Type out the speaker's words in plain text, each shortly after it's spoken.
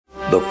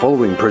The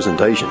following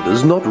presentation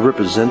does not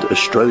represent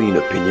Australian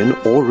opinion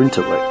or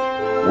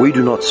intellect. We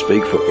do not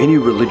speak for any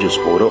religious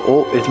order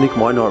or ethnic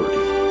minority.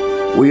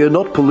 We are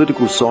not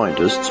political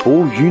scientists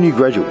or uni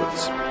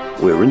graduates.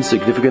 We're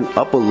insignificant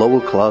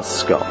upper-lower class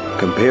scum,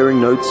 comparing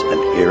notes and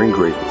airing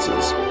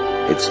grievances.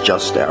 It's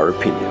just our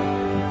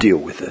opinion. Deal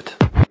with it.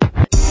 No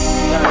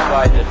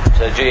way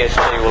that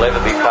GST will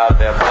ever be part of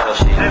our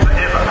policy.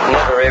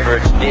 Never ever,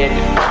 it's dead.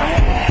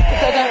 If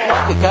they don't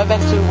like it, go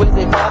back to where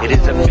they're from. It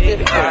is a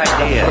big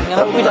idea. You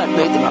know, we don't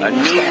need them. A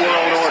new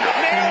world order.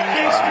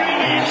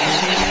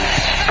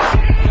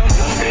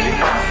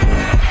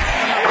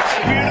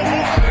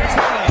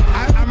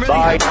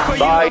 By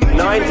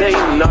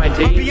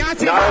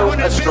 1990, no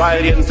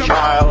Australian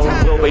child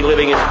will be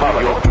living in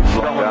poverty.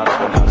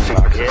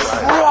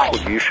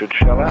 Right. You should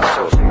shell out.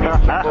 That's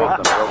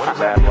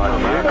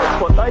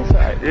what they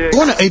say. Yeah. You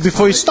want to eat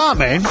before you start,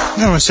 man. You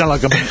don't want to sound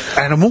like an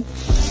animal.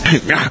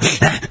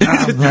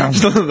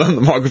 Just on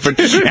the microphone.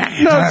 No,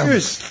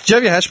 serious. Do you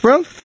have your hash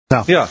brown?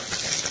 No. Yeah.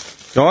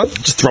 Go on.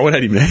 Just throw it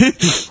at him, man.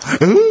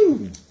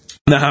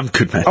 No, I'm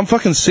good, man. I'm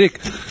fucking sick.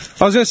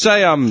 I was going to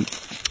say,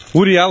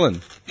 Woody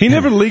Allen. He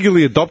never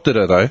legally adopted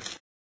her, though.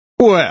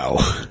 Well,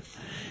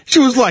 she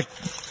was like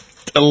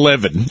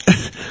 11,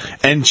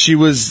 and she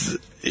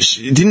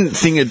didn't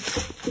think it.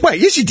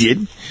 Wait, yes, he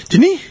did,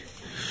 didn't he?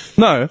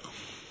 No.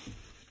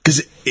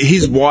 Because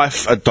his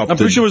wife adopted. I'm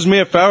pretty sure it was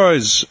Mia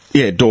Farrow's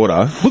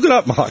daughter. Look it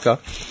up, Marker.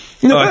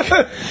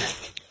 Okay.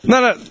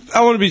 No,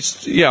 I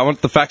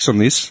want the facts on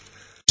this.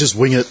 Just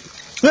wing it.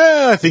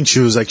 Yeah, I think she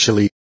was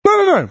actually...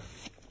 No.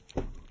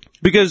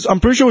 Because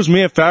I'm pretty sure it was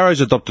Mia Farrow's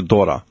adopted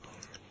daughter.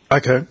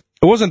 Okay.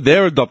 It wasn't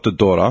their adopted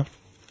daughter.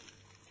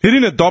 He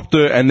didn't adopt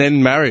her and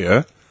then marry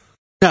her.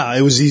 No,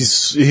 it was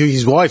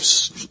his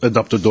wife's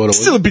adopted daughter.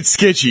 Still a bit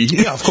sketchy.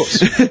 Yeah, of course.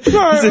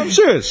 No, I'm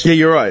serious. Yeah,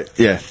 you're right.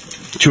 Yeah.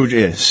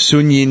 Children, yeah.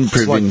 Sun Yin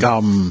It's like,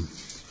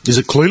 is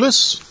it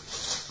Clueless?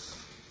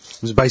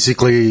 It's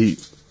basically...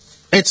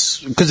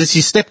 It's... Because it's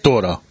his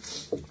stepdaughter.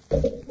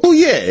 Well,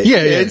 yeah.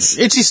 Yeah. It's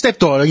his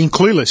stepdaughter in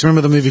Clueless.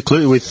 Remember the movie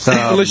Clueless with...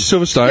 Alicia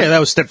Silverstone. Yeah, that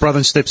was stepbrother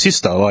and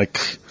stepsister, like...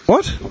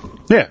 What?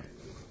 Yeah.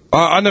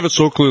 I never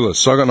saw Clueless,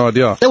 so I got no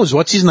idea. That was,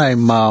 what's his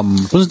name?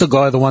 Wasn't the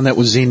guy the one that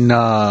was in...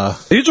 Are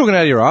you talking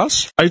out of your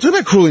ass? Are you talking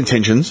about Cruel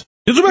Intentions?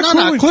 You're talking about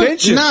Cruel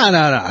Intentions?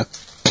 No.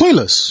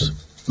 Clueless.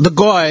 The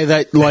guy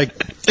that, like...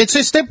 It's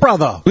his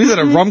stepbrother. Was that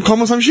a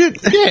rom-com or some shit?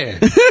 Yeah.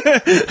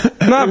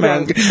 No,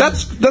 man.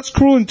 That's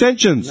Cruel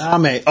Intentions. Nah,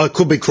 mate. Oh, it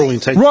could be Cruel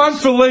Intentions. Ryan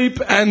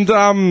Philippe and,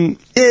 Yeah.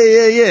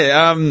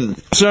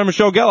 Sarah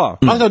Michelle Gellar.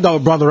 I thought they were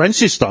brother and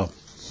sister.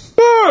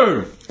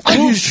 No! Are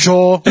you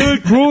sure?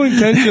 Dude, Cruel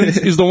Intentions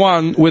is the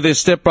one with their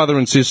stepbrother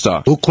and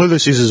sister. Well,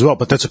 Clueless is as well,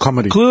 but that's a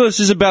comedy. Clueless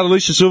is about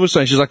Alicia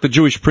Silverstone. She's like the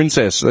Jewish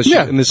princess.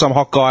 Yeah. And there's some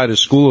hot guy at her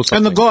school or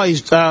something. And the guy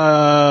is,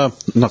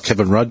 not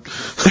Kevin Rudd.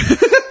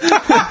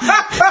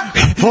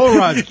 Paul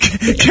Rudd.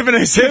 Kevin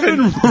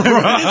A7.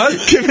 Rudd?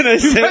 Kevin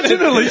A7.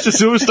 Imagine Alicia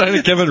Silverstone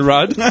and Kevin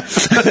Rudd.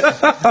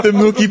 The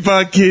Milky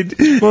Bar kid.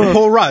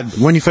 Paul Rudd,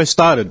 when he first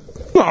started.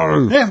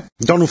 No. Yeah.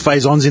 Donald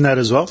Faison's in that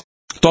as well.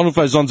 Donald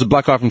Faison's a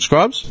black guy from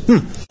Scrubs?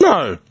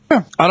 No.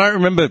 Yeah. I don't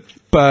remember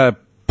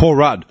Paul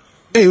Rudd.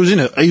 Yeah, he was in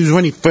it. He was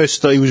when he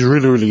first, he was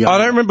really, really young. I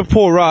don't remember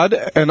Paul Rudd,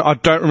 and I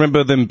don't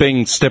remember them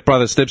being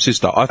stepbrother,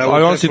 stepsister. I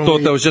honestly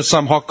thought there was just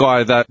some hot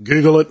guy that...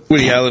 Google it.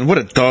 Woody Allen, what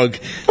a dog.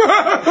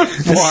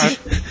 Why?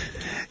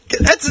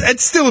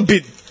 That's still a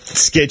bit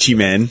sketchy,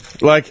 man.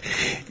 Like,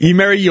 you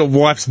marry your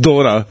wife's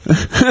daughter.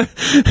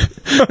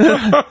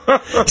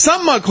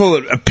 Some might call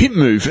it a pimp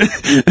move.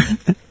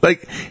 But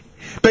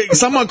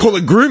some might call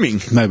it grooming.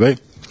 Maybe.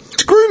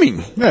 It's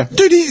grooming. Yeah.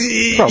 Dude,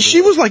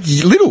 she was like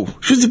little.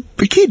 She was a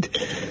kid.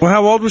 Well,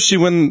 how old was she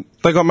when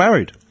they got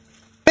married?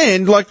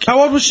 And like...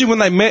 How old was she when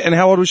they met, and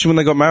how old was she when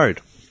they got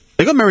married?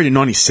 They got married in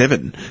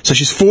 97, so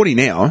she's 40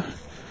 now.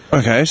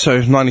 Okay,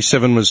 so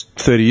 97 was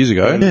 30 years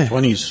ago. Yeah.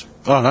 20s.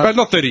 Oh, no.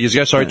 Not 30 years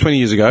ago, sorry, 20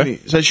 years ago.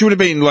 So she would have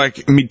been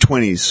like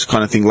mid-20s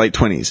kind of thing, late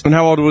 20s. And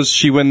how old was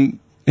she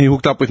when he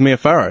hooked up with Mia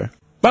Farrow?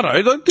 I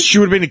don't know, she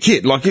would have been a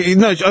kid. Like,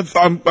 no,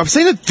 I've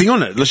seen a thing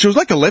on it. She was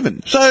like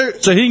 11.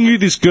 So he knew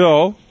this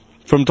girl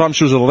from the time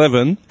she was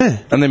 11,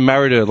 and then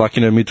married her like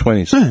in her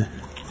mid-20s.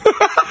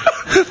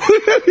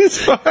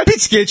 It's a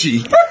bit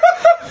sketchy.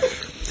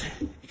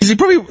 Is he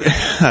probably...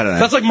 I don't know.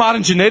 That's like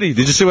Martin Jannetty.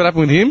 Did you see what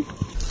happened with him?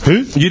 Who?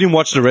 You didn't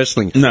watch the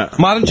wrestling. No.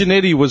 Martin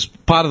Jannetty was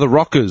part of the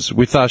Rockers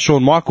with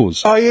Shawn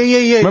Michaels. Oh,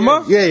 yeah.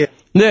 Remember? Yeah.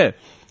 Yeah.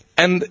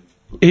 And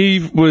he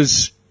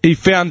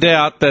found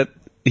out that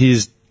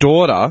his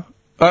daughter...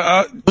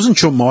 Wasn't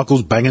Shawn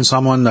Michaels banging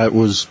someone that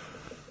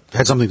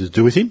had something to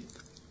do with him?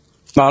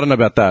 I don't know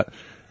about that.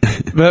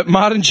 But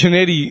Martin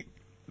Jannetty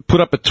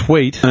put up a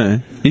tweet.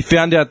 He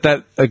found out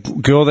that a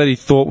girl that he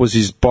thought was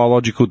his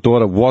biological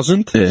daughter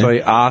wasn't. Yeah. So he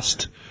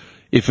asked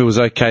if it was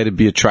okay to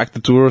be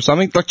attracted to her or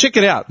something. Like, check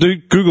it out.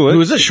 Dude, Google it. Who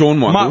was it? Shawn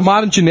Michaels?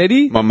 Martin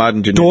Jannetty.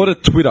 Martin Jannetty. Daughter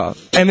Twitter.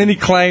 And then he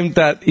claimed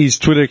that his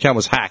Twitter account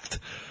was hacked.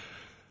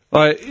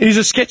 Like, he's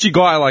a sketchy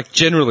guy, like,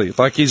 generally.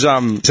 Like, he's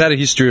had a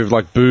history of,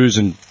 like, booze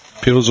and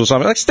pills or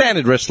something. Like,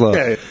 standard wrestler.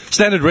 Yeah.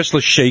 Standard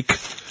wrestler chic.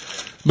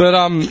 But,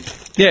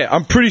 Yeah,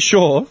 I'm pretty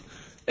sure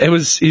it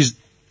was his.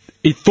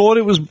 He thought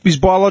it was his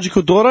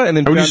biological daughter, and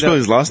then How would you found spell out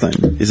his last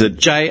name? Is it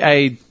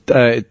Janety,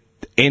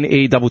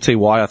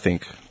 I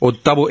think, or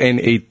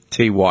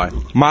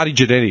Nety. Marty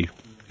Jannetty.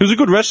 He was a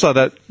good wrestler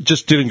that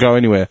just didn't go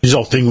anywhere. His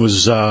whole thing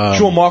was...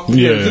 Shawn Michaels,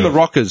 yeah, it was in the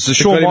Rockers. The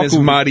Shawn Michaels,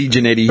 Michaels, Marty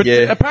Jannetty, but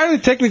yeah. apparently,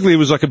 technically, he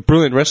was like a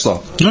brilliant wrestler.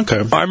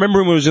 Okay. I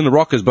remember him when he was in the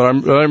Rockers, but I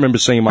don't remember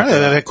seeing him.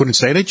 Apparently they couldn't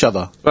stand each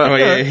other. Oh,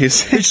 yeah, He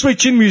his- sweet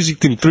chin music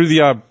thing through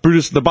the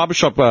Brutus, the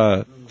barbershop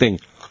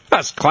thing.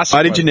 That's classic.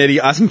 Marty mate. Jannetty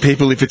asking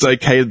people if it's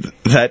okay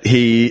that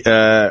he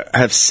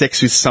have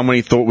sex with someone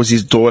he thought was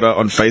his daughter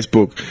on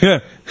Facebook.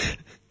 Yeah.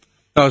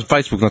 That was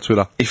Facebook, not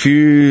Twitter. If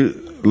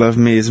you love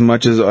me as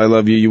much as I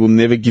love you, you will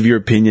never give your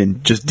opinion.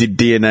 Just did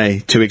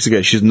DNA 2 weeks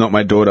ago. She's not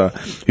my daughter.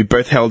 We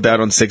both held out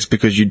on sex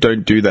because you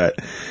don't do that.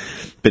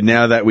 But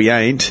now that we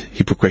ain't,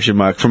 he put question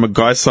mark. From a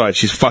guy's side,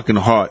 she's fucking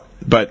hot.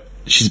 But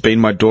she's been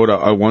my daughter.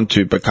 I want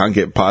to, but can't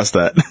get past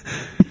that.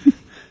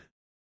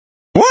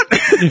 What?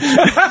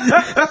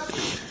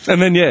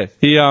 And then, yeah,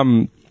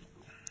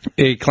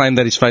 he claimed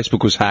that his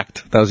Facebook was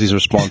hacked. That was his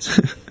response.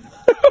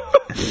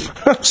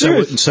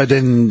 So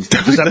then,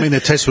 does that mean the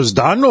test was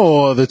done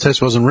or the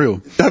test wasn't real?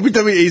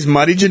 WWE's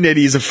Marty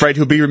Jannetty is afraid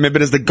he'll be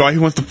remembered as the guy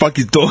who wants to fuck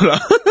his daughter.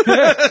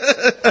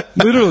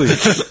 Literally.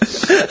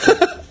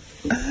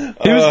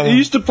 He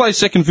used to play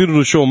second fiddle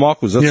to Shawn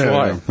Michaels, that's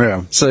why.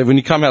 Yeah. So when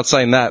you come out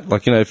saying that,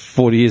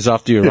 40 years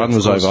after your run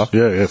was over.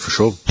 Yeah, for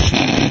sure.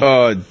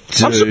 Oh,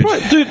 dude. I'm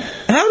surprised, dude.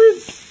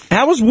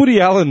 How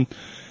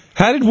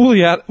did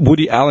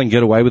Woody Allen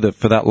get away with it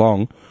for that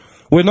long?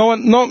 Where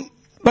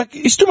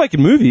he's still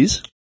making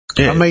movies.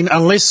 I mean,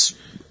 unless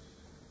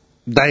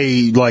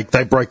they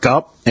broke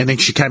up and then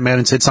she came out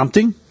and said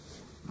something.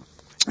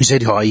 He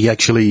said, he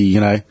actually,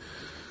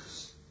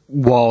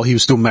 while he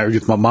was still married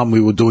with my mum, we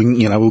were doing,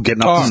 we were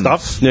getting up to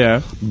stuff.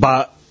 Yeah.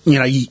 But,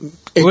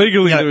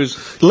 Legally, there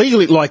was...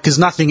 Legally, there's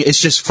nothing, it's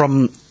just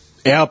from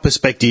our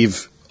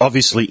perspective,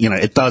 obviously,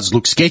 it does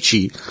look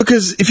sketchy.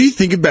 Because if you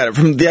think about it,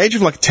 from the age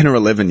of 10 or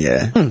 11,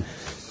 yeah.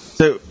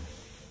 So,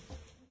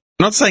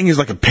 not saying he's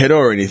like a pedo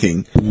or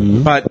anything,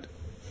 but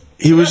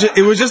was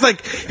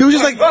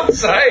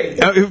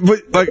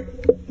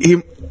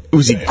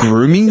he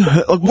grooming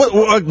her?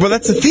 Well,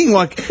 that's the thing,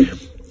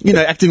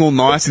 acting all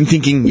nice and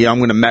thinking, I'm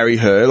going to marry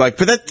her. But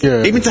that,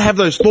 even to have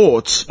those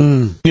thoughts,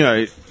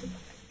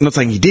 not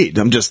saying he did,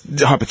 I'm just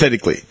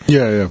hypothetically.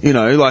 Yeah.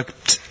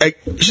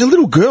 She's a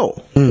little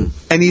girl.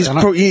 And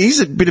he's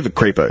a bit of a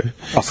creepo.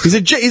 He's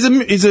a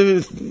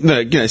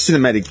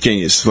cinematic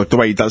genius, the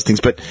way he does things,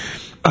 but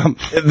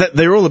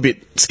they're all a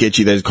bit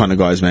sketchy, those kind of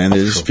guys, man.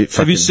 They're just a bit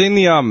fucking... Have you seen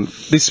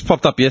this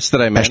popped up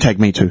yesterday, man? Hashtag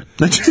me too.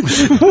 Why?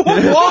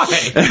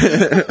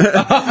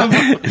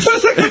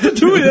 What's that got to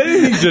do with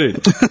anything,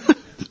 dude?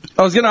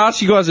 I was going to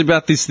ask you guys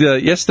about this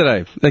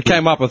yesterday. They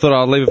came up. I thought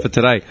I'll leave it for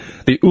today.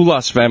 The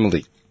Ulas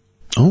family.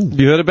 Oh.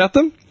 You heard about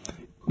them?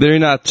 They're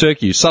in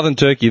Turkey, southern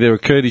Turkey. They're a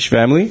Kurdish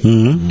family.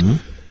 Mm-hmm.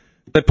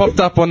 They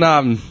popped up on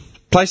the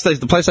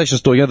PlayStation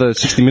Store. You know the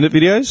 60-minute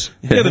videos?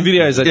 Yeah, the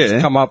videos that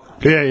just come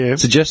up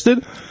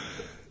suggested.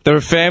 They're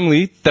a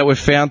family that were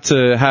found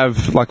to have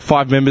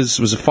 5 members.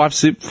 Was it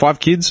 5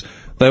 kids?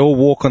 They all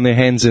walk on their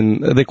hands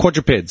and they're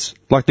quadrupeds,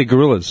 they're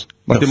gorillas,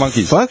 they're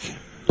monkeys. Fuck?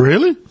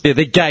 Really? Yeah,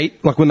 their gait,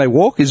 when they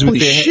walk, is with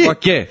their hand.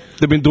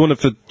 They've been doing it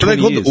for 20 years. Are they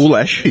called the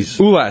Ulash?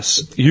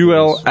 Ulas.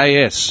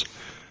 Ulas.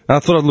 And I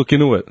thought I'd look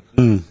into it.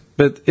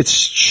 But it's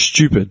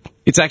stupid.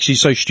 It's actually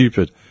so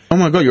stupid. Oh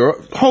my god,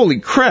 holy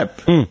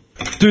crap.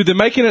 Dude, they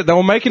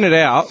were making it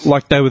out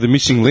like they were the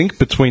missing link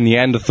between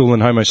Neanderthal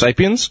and Homo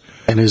sapiens.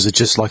 And is it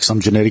just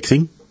some genetic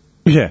thing?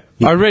 Yeah.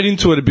 I read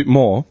into it a bit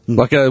more.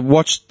 I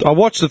watched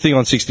the thing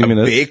on 60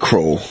 Minutes. Bear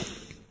crawl.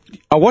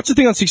 I watched the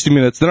thing on 60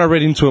 Minutes, then I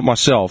read into it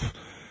myself.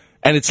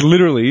 And it's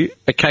literally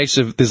a case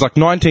of, there's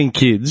 19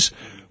 kids,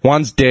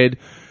 one's dead,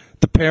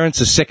 the parents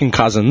are second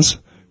cousins.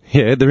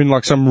 Yeah, they're in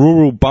some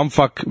rural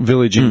bumfuck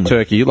village in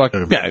Turkey,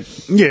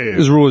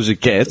 as rural as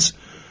it gets.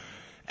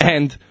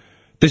 And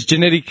there's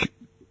genetic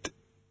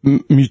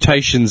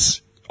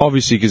mutations,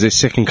 obviously, because they're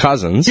second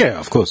cousins. Yeah,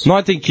 of course.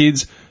 19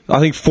 kids,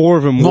 I think 4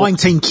 of them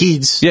 19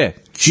 kids? Yeah.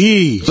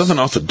 Jeez. There's nothing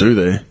else to do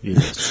there.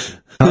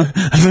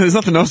 There's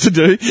nothing else to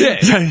do.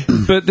 Yeah,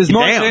 but there's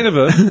 19 of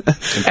them.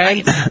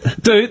 And,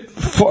 dude,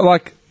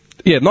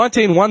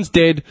 19, one's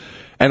dead,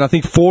 and I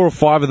think 4 or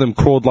 5 of them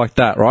crawled like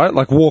that, right?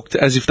 Walked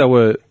as if they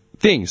were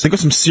things. They got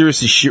some serious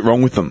shit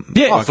wrong with them.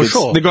 Yeah, for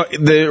sure.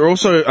 They're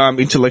also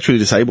intellectually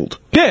disabled.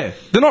 Yeah,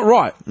 they're not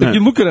right. You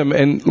look at them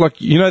and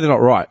they're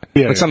not right.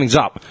 Yeah, something's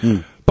up.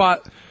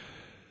 But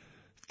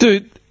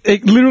dude,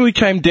 it literally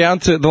came down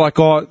to they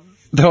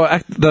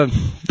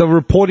were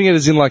reporting it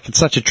as in it's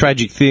such a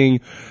tragic thing.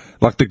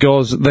 The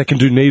girls, they can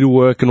do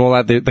needlework and all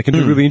that. They can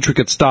do really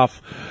intricate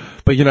stuff.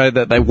 But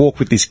that they walk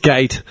with this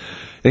gait.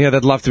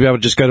 They'd love to be able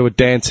to just go to a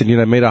dance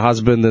and meet a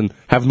husband and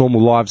have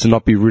normal lives and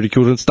not be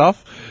ridiculed and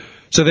stuff.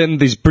 So then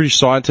these British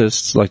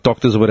scientists,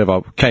 doctors or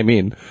whatever, came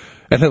in,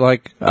 and they're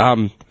like,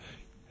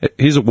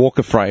 here's a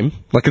Walker frame,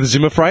 a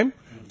Zimmer frame,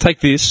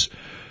 take this,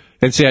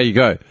 and see how you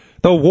go.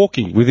 They were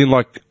walking within,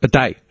 a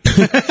day.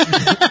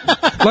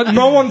 Like,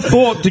 no one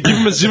thought to give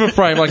him a Zimmer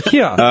frame. Like,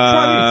 here,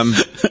 try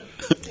this.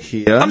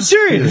 Here. I'm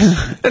serious.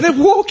 And they're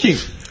walking.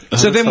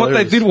 So then what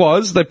they did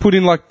was they put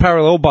in like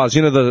parallel bars,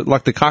 you know,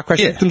 the car crash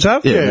victims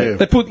have? Yeah.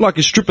 They put like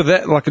a strip of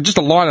that, like just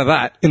a line of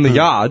that in the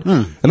yard.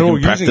 And they're all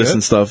using practice it.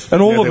 and stuff.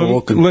 And all Yeah, of they're them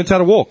walking. learnt how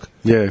to walk.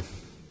 Yeah.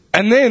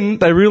 And then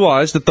they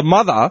realised that the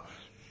mother,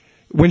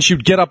 when she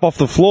would get up off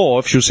the floor,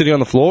 if she was sitting on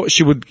the floor,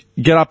 she would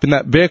get up in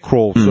that bear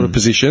crawl sort of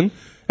position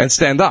and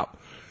stand up.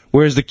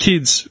 Whereas the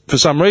kids, for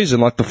some reason,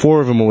 like the 4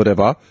 of them or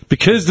whatever,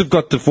 because they've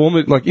got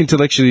like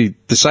intellectually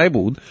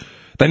disabled,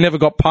 they never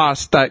got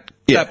past that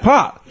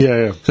part.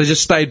 Yeah. So they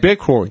just stayed bear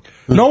crawling.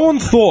 No one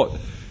thought,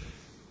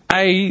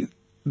 A,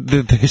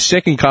 the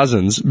second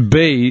cousins,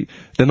 B,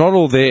 they're not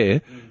all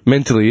there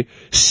mentally,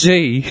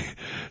 C,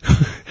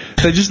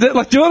 they just,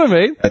 like, do you know what I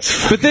mean?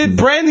 But they're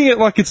branding it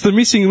like it's the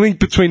missing link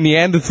between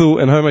Neanderthal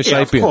and Homo Yeah,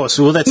 of sapien. course.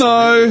 Well, that's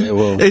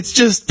No, it's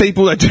just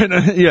people that don't know.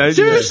 Yeah,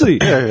 Seriously.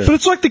 Yeah. But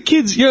it's like the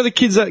kids, you know, the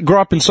kids that grew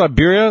up in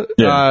Siberia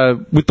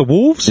with the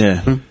wolves?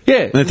 Yeah. Yeah.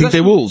 And they think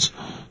they're wolves.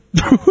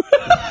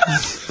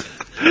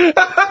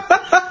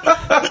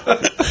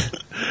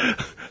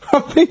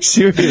 I'm being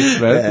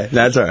serious, man. Yeah,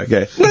 that's all right.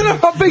 Okay. No,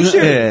 I'm being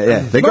serious. Yeah.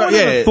 They No got one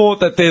ever thought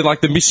that they're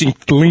like the missing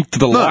link to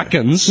the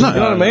lichens. No, you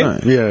know what I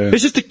mean? no, yeah.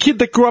 It's just a kid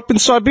that grew up in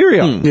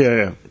Siberia.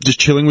 Yeah. Just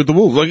chilling with the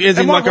wolves, like as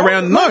in Am I like wrong?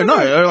 around.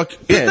 No, like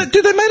yeah.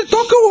 Dude, they made a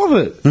doco of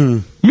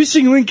it.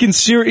 Missing link in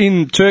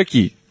in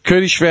Turkey.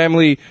 Kurdish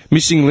family,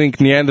 missing link,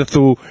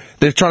 Neanderthal.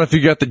 They're trying to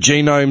figure out the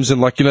genomes and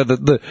like, you know,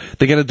 they're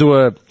going to do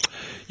a,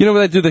 you know,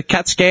 where they do the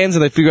CAT scans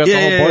and they figure out the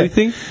whole body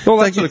thing? All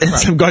that sort of and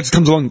crap. some guy just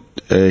comes along.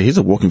 Here's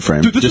a walking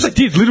frame. Dude, that's what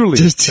they did, literally.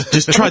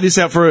 Just try this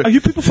out for Are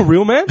you people for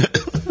real, man?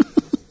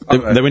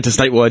 They went to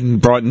Statewide in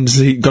Brighton.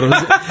 So he got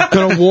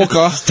a walker.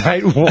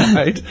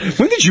 Statewide.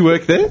 When did you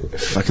work there?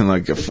 Fucking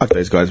like fuck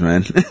those guys,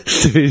 man.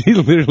 Dude, he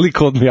literally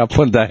called me up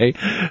one day.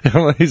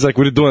 He's like,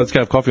 "What are you doing? Let's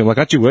go have coffee." I'm like,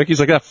 "Aren't you work?" He's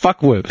like, "Ah,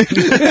 fuck work."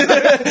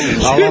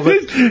 I love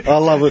it. I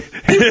love it.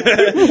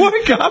 He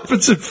woke up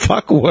and said,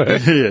 "Fuck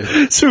work."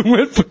 Yeah. So we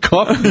went for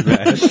coffee,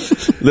 man.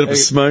 Little bit of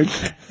smoke.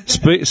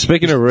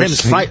 Speaking of Them's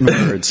rest, fighting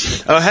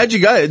words. Oh, how'd you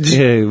go?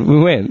 yeah, we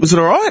went. Was it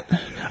all right?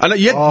 I know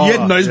you had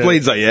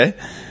nosebleeds though, yeah.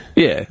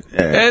 Yeah.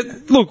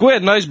 Look, we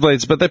had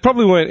nosebleeds, but they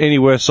probably weren't any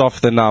worse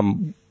off than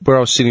where I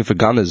was sitting for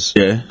Gunners.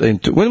 Yeah.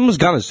 When was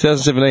Gunners?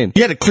 2017.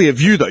 You had a clear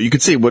view though. You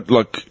could see what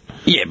like.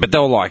 Yeah, but they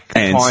were like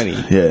Ants. tiny.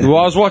 Yeah. Well,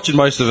 I was watching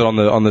most of it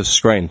on the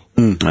screen.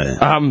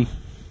 Yeah.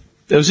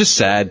 It was just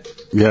sad.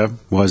 Yeah.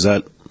 Why is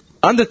that?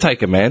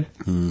 Undertaker, man.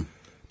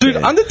 Dude,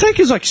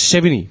 Undertaker's like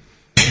 70.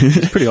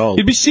 It's pretty old.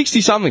 He'd be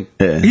 60 something.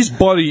 Yeah. His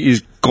body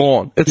is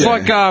gone. It's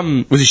like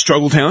Was he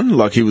Struggletown?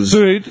 Like he was.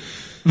 dude,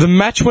 the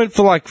match went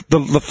for like the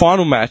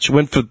final match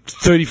went for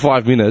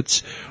 35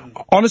 minutes.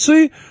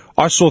 Honestly,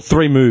 I saw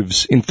 3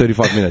 moves in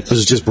 35 minutes. This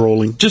is just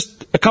brawling.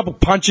 Just a couple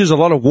punches, a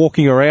lot of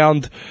walking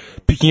around,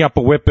 picking up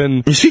a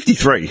weapon. He's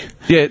 53.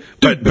 Yeah,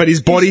 dude, But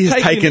his body he's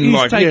has taken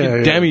like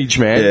damage,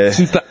 man, Yeah.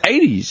 since the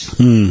 80s.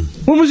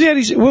 When was he at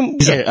his? He's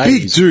a Yeah,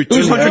 big 80s. dude. It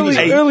was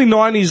 208. early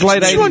 90s,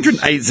 late 80s.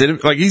 208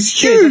 centimeters. Like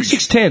he's Yeah, he's like huge.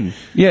 6'10".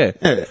 Yeah.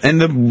 Yeah,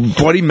 and the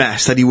body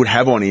mass that he would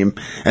have on him,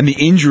 and the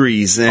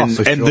injuries, and,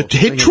 for and sure. the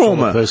head Being a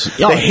trauma, solid person.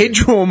 the Oh, head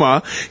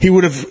trauma he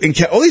would have.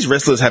 All these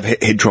wrestlers have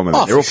head trauma.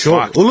 Man. Oh, They're all for sure.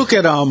 fucked. Well, look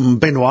at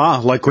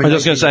Benoit. Like when I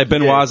was just going to say,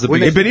 Benoit's the when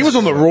biggest. But he was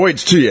on the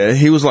roids too. Yeah,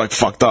 he was like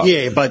fucked up.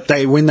 Yeah, but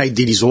when they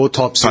did his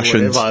autopsy or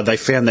Russians. whatever, they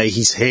found that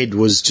his head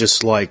was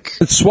just like.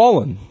 It's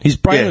swollen. His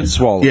brain Yeah. is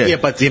swollen. Yeah. Yeah,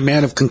 but the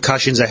amount of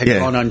concussions that had Yeah.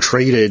 gone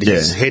untreated,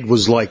 his Yeah. head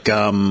was like,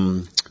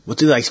 what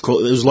do they call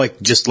it? It was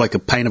like just like a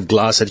pane of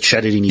glass that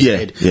shattered in his Yeah,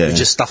 head. yeah. With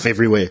just stuff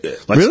everywhere.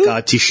 Like Really?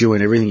 scar tissue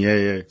and everything.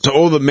 Yeah. So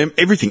all the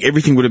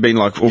everything would have been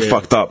like all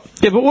fucked up.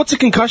 Yeah, but what's the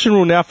concussion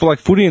rule now for like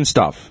footy and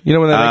stuff? You know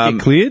when they don't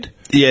get cleared?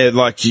 Yeah,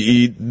 like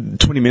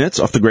 20 minutes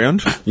off the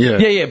ground.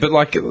 Yeah, but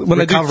like when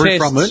they do Recovery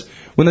tests, from it.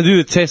 when they do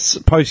the tests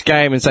post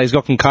game and say he's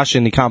got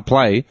concussion, he can't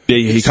play. Yeah,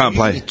 he can't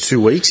play. 2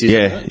 weeks. isn't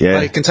Yeah, it? yeah.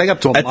 Like, it can take up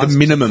to a At the month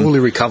minimum. to fully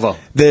recover.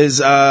 There's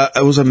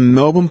it was a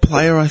Melbourne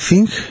player, I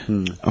think.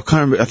 I can't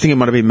remember. I think it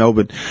might have been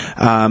Melbourne.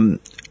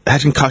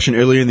 Had concussion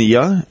earlier in the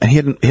year, and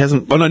he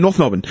hasn't. Oh no, North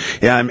Melbourne.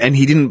 And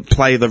he didn't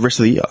play the rest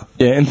of the year.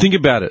 Yeah, and think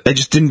about it. They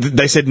just didn't.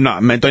 They said,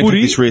 "No, man, don't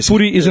take this risk."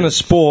 Footy isn't a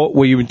sport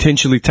where you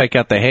intentionally take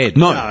out the head.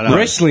 No.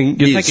 Wrestling,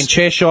 you're Yes. taking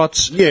chair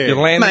shots. Yeah. You're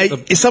landing.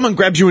 Mate, if someone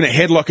grabs you in a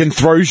headlock and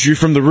throws you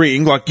from the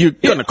ring, like you're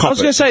gonna cop I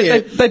was going to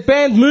it. say they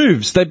banned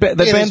moves. They banned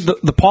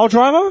the pile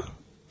driver.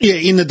 Yeah,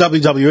 in the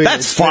WWE. That's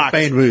it's fucked.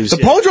 banned moves. The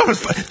pole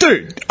driver's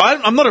dude.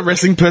 I'm not a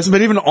wrestling person,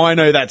 but even I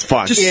know that's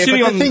fucked. Just Yeah,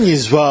 sitting but on- the thing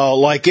is, well,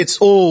 like it's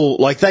all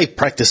like they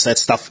practice that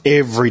stuff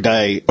every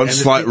day. One And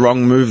slight the-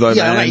 wrong move though,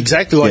 Yeah, man. I know,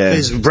 exactly. Like Yeah.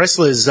 there's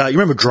wrestlers. You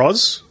remember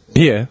Droz?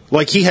 Yeah.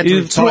 Like he had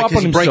to threw retire up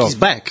because on he broke himself. his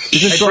back.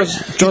 Isn't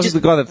Droz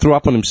the guy that threw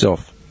up on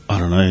himself? I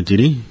don't know. Did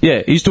he?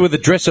 Yeah, he used to wear the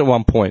dress at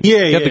one point.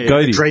 Yeah, he had the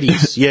goatee.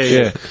 dreadies. Yeah.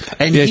 Yeah.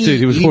 And Yeah, dude,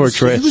 he was more a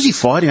dress. Who was he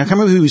fighting? I can't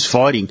remember who he was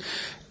fighting.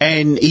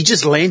 And he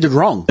just landed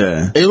wrong.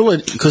 Yeah.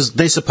 Because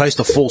they're supposed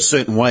to fall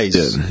certain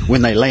ways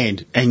when they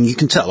land. And you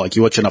can tell, like,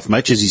 you watch enough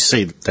matches, you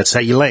see that's how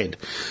you land.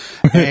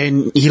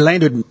 and he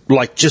landed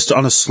like just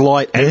on a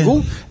slight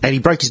angle, and he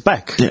broke his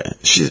back. Yeah.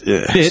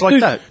 Yeah, It's like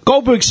dude, that.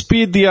 Goldberg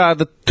speared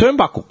the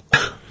turnbuckle.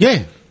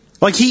 Yeah,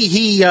 like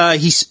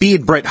he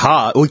speared Bret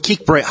Hart, or he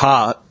kicked Bret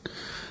Hart,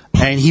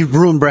 and he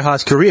ruined Bret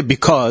Hart's career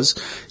because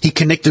he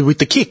connected with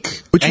the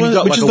kick. Which And he one?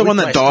 got, Which like, is a the one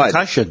that whiplash died?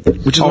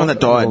 concussion. Which is the one that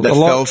died? That a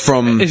lot- fell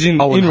from Is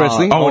in Owen Hart.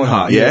 wrestling. Owen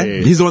Hart. Yeah?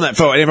 yeah. He's the one that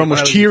fell, and everyone was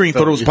Well, cheering, he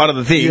thought it was fell, part of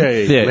the thing. Yeah,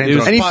 Yeah, landed it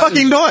was on And he his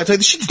fucking died. So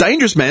this shit's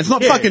dangerous, man. It's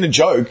not fucking a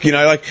joke, you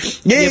know. Like,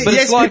 but yes,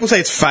 it's like- people say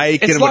it's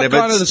fake It's and like whatever.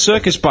 going to the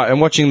circus butt and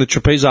watching the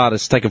trapeze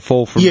artist take a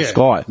fall from the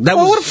sky. That Oh,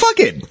 was what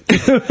a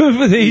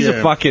fuckhead! He's a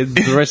Yeah. fucking.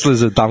 The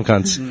wrestlers are dumb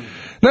cunts.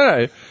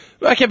 No.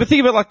 Okay, but think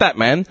about it like that,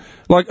 man.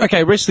 Like,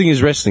 okay, wrestling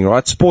is wrestling,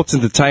 right? Sports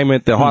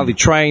entertainment, they're highly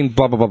trained,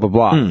 blah, blah, blah, blah,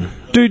 blah.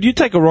 Dude, you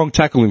take a wrong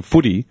tackle in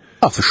footy.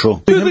 oh, for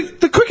sure. Dude,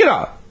 the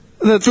cricketer.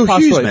 Phil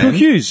passed Hughes, away. man. Phil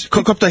Hughes.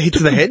 Copter hit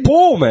to the head.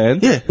 Ball, man.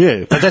 Yeah.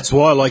 Yeah, but that's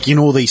why, like, in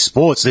all these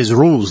sports, there's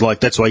rules. Like,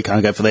 that's why you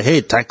can't go for the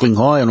head, tackling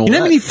high and all You know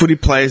that. how many footy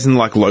players in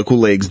like local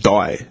leagues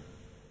die?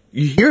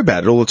 You hear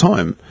about it all the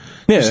time.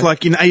 Yeah. Just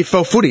like in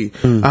AFL footy,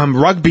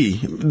 rugby,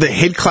 the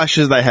head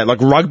clashes they had.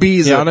 Like rugby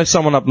is Yeah, I know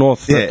someone up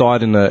north that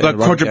died in a like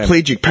in a rugby game.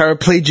 quadriplegic,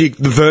 paraplegic,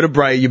 the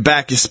vertebrae, your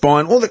back, your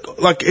spine, all the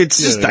like. It's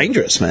just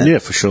dangerous, man. Yeah,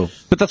 for sure.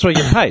 But that's why you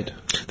get paid.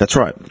 That's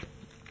right.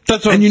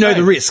 That's what And I'm you know saying.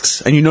 the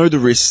risks, and you know the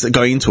risks that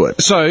go into it.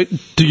 So,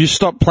 do you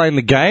stop playing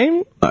the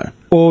game? No.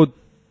 Or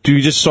do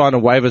you just sign a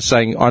waiver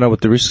saying, I know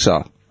what the risks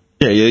are?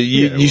 Yeah,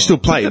 you still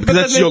play it because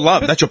that's your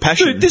love, that's your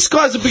passion. Dude, this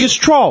guy's the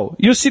biggest troll.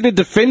 You're sitting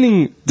there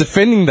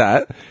defending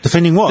that.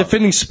 Defending what?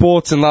 Defending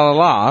sports and la la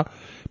la.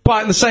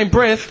 But in the same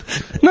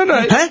breath, no,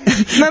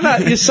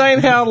 you're saying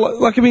how,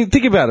 like, I mean,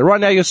 think about it.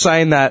 Right now you're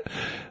saying that,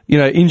 you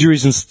know,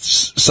 injuries and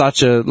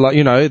such are, like,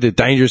 you know, they're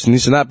dangerous and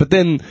this and that. But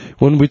then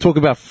when we talk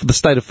about the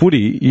state of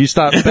footy, you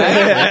start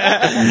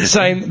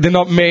saying they're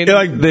not men. They're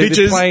like they're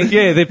bitches. playing,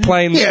 they're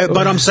playing. Yeah,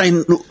 but I'm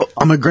saying,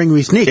 I'm agreeing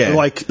with Nick. Yeah.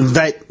 Like,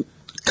 that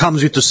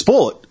comes with the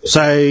sport.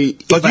 So,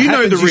 if Like that you know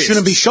happens, the you risks.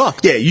 shouldn't be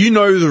shocked. Yeah, you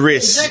know the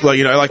risks. Like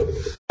you know, like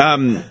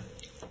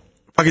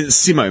fucking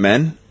Simo,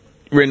 man.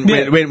 When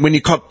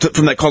you copped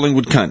from that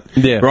Collingwood cunt,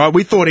 Yeah. right?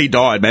 We thought he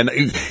died, man.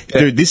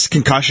 Dude, this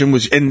concussion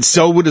was, and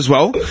Selwood as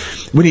well.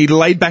 When he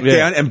laid back Yeah.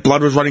 down and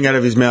blood was running out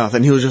of his mouth,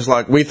 and he was just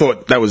like, we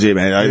thought that was it,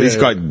 man. This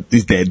guy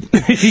is dead.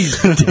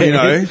 He's dead. You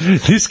know?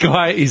 This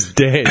guy is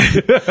dead.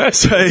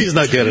 So He's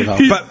not good enough.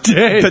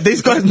 but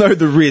these guys know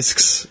the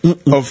risks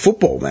of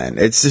football, man.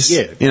 It's just,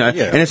 Yeah, you know,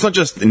 yeah. and it's not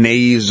just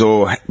knees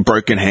or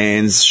broken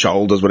hands,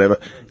 shoulders, whatever.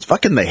 It's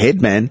fucking the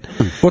head, man.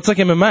 What's like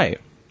MMA?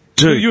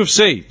 Dude.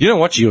 UFC. You don't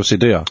watch UFC,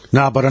 do you?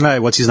 No, but I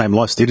know what's his name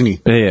lost, didn't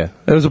he? Yeah.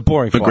 It was a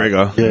boring fight.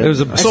 McGregor. Yeah. It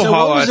was a I saw So what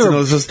highlights was and it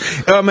was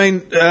just, I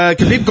mean,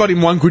 Khabib got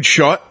him one good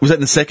shot. Was that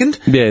in the second?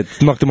 Yeah,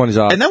 knocked him on his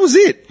ass. And that was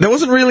it. There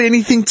wasn't really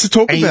anything to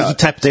talk And he about.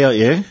 tapped out,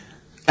 yeah?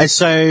 And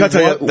so... That's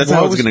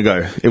how it was going to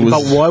go. It was,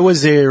 But why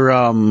was there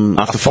a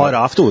After fight fight.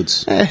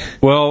 afterwards?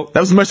 well, that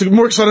was the most,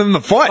 more exciting than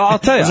the fight. I'll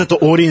tell you. Was it the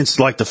audience,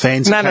 like the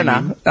fans? came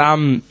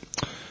in?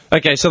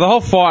 Okay, so the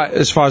whole fight,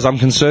 as far as I'm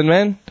concerned,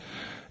 man,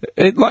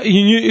 you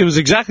knew it was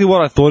exactly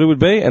what I thought it would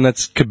be, and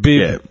that's Khabib,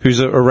 Yeah. who's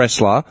a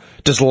wrestler,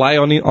 just lay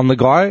on the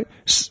guy,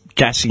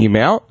 gassing him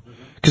out,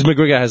 because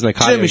McGregor has no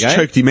cardio Almost game.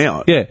 choked him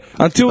out. Yeah,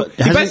 until he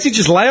hasn't- basically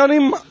just lay on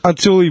him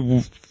until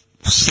he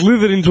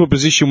slithered into a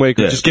position where he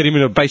could Yeah. just get him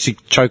in a basic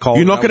chokehold.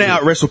 You're not That going to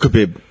was out wrestle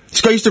Khabib. This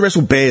guy used to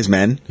wrestle bears,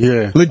 man.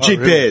 Yeah. Legit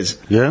Oh, really? bears.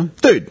 Yeah?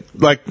 Dude,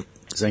 like.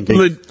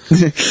 Zangief.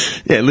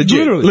 Yeah, legit.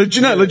 Literally.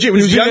 Legit. No, legit.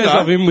 When he was Videos of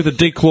younger, him with a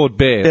declawed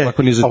bear, Yeah. like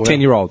when he was a Oh, wow.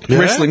 10-year-old. Yeah.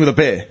 wrestling with a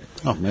bear.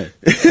 Oh, man.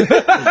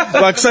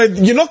 Like, so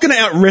you're not going to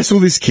out wrestle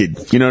this kid.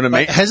 You know what I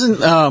mean?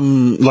 Hasn't,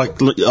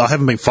 I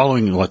haven't been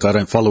following, like, I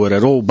don't follow it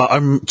at all, but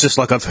I'm just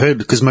like, I've heard,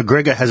 because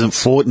McGregor hasn't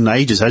fought in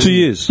ages, has 2 he?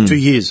 years. 2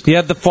 years. He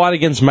had the fight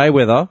against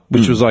Mayweather,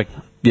 which was like,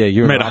 yeah,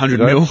 you're Made 100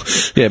 mil.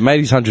 Yeah, made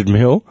his 100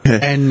 mil.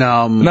 And,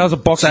 And that was a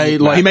boxing. say,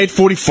 like, He made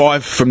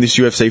 45 from this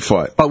UFC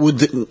fight.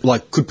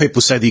 but could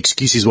people say the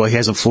excuse is why he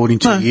hasn't fought in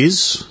 2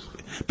 years?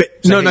 But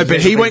So but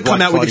he he won't come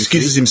like out with fighting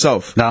excuses fit?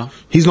 himself. No.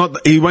 He's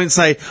not. He won't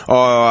say, "Oh,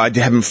 I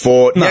haven't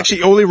fought." No. He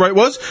actually, all he wrote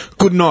was,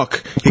 "Good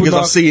knock." He goes,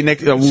 "I'll knock. see you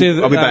next. I'll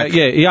be back."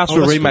 Yeah, he asked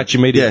for a that's rematch good.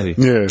 immediately.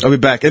 Yeah. I'll be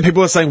back. And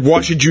people are saying,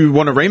 "Why should you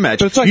want a rematch?"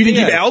 But it's like, you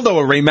didn't yeah. give Aldo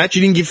a rematch.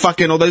 You didn't give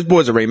fucking all those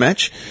boys a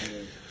rematch.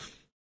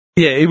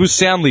 Yeah, he was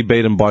soundly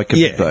beaten by Khabib,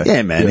 Yeah, though.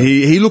 yeah, man.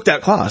 He looked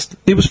outclassed.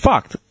 He was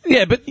fucked.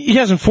 Yeah, but he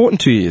hasn't fought in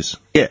 2 years.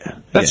 Yeah,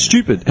 That's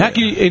stupid. How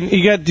can you, and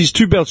he got these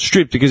 2 belts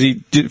stripped because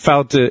he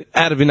failed to,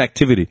 out of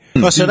inactivity.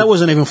 Oh, so that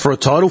wasn't even for a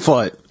title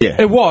fight. Yeah,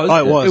 It was. Oh,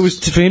 it was. It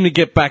was for him to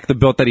get back the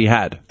belt that he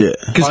had. Yeah.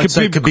 Because I'd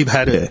say Khabib, Khabib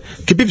had Yeah. it.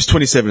 Khabib's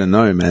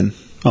 27-0, man.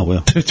 Oh,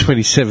 well.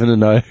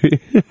 27-0.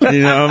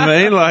 You know what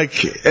I mean? Like,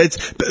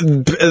 it's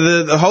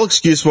the whole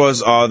excuse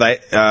was,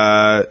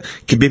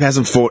 Khabib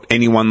hasn't fought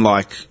anyone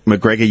like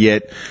McGregor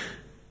yet.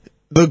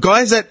 The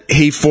guys that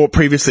he fought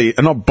previously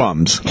are not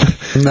bums.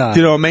 No. Do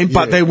you know what I mean?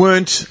 But Yeah. they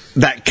weren't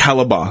that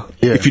caliber,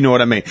 Yeah. if you know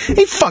what I mean.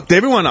 He fucked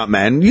everyone up,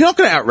 man. You're not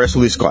going to out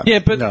wrestle this guy. Yeah,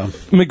 but No.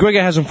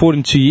 McGregor hasn't fought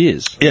in 2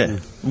 years. Yeah.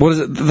 What is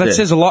it? That Yeah.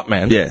 says a lot,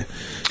 man. Yeah.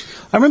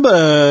 I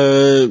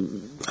remember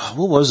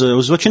what was it? I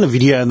was watching a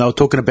video and they were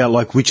talking about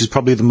like which is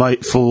probably the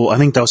I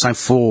think they were saying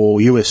for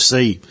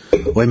UFC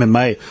or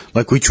MMA,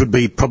 like which would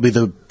be probably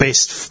the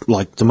best,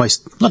 like the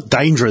most, not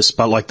dangerous,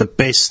 but like the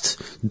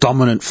best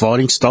dominant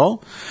fighting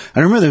style. And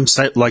I remember them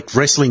say like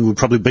wrestling would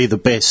probably be the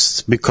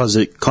best because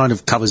it kind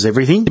of covers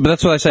everything. But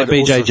that's why they say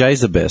BJJ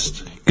is the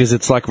best, because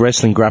it's like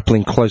wrestling,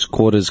 grappling, close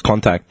quarters,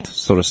 contact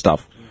sort of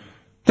stuff.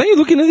 Don't you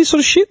look into this sort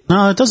of shit?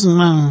 No, it doesn't.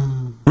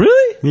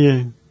 Really?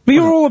 Yeah. But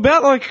you're all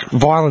about like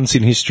violence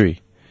in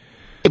history.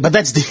 Yeah, but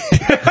that's the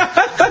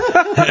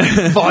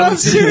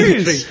violence in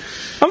history.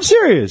 I'm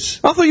serious.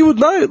 I thought you would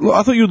know.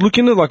 I thought you would look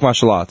into like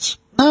martial arts.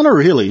 No, not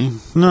really.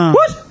 No.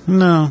 What?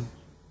 No.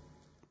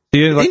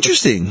 Yeah, like,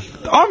 Interesting.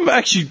 I'm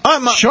actually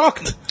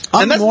shocked.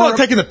 And that's not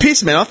taking the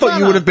piss, man. I thought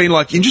you would have been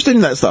like interested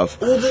in that stuff.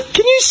 Can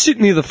you sit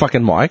near the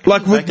fucking mic?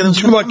 Like,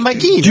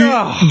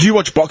 do you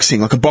watch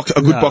boxing? Like a good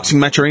boxing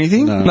match or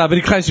anything? No, but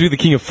he claims to be the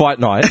king of fight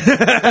night.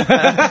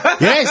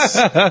 Yes,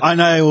 I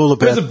know all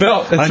about. There's a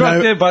belt. It's right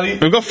there, buddy.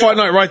 We've got fight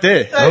night right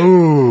there.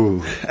 Oh,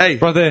 Hey,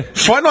 Right there.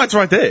 fight night's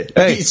right there.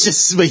 Hey, it's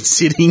just sweet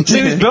sitting.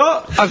 see this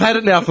belt? I've had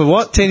it now for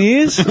what, 10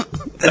 years?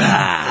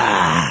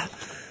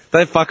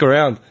 They fuck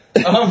around.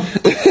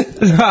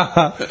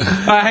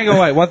 Hang on,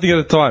 wait. One thing at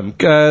a time.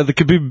 The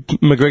Khabib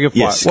McGregor fight.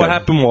 Yes, What go.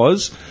 happened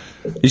was,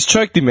 he's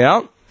choked him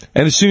out,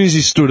 and as soon as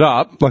he stood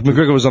up, like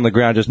McGregor was on the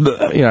ground, just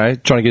trying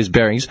to get his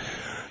bearings.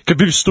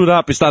 Khabib stood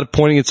up. He started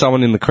pointing at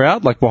someone in the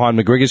crowd, like behind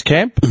McGregor's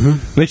camp.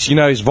 Next thing you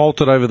know, he's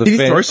vaulted over the Did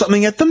fence. he throw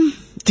something at them?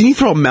 Didn't he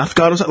throw a mouth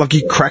guard or something? Like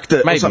he cracked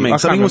it Maybe. or something? I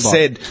can't Something was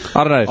said. remember.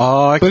 I don't know.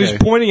 Oh, okay. But he's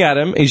pointing at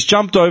him. He's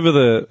jumped over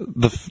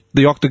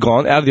the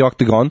octagon, out of the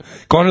octagon,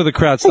 gone to the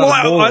crowd,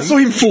 started mauling. I saw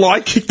him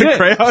fly kick the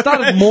crowd.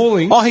 Started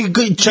mauling. Oh, he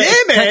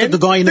tackled the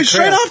guy in the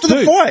Straight crowd. after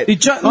the fight. He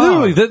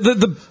literally,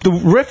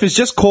 the ref has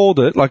just called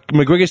it, like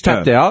McGregor's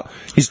tapped out.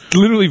 He's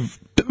literally,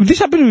 this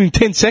happened in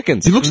 10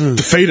 seconds. He looks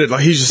defeated,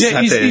 like he's just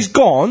sat there. He's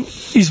gone.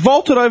 He's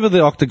vaulted over the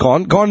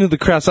octagon, gone into the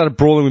crowd, started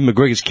brawling with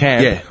McGregor's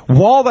camp. Yeah.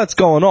 While that's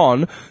going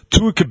on,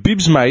 two of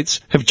Khabib's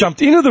mates have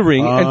jumped into the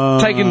ring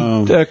and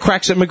taken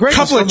cracks at McGregor.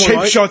 Couple of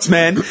cheap shots,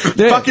 man.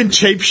 Fucking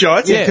cheap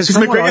shots. Yeah, Because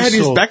from what McGregor I had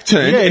his saw- back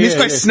turned, Yeah, and this yeah,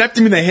 guy yeah. snapped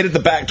him in the head at the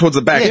back, towards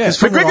the back. Yeah, 'cause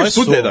from what I McGregor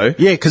stood saw- there, though.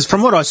 Yeah, because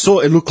from what I saw,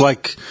 it looked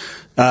like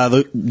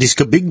this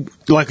Khabib,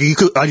 like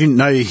I didn't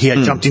know he had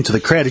jumped into the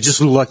crowd. It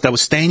just looked like they were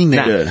standing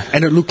there, Nah. Yeah.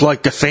 and it looked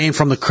like a fan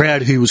from the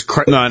crowd who was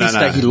pissed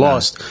that he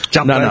lost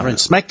jumped over and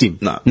smacked him.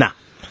 No. Nah.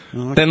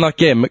 Then,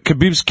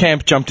 Khabib's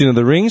camp jumped into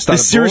the ring, started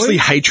There's seriously brawling.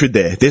 hatred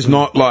there. There's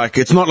not like,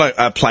 it's not like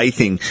a play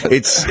thing.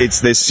 There's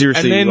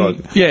seriously And then, like,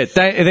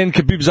 and then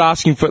Khabib's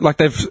asking for, like,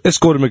 they've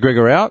escorted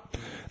McGregor out.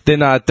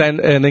 And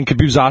then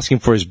Khabib's asking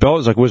for his belt.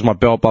 He's like, where's my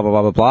belt? Blah, blah,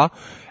 blah, blah, blah.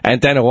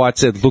 And Dana White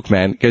said, look,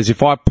 man, because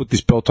if I put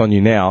this belt on you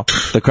now,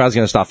 the crowd's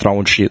going to start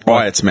throwing shit.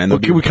 Riots, man.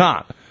 We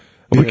can't.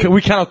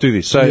 We cannot do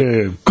this.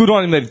 So good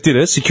on him that he did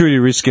it. Security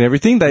risk and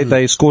everything.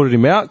 They escorted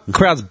him out.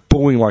 Crowd's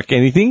booing like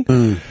anything.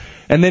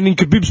 And then in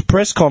Khabib's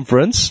press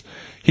conference,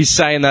 he's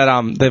saying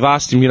that they've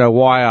asked him,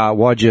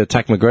 why'd you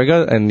attack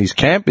McGregor and his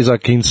camp? He's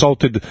like, he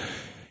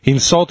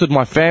insulted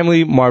my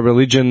family, my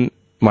religion,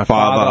 my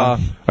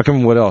father. I can't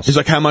remember what else. he's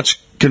like, how much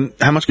can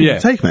you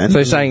take, man? So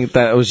he's saying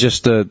that it was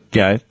just a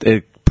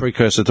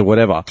precursor to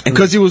whatever. And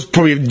because he was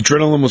probably,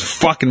 adrenaline was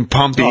fucking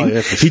pumping, Oh,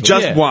 yeah, for he sure.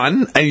 just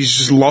won, and he's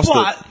just lost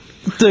But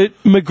it.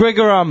 the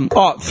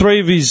McGregor, 3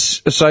 of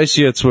his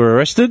associates were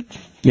arrested,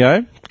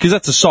 because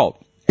that's assault.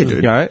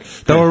 dude.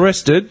 They were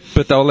arrested,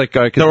 but they were let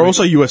go. They were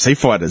also UFC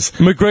fighters.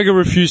 McGregor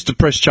refused to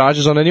press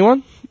charges on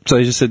anyone, so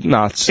he just said,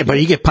 "Nah." Yeah, but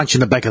you get punched in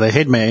the back of the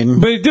head,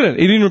 man. But he didn't.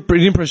 He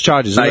didn't press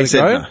charges. No, Let he it said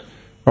go. no.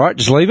 All right,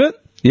 just leave it.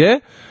 Yeah.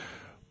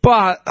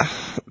 But,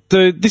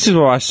 dude, this is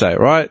what I say,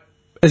 right?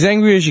 As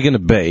angry as you're going to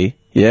be,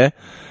 yeah.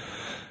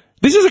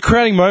 This is a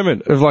crowning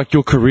moment of like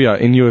your career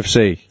in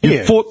UFC.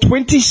 You fought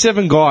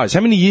 27 guys. How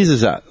many years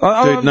is that?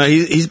 Dude, no,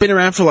 he's been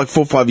around for like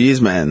 4 or 5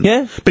 years, man.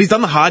 Yeah. But he's done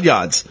the hard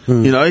yards.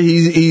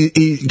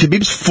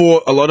 Khabib's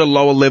fought a lot of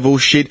lower level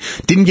shit,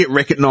 didn't get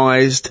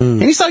recognised,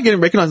 and he started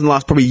getting recognised in the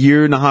last probably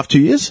year and a half, 2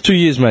 years. 2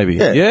 years maybe.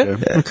 Yeah.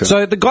 Okay.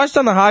 So the guy's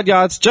done the hard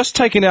yards, just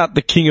taken out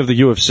the king of the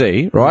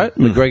UFC, right?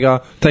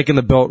 McGregor, taking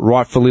the belt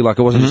rightfully, like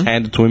it wasn't just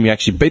handed to him. He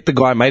actually beat the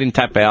guy, made him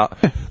tap out,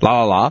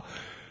 la la la.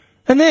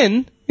 And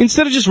then,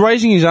 instead of just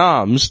raising his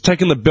arms,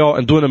 taking the belt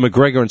and doing a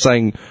McGregor and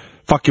saying,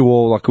 fuck you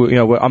all, like,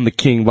 I'm the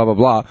king, blah, blah,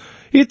 blah,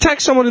 he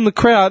attacks someone in the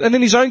crowd and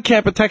then his own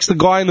camp attacks the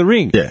guy in the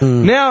ring. Yeah.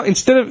 Now,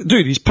 instead of,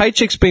 dude, his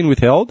paycheck's been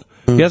withheld.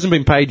 He hasn't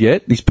been paid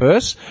yet, his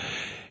purse.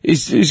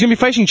 He's going to be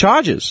facing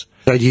charges.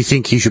 So do you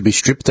think he should be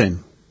stripped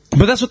then?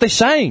 But that's what they're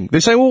saying. They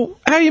say, well,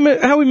 how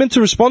are we meant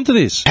to respond to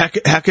this?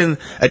 How can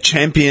a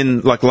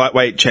champion, like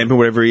lightweight champion,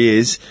 whatever he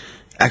is,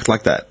 act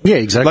like that? Yeah,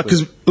 exactly.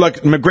 Like,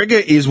 because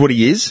McGregor is what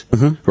he is,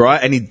 right?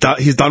 And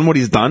he's done what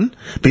he's done,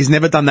 but he's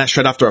never done that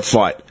straight after a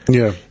fight.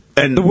 Yeah.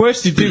 And The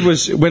worst he did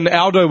was when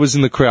Aldo was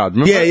in the crowd.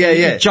 Remember?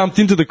 Yeah. He jumped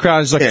into the crowd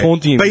and was like yeah.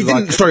 taunting him. But he was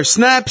didn't like, throw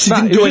snaps. He Nah,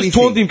 didn't he do was just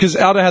anything. taunting him because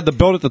Aldo had the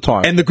belt at the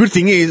time. And the good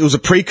thing is, it was a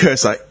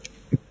precursor.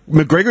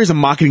 McGregor is a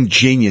marketing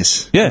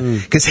genius. Yeah.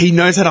 Because he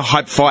knows how to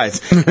hype fights.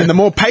 And the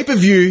more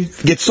pay-per-view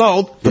gets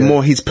sold, the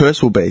more his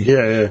purse will be.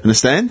 Yeah.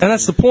 Understand? And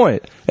that's the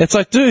point. It's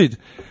like, dude,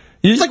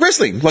 It's like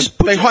wrestling. Like, just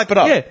put they your- hype it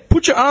up. Yeah,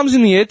 put your arms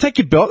in the air, take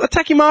your belt,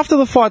 attack him after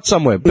the fight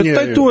somewhere. But Yeah,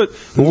 don't yeah. do it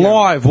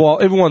live while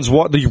everyone's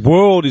the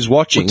world is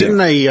watching. Didn't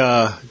they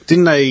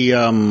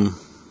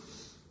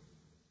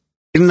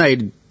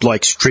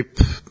like strip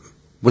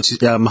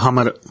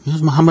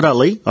Muhammad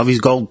Ali of his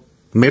gold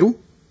medal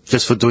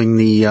just for doing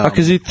the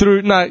Because he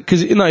threw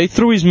he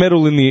threw his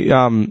medal in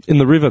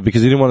the river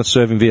because he didn't want to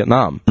serve in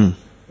Vietnam.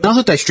 I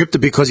thought they stripped it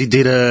because he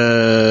did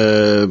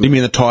a You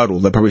mean the title?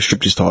 They probably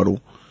stripped his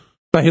title.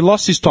 No, he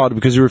lost his title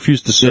because he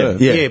refused to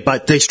serve. Yeah. yeah,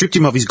 but they stripped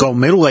him of his gold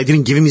medal. They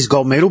didn't give him his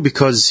gold medal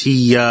because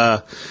he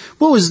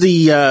what was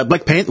the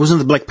Black Panther? Wasn't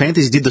it the Black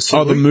Panthers? He did the Oh,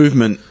 salute. the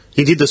movement.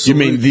 He did the You salute.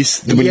 mean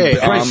this?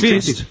 Yeah, Great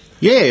fist.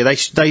 yeah.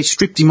 They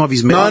stripped him of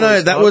his medal.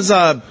 No, that was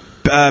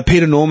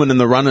Peter Norman and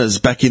the Runners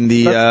back in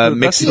the That's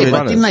Mexican. the But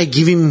Runners. didn't they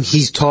give him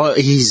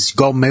his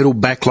gold medal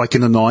back like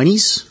in the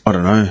 90s? I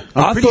don't know.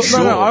 I'm pretty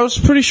sure. I was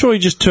pretty sure he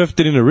just turfed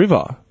it in a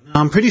river.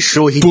 I'm pretty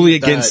sure he Fully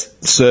did that.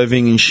 against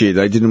serving and shit.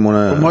 They didn't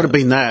want It to. might have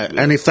been that.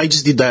 And if they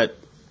just did that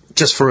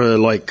just for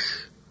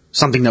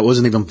something that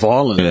wasn't even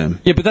violent. Yeah.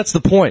 Yeah, but that's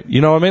the point.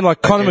 You know what I mean?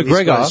 Like Conor and this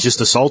McGregor. guy's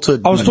just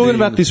assaulted. I was and talking then-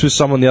 about this with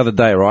someone the other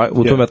day, right? We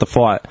were talking about the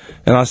fight,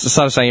 and I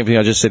started saying everything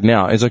I just said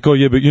now. It's like, oh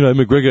yeah, but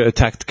McGregor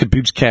attacked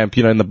Khabib's camp,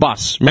 in the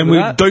bus. And Remember we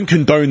that? don't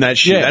condone that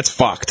shit. Yeah. That's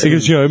fucked.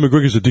 Because,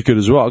 McGregor's a dickhead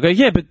as well. I go,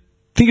 yeah, but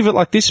think of it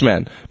like this,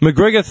 man.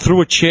 McGregor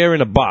threw a chair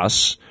in a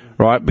bus,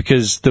 right?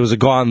 Because there was a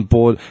guy on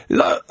board.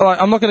 Like,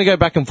 I'm not going to go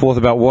back and forth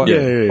about what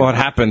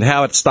happened,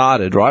 how it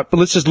started, right? But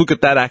let's just look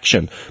at that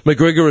action.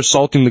 McGregor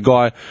assaulting the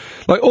guy.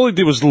 Like, all he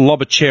did was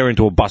lob a chair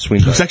into a bus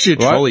window. It was actually a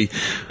right? trolley.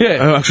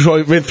 Yeah.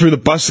 Actually, went through the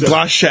bus,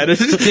 glass shattered.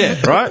 Yeah,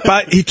 right?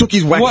 But he took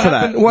his whack What for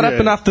happened, that. what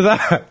happened after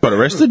that? Got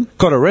arrested.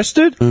 Got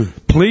arrested,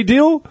 plea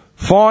deal,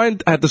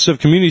 fined, had to serve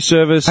community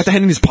service. Had to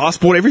hand in his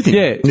passport, everything.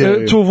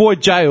 To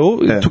avoid jail,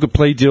 took a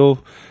plea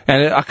deal,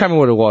 and I can't remember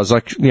what it was.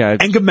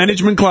 Anger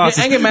management classes.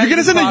 Yeah, anger You're going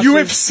to send a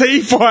management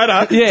UFC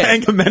fighter Yeah. to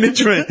anger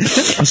management.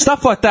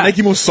 stuff like that. Make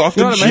him more soft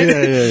You know and what I mean?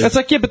 shit. It's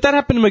like, but that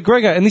happened to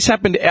McGregor, and this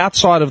happened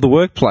outside of the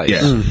workplace.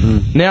 Yeah.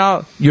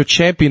 Now your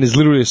champion has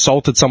literally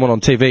assaulted someone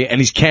on TV, and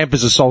his camp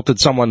has assaulted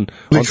someone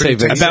Literally on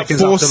 10 TV. About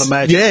seconds force- after the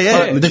match.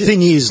 Yeah. But the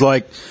thing is,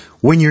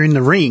 when you're in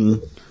the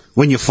ring,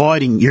 when you're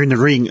fighting, you're in the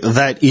ring.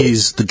 That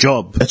is the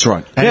job. That's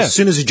right. And Yeah. as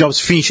soon as the job's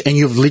finished, and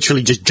you've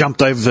literally just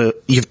jumped out of the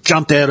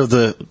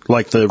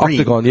Octagon,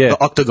 ring, yeah. the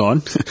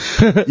octagon.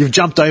 You've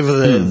jumped over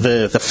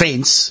the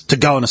fence to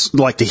go and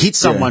to hit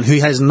someone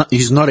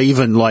who's not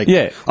even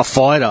a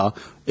fighter.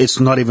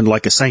 It's not even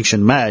like a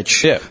sanctioned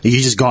match. Yeah.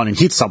 You just gone and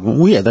hit someone.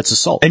 Well, yeah, that's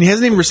assault. And he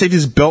hasn't even received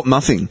his belt,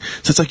 nothing.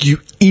 So it's like, you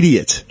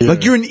idiot.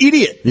 Like, you're an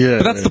idiot. yeah,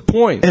 But that's the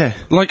point. Yeah.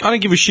 I don't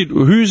give a shit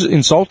who's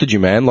insulted you,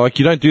 man.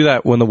 You don't do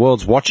that when the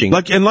world's watching.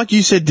 Like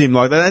you said, Dim,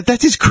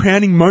 that's his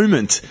crowning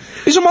moment.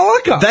 he's a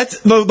malaka. That's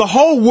the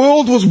whole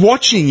world was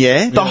watching,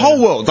 yeah? The whole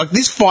world.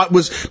 This fight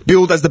was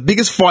billed as the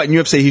biggest fight in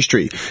UFC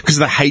history because of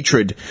the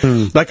hatred.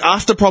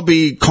 After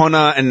probably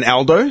Conor and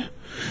Aldo,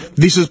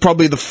 this was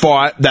probably the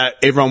fight that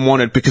everyone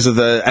wanted because of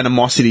the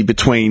animosity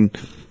between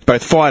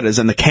both fighters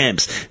and the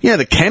camps.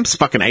 The camps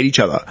fucking hate each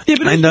other. Yeah,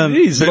 but it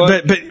is,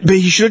 but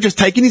he should have just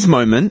taken his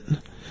moment.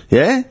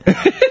 Yeah?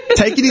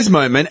 Taken his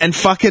moment and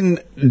fucking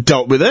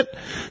dealt with it.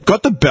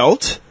 Got the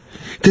belt.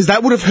 Because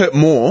that would have hurt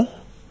more.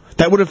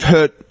 That would have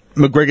hurt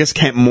McGregor's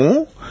camp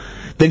more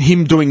than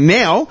him doing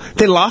now.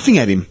 They're laughing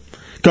at him.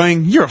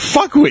 Going, you're a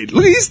fuckwit.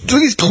 Look at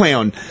this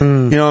clown. You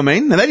know what I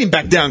mean? And they didn't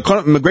back down.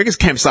 McGregor's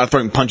camp started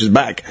throwing punches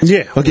back.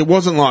 Yeah. It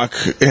wasn't like,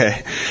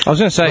 yeah. I was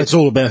going to say. It's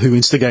all about who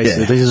instigates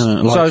it, isn't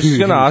it? So I was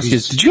going to ask you,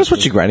 did you guys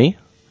watch your granny?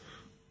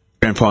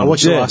 Grand final. I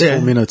watched the last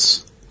 4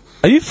 minutes.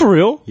 Are you for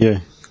real? Yeah.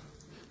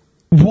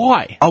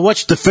 Why? I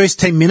watched the first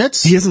 10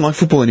 minutes, He doesn't like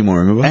football anymore,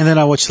 remember? and then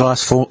I watched the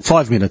last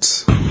 5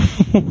 minutes.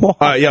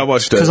 Yeah, I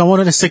watched it. Because I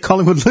wanted to see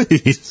Collingwood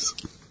lose.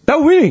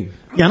 They're winning.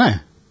 Yeah, I know.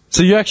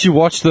 So you actually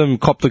watched them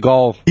cop the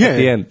goal at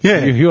the end?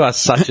 yeah. You are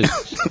such a...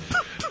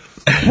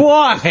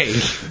 Why?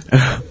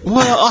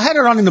 Well, I had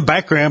it on in the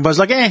background, but I was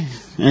like,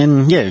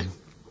 and yeah.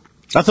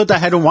 I thought they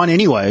had won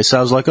anyway, so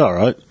I was like, all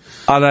right.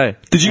 I know.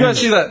 Did you guys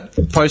see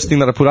that posting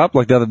that I put up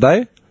the other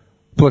day?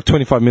 Put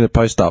 25-minute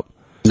post up.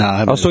 No,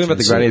 I was talking about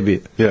the granny a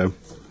bit. Yeah.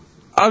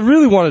 I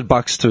really wanted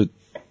Bucks to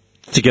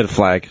get a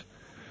flag.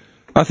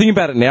 I think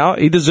about it now,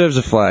 he deserves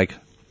a flag.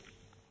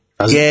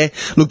 Yeah.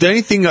 Look, the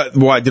only thing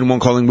why I didn't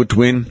want Collingwood to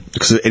win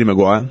because of Eddie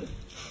Maguire.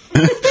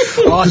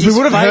 Because we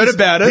would have heard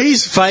about it.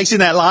 His face in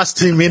that last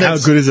 2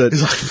 minutes. How good is it?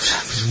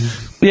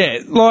 Yeah,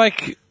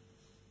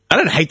 I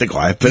don't hate the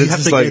guy, but You it's have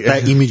just to like get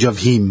that image of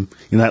him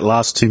in that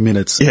last 2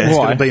 minutes. Yeah. It's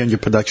Why? going to be on your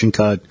production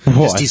card. Why?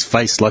 Just his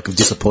face of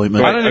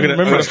disappointment. I don't even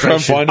remember. I'm gonna try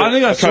and find it. I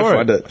think I I'll try and saw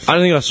find it. it. I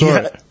don't think I saw Yeah.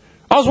 it.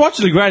 I was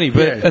watching the granny,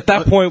 but Yeah. at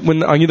that point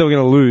when I knew they were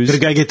going to lose, Gotta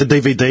go get the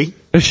DVD.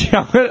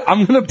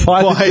 I'm going to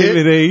buy the Buy it,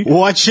 DVD.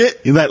 watch it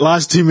in that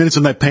last 2 minutes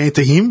when they pan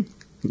to him.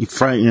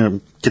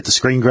 Get the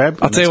screen grab.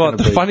 I'll tell you what,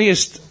 the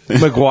funniest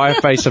Maguire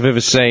face I've ever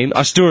seen,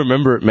 I still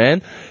remember it,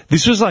 man.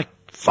 This was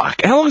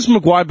Fuck. How long has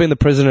Maguire been the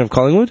president of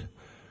Collingwood?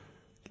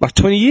 Like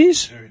 20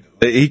 years?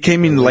 He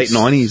came in late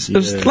 90s. It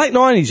was late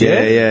 90s,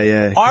 yeah?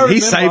 Yeah. I He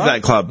remember- saved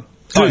that club.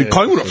 Dude,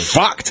 Collingwood are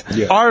fucked.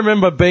 I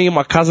remember being at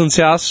my cousin's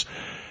house,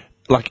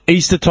 like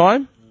Easter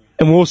time,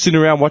 and we were all sitting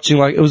around watching,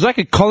 like, it was like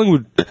a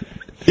Collingwood.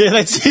 Yeah,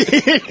 that's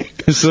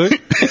it. So-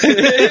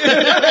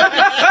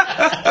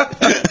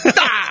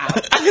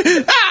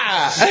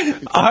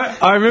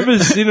 I remember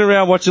sitting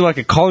around watching like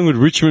a Collingwood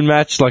Richmond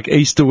match, like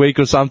Easter week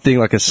or something,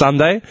 like a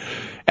Sunday,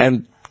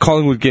 and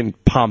Collingwood getting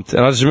pumped.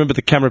 And I just remember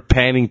the camera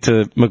panning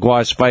to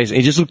Maguire's face, and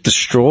he just looked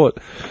distraught,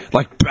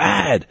 like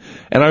bad.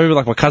 And I remember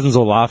like my cousins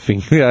all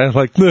laughing, you know,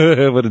 like,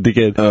 what a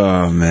dickhead.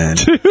 Oh, man.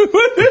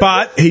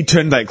 But he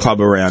turned that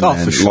club around, Oh,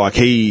 man. for sure. Like,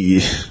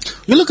 he...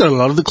 You look at a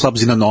lot of the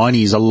clubs in the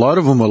 90s, a lot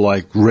of them were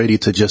like ready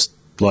to just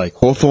like.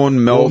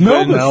 Hawthorn, Melbourne.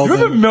 Melbourne.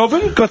 Remember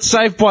Melbourne got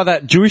saved by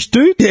that Jewish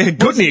dude? Yeah,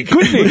 Goodnick.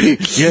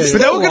 Goodnick. Yeah.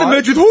 But they were going to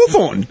merge with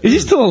Hawthorn. Is he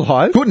still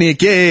alive?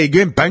 Goodnick, yeah,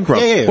 going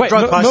bankrupt. Yeah. Wait,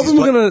 Drove past Melbourne his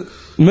were going to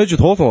merge with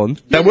Hawthorn?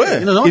 They were.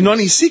 in the 90s. In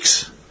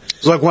 96.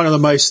 It's like one of the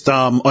most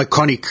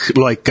iconic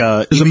like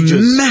There's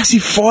images. a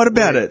massive fight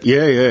about it.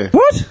 Yeah.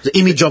 What? The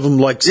image of them,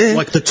 like Yeah.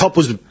 like the top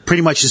was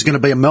pretty much just going to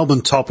be a Melbourne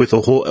top with a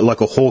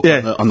like a hawk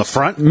Yeah. on the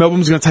front.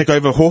 Melbourne's going to take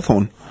over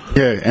Hawthorn.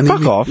 Yeah, and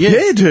Fuck off.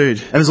 Yeah,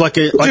 dude. And it's like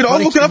a Dude, I'll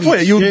look it up for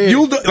you.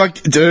 You'll do,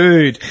 like,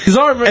 dude. Because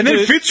I remember. And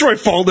then Fitzroy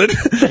folded.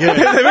 they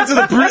went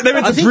to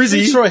I think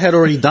Brizzy. Fitzroy had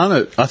already done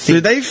it. I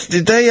think.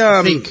 Did they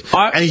I think.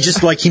 I- And he's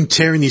just like him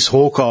tearing this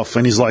hawk off,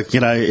 and he's like, you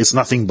know, it's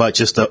nothing but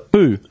just a.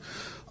 Who?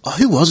 Oh,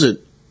 who was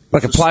it?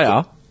 Like a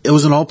player? It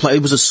was an old player.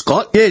 It was a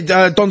Scott.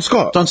 Yeah, Don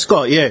Scott. Don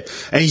Scott, yeah.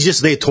 And he's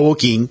just there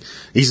talking.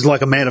 He's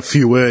like a man of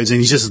few words, and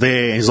he's just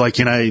there. And he's like,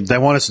 you know, they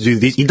want us to do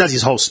this. He does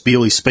his whole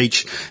spiel, his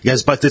speech. He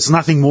goes, but it's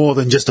nothing more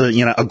than just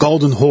a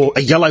golden hawk,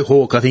 a yellow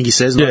hawk, I think he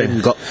says. Yeah.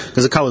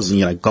 Because the colour's,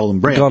 golden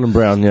brown. Golden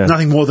brown, yeah.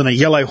 Nothing more than a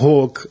yellow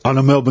hawk on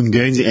a Melbourne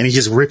Guernsey, and he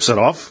just rips it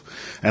off.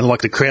 And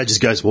like the crowd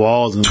just goes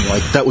wild, and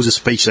like that was a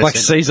speech they Like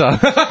sent. Caesar.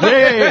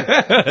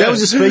 Yeah. That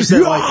was a speech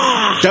that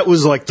like, that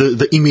was like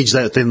the image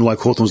that then like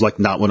Hawthorn was like,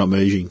 nah, we're not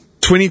merging.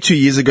 22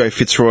 years ago,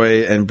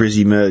 Fitzroy and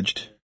Brizzy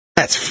merged.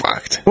 That's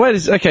fucked.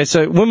 Wait, okay,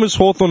 so when was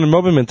Hawthorn and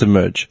Melbourne meant to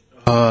merge?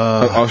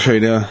 I'll show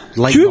you now.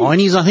 Late Dude.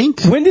 90s, I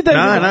think. When did they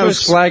No, win the no, it first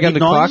was flag under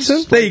mid-90s?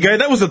 Clarkson? There you go.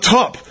 That was the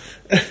top.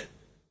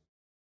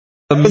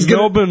 The was gonna-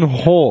 Melbourne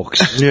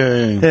Hawks.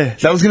 Yeah. Yeah,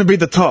 that was going to be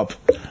the top.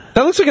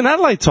 That looks like an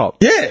Adelaide top.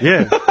 Yeah.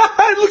 Yeah.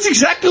 It looks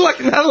exactly like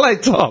an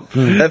Adelaide top.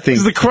 That thing.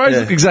 Because the Crows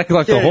look exactly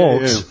like the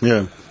Hawks.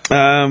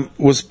 Yeah.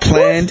 Was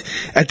planned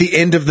at the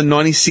end of the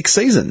 96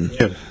 season.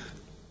 Yeah.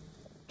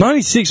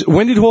 96.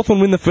 When did Hawthorn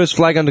win the first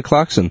flag under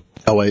Clarkson?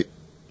 Oh, wait.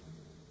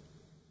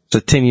 So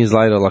 10 years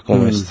later, like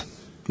almost. I think-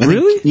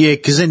 Really? Yeah,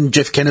 because then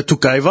Jeff Kennett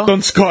took over.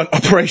 Don Scott,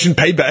 Operation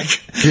Payback.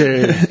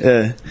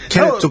 Yeah.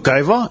 Kennett took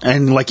over,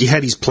 and like he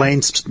had his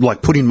plans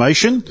like put in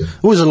motion.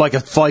 What was it, like a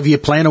 5-year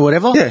plan or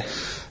whatever? Yeah.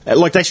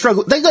 Like they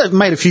struggled. They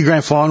made a few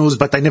grand finals,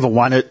 but they never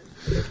won it.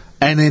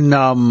 And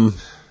then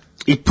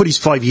he put his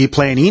 5-year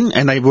plan in,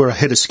 and they were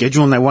ahead of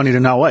schedule, and they won it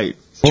in 08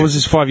 What was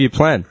his 5-year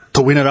plan?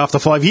 to win it after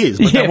 5 years.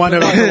 But Yeah. they won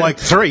it after like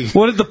 3.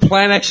 What did the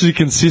plan actually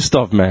consist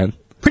of, man?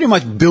 Pretty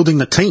much building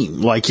the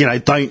team. Like,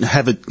 don't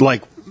have it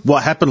like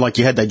what happened. Like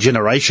you had that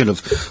generation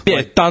of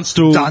like,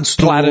 Dunstall,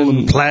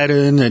 and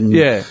Platten and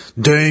Yeah.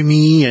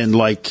 Dermy and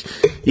like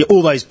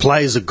all those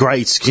players are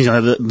great.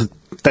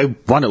 They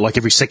won it like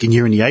every second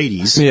year in the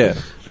 80s. Yeah.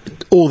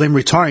 All them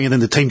retiring, and then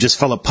the team just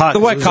fell apart. The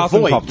way There was a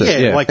Carlton void. popped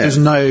it, yeah. like there's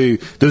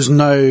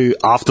no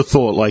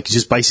afterthought. Like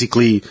just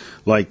basically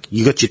like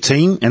you got your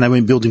team, and they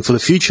went building for the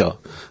future.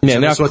 Yeah, So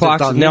now that's what they've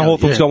Clarkson, done now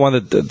Hawthorn's yeah. got one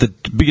of the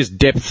biggest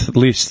depth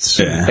lists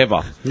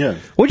ever. Yeah.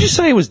 What did you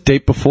say it was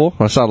deep before?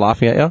 I started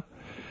laughing at you.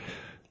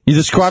 You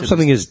described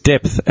something as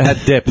depth. It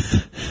had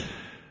depth.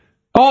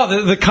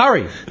 Oh, the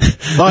curry.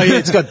 Oh yeah,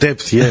 it's got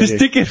depth. Yeah, This yeah.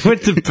 dickhead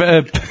went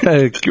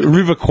to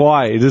River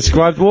Kwai. He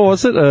described, what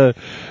was it?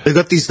 They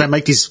got this. They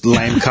make this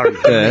lamb curry.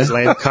 This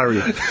lamb curry.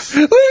 Look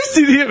at this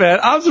idiot, man.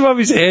 Arms above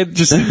his head,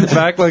 just sitting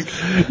back, like,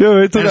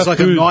 yo, it's And it's like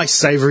a nice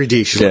savoury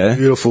dish, like, Yeah.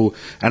 beautiful.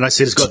 And I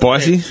said it's got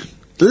Spicy? depth.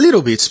 A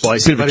little bit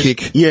spicy, Bit of a but it's-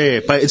 kick. Yeah,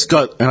 but it's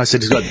got. And I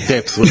said it's got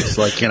depth. Where it's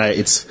like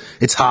it's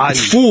hearty.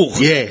 It's full.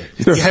 Yeah,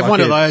 You're a you have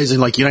one of fuckhead. those, and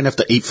like you don't have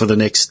to eat for the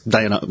next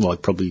day and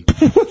like probably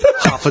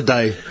half a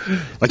day.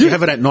 Like you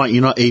have it at night,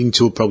 you're not eating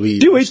till probably.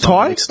 Do you eat lunchtime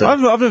Thai? the next day.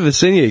 I've never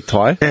seen you eat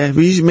Thai. Yeah,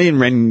 me and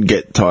Ren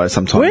get tired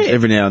sometimes, Where?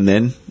 every now and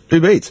then.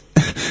 Uber Eats.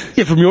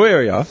 Yeah, from your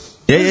area.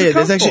 Yeah, Where's it yeah.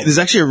 come from? There's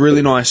actually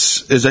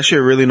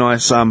a really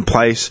nice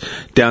place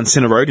down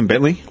Centre Road in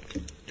Bentley.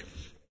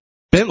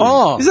 Bentley.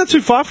 Oh. Is that too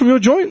far from your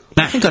joint?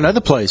 I think I know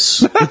the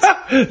place.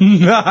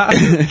 Nah.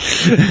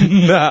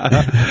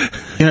 Nah.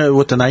 You know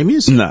what the name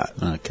is? Nah.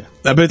 Okay.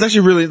 But it's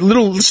actually really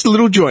just a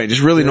little joint,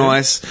 just really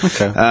nice.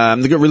 Okay.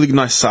 They got really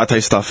nice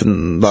satay stuff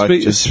and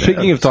like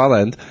Speaking of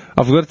Thailand,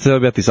 I forgot to tell you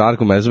about this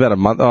article, man. It was about a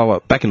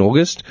month, back in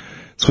August.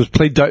 It was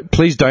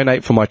please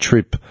donate for my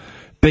trip.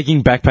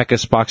 Begging backpacker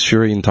sparks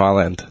fury in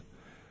Thailand.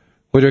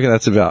 What do you reckon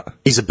that's about?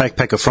 He's a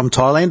backpacker from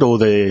Thailand, or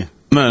the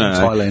No.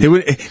 Thailand. He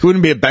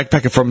wouldn't be a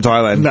backpacker from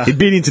Thailand. No. He'd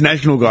be an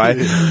international guy.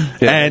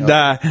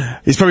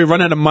 He's probably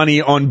run out of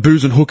money on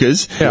booze and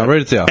hookers. Yeah, I'll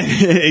read it to you.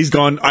 He's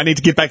gone, I need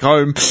to get back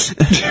home.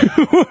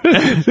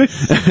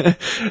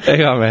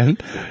 Hang on, man.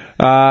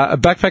 A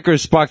backpacker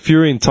has sparked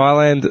fury in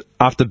Thailand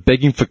after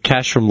begging for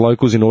cash from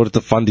locals in order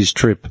to fund his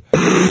trip.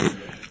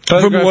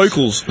 From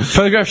locals.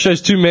 Photograph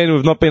shows two men who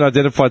have not been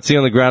identified sitting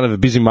on the ground of a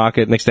busy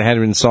market next to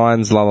handwritten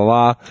signs, la la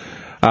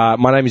la.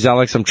 My name is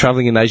Alex. I'm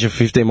travelling in Asia for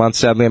 15 months.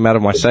 Sadly, I'm out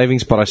of my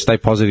savings, but I stay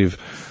positive.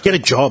 Get a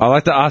job. I'd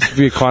like to ask for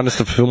your kindness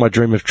to fulfill my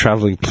dream of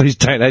travelling. Please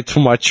donate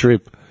for my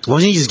trip. Why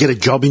don't you just get a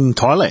job in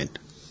Thailand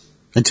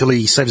until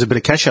he saves a bit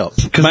of cash up?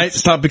 Mate,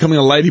 start becoming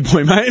a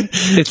ladyboy, mate.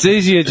 It's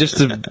easier just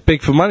to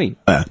beg for money.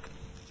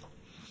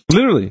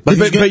 Literally.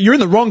 But you're in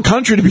the wrong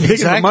country to be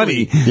begging for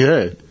money.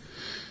 Yeah.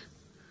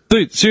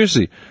 Dude,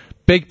 seriously.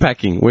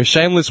 Bagpacking, where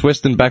shameless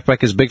Western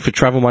backpackers beg for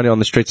travel money on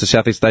the streets of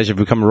Southeast Asia, have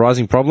become a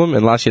rising problem,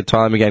 and last year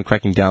Thailand began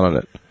cracking down on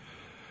it.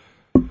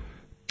 Dude,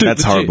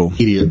 That's legit. horrible.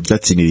 Idiot.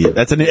 That's an idiot.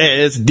 That's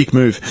a dick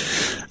move.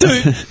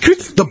 Dude,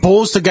 The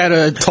balls to go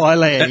to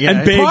Thailand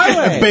And beg.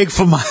 and beg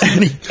for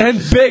money.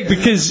 and beg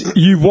because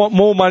you want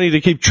more money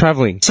to keep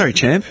travelling. Sorry,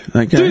 champ.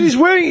 Okay. Dude, he's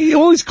wearing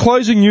all his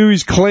clothes are new,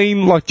 he's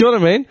clean, like, do you know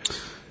what I mean?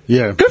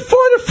 Yeah. Go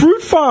find a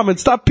fruit farm and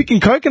start picking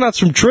coconuts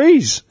from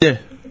trees. Yeah.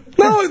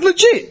 No,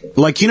 legit.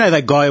 Like, you know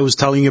that guy I was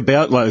telling you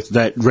about, like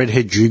that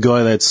redhead Jew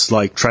guy that's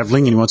like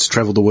travelling and he wants to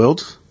travel the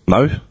world?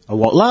 No.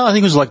 Well, I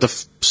think it was like the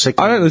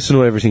second. I don't listen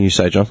to everything you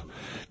say, John.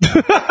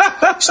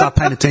 Start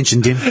paying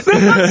attention, Dim.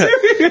 I'm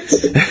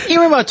serious. You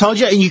remember I told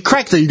you, and you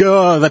cracked it. You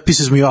go, oh, that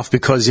pisses me off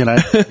because, you know,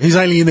 he's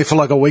only in there for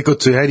like a week or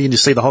two. How do you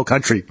just see the whole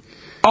country?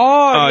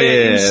 Oh, yeah.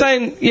 yeah.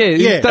 Insane. Yeah,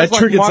 Yeah, that's that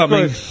triggered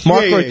something.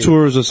 Micro Yeah.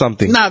 tours or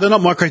something. No, they're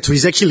not micro tours.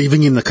 He's actually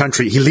living in the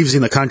country. He lives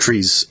in the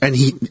countries, and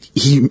he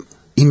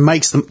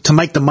makes them to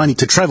make the money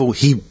to travel.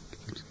 He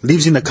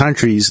lives in the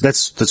countries.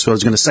 That's what I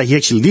was going to say. He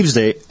actually lives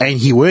there and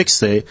he works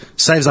there,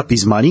 saves up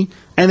his money,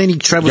 and then he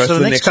travels to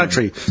the next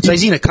country. So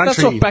he's in a country.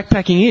 That's what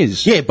backpacking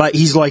is. Yeah, but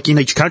he's like in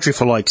each country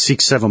for like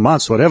 6-7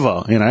 months,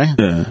 whatever, you know.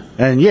 Yeah.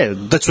 And yeah,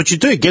 that's what you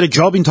do. Get a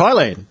job in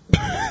Thailand.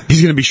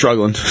 He's going to be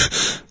struggling.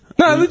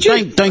 No,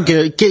 legit. Don't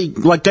get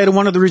like go to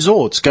one of the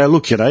resorts. Go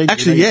look, you know.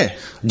 Actually, you know, yeah.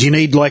 Do you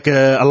need like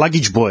a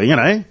luggage boy? You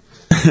know,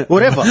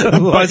 whatever.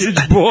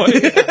 Luggage boy.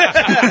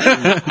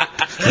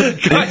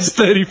 Guy's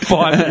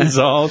 35 years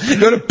old.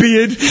 Got a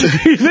beard.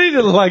 You need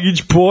a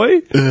luggage boy?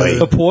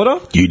 A porter?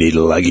 You need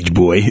a luggage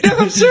boy. Yeah,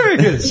 I'm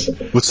serious.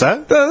 What's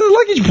that?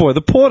 The luggage boy,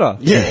 the porter.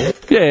 Yeah.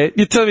 Yeah,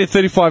 you're telling me a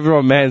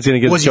 35-year-old man's going to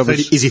get Was a job.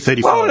 is he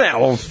 35? Oh, no,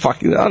 I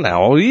don't know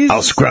how old he is.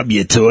 I'll scrub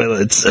your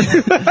toilets.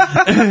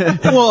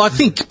 Well, I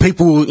think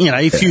people, you know,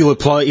 if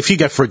you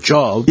go for a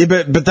job, Yeah,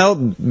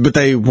 but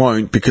they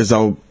won't because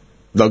they'll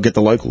get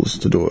the locals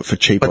to do it for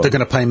cheaper. but they're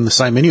going to pay him the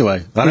same anyway. I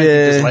don't think Yeah.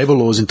 there's labour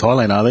laws in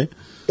Thailand, are they?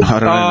 I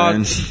don't know,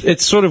 man.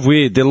 It's sort of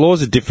weird. Their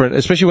laws are different,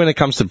 especially when it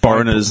comes to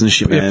Foreigners and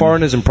shit, Yeah, man.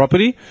 foreigners and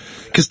property.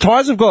 Because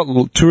Thais have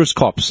got tourist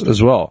cops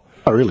as well.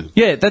 Oh, really?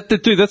 Yeah,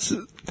 dude, that's...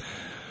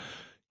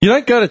 You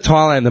don't go to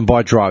Thailand and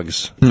buy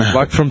drugs,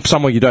 like from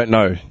somewhere you don't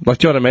know. Like,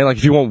 do you know what I mean? Like,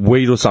 if you want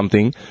weed or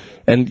something,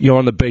 and you're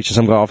on the beach and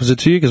some guy offers it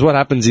to you, because what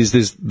happens is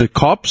there's the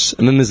cops,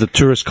 and then there's the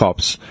tourist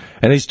cops.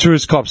 And these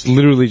tourist cops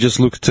literally just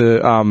look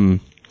to,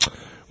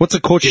 what's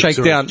it called?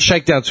 Shakedown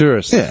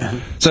tourists. Yeah.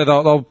 So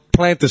they'll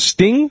plant the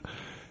sting,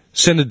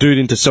 send a dude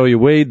in to sell you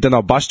weed, then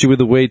they'll bust you with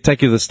the weed,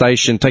 take you to the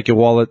station, take your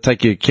wallet,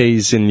 take your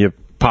keys and your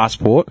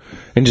passport,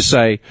 and just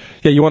say,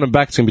 yeah, you want them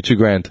back, it's going to be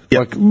 $2,000. Yep.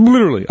 Like,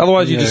 literally.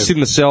 Otherwise, you just sit in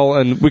the cell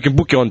and we can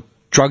book you on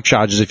drug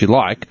charges if you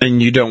like.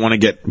 And you don't want to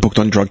get booked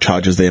on drug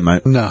charges there,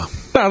 mate. No.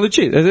 No,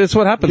 legit. That's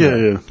what happened. Yeah,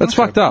 there. yeah. That's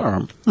Okay. fucked up. All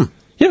right.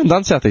 You haven't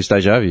done Southeast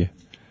Asia, have you?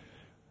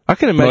 I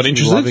can Not imagine you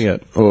interested? loving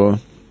it. Or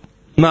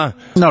No.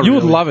 Not You would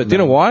really, love it. Do you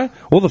know why?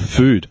 All the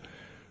food.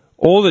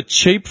 All the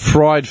cheap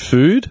fried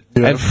food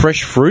Yeah. and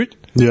fresh fruit.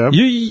 Yeah.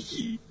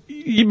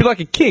 You'd be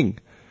like a king.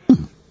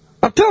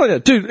 I'm telling you,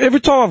 dude, every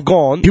time I've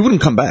gone... he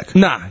wouldn't come back.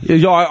 Nah,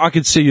 I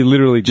could see you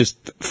literally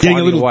just Getting finding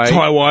a little way,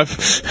 Thai wife.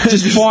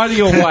 just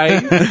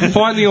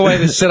finding a way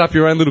to set up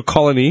your own little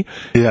colony.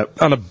 Yeah.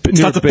 On near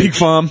Starts a pig beach.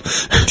 farm.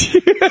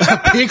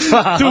 Pig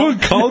farm. Doing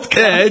cold cuts.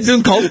 Yeah,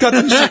 doing cold cuts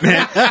and shit,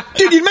 man.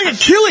 Dude, you'd make a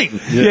killing.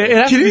 Yeah, it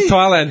has to Kidding be me?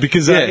 Thailand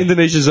because Yeah.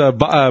 Indonesia's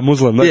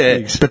Muslim. Not Yeah,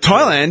 pigs. but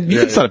Thailand, you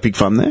could start a pig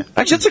farm there.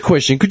 Actually, that's a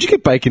question. Could you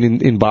get bacon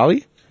in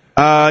Bali?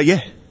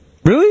 Yeah,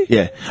 Really?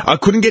 yeah. I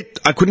couldn't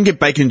get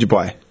bacon in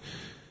Dubai.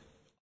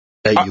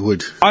 Yeah, you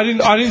would. I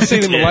didn't see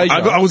it in Malaysia.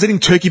 I was eating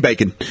turkey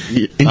bacon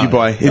in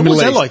Dubai. In And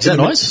what's Middle that East. like? Is that In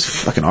the- nice?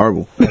 It's fucking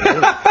horrible.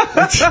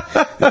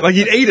 Like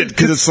you'd eat it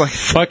because it's like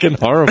fucking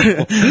horrible.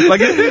 like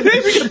Get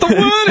the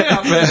word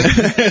out,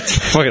 man.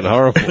 It's fucking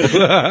horrible.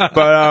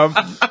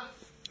 but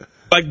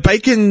like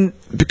bacon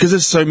because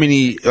there's so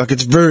many like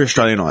it's very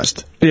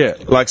Australianized. Yeah.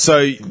 Like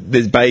so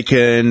there's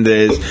bacon,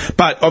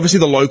 but obviously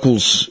the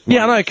locals.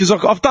 Yeah, I know, because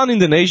I've done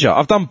Indonesia.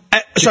 I've done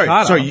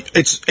Jakarta. Sorry,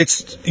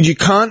 it's you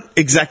can't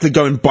exactly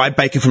go and buy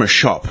bacon from a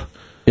shop.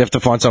 You have to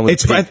find someone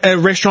with It's a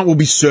restaurant will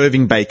be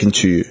serving bacon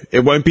to you.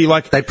 It won't be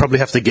like They'd probably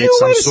have to get Yeah,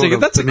 some wait a sort second.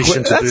 of That's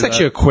permission to do that's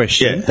actually a that.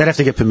 question. Yeah. They'd have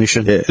to get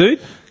permission. Yeah.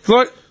 Dude,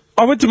 like,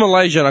 I went to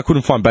Malaysia and I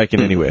couldn't find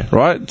bacon anywhere,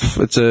 right?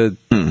 It's a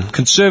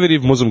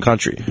conservative Muslim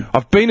country.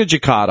 I've been to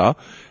Jakarta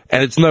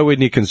and it's nowhere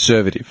near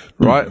conservative,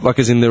 right? Like,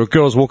 as in, there are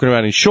girls walking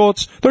around in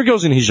shorts. There are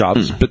girls in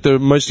hijabs, but there are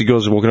mostly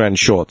girls walking around in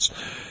shorts.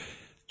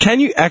 Can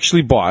you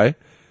actually buy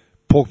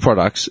pork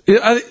products?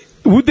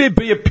 Would there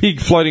be a pig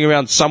floating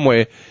around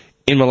somewhere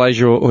in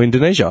Malaysia or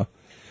Indonesia?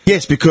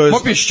 yes, because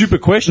Might be a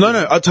stupid question.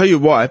 no, I'll tell you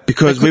why.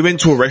 Because we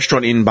went to a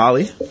restaurant in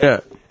Bali, Yeah.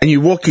 and you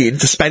walk in,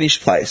 it's a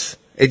Spanish place.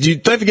 And you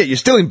don't forget, you're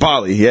still in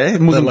Bali, yeah,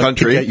 Muslim They're like,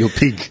 country. pick out your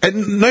pig.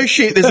 And no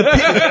shit, there's a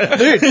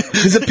pig, dude.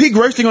 There's a pig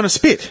roasting on a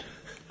spit.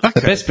 The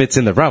best bit's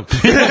in the rump.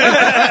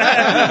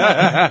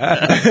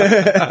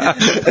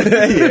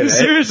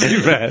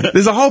 Seriously, man.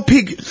 There's a whole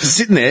pig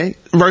sitting there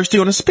roasting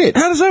on a spit.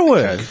 How does that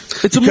work?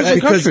 It's a Muslim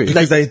country.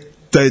 Because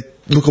they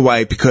look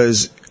away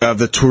because of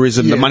the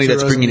tourism, the money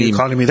that's bringing the in.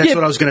 economy. That's Yeah.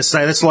 what I was going to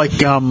say. That's like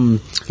Hong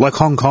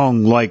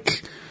Kong,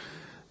 like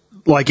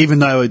even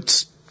though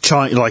it's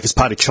China, like it's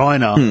part of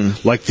China,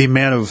 like the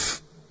amount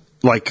of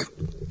like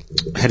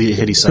how do you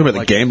say Talking about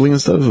like, the gambling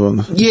and stuff? Or?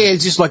 yeah,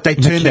 it's just like they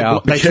turn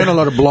Macau. a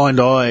lot of blind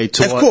eye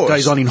to Of what course,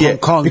 goes on in yeah, Hong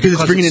Kong because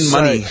it's bringing in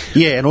money.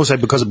 Yeah, and also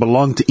because it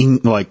belonged to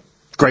like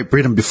Great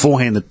Britain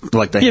beforehand. That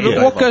like they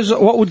Yeah, but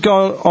what would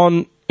go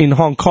on in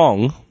Hong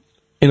Kong,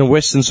 in a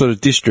western sort of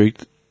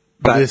district?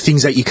 the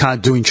things that you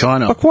can't do in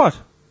China. Like what?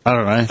 I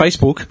don't know.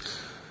 Facebook.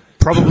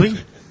 Probably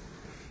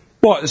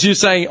What? So you're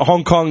saying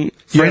Hong Kong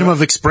freedom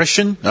of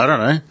expression. I don't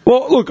know.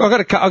 Well, look, my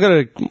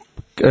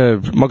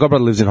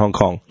godbrother lives in Hong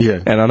Kong. Yeah.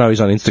 And I know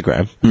he's on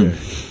Instagram. Yeah.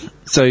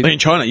 So In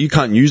China, you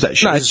can't use that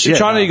shit. no, it's Yeah,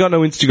 China. no. You got no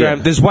Instagram.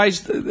 Yeah. There's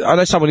ways. I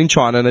know someone in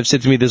China, and they've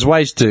said to me, "There's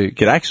ways to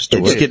get access to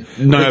just it." get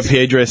no IP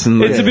address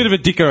and It's a bit of a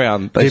dick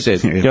around. They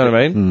said. You know what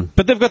I mean?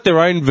 But they've got their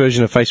own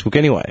version of Facebook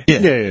anyway.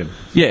 yeah.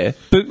 Yeah.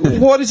 But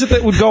what is it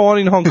that would go on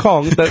in Hong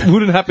Kong that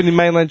wouldn't happen in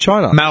mainland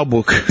China?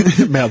 Malbook.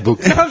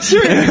 Malbook. I'm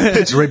serious.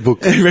 It's Red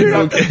Book.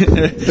 Red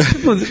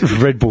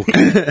Book.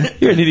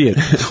 You're an idiot.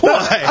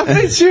 Why? I'm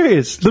being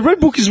serious. The Red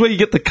Book is where you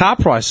get the car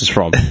prices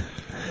from.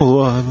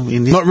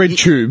 Not Red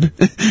Tube.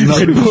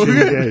 Red Book.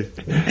 Yeah.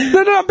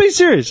 No, I'm being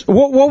serious.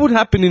 What would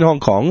happen in Hong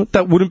Kong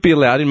that wouldn't be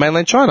allowed in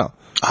mainland China?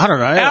 I don't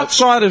know.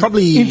 Outside of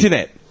probably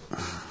internet.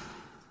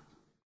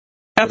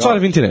 Outside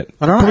of internet.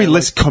 I don't know. Probably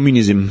less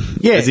communism.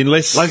 Yeah, As in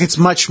less. like it's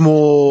much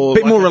more,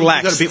 bit more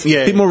like, relaxed. you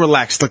got a bit more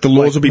relaxed. Like the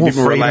laws Like will be a bit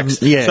more more freedom,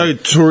 relaxed. yeah. So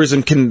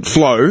tourism can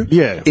flow.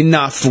 Yeah.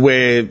 Enough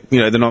where,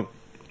 they're not.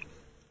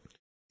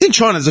 In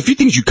China, there's a few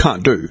things you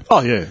can't do.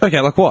 Oh yeah, Okay,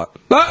 like what?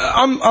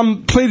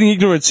 I'm pleading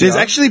ignorance here.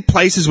 There's actually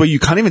places where you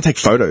can't even take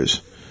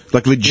photos.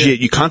 Like legit,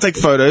 you can't take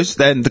photos.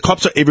 Then the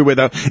cops are everywhere.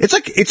 Though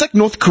it's like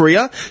North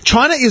Korea.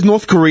 China is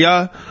North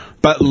Korea,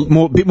 but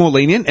bit more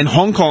lenient, and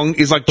Hong Kong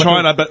is like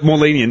China but more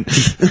lenient.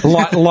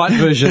 light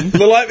version.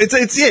 The light, it's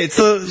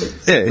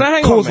the No,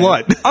 hang cause on, man.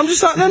 light. I'm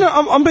just like, no.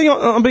 I'm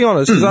being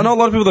honest because I know a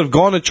lot of people that have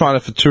gone to China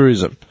for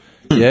tourism.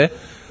 Yeah,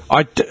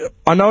 I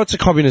know it's a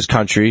communist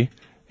country.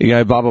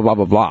 Blah blah blah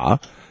blah blah.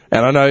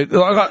 And I know,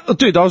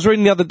 dude, I was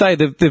reading the other day.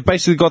 They've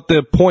basically got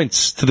the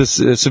points to the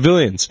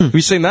civilians. Have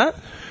you seen that?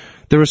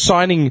 They're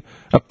assigning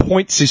a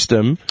point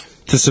system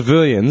to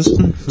civilians.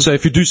 So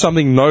if you do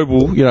something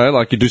noble,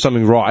 like you do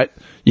something right,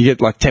 you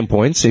get like 10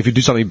 points. If you do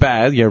something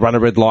bad, run a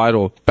red light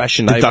or bash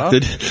your neighbour.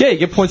 Deducted. Yeah, you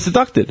get points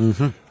deducted.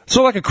 It's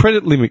sort of like a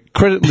credit limit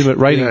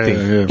rating thing.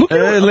 yeah. Look at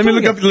it, Let I'm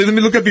me telling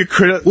look up your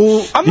credit.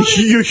 I'm not-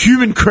 your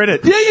human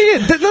credit. you.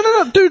 Yeah.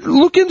 No, dude,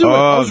 look into it.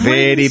 I Oh, was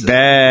reading very this-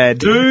 bad.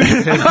 Dude.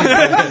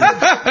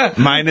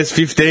 Minus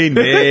 15,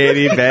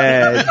 very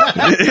bad.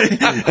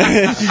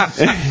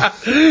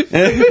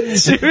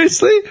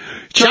 Seriously?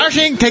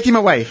 Charging, take him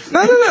away.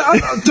 No.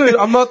 Dude,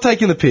 I'm not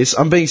taking the piss.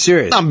 I'm being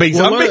serious. I'm being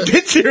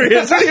dead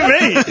serious. What do you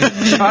mean?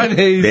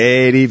 Chinese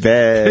Very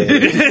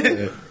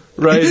bad.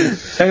 rating.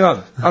 Hang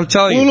on. I'm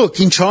telling Well, you. look,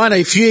 in China,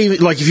 if you're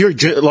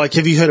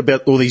have you heard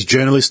about all these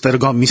journalists that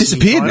have gone missing? in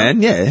Disappeared, China?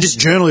 man, yeah. Just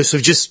journalists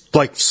have just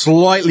like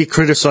slightly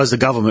criticised the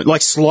government,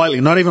 like slightly,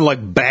 not even like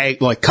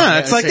bag, like. come No, out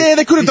it's and like, say,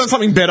 they could have done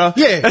something better.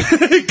 Yeah,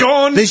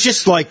 Gone. there's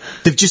just like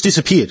they've just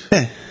disappeared.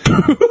 Yeah.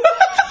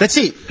 That's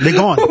it. They're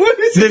gone.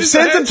 They've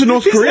sent them to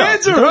North His Korea.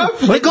 hands are up.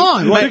 They're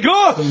gone. They're Like,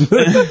 gone.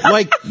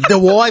 like the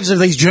wives of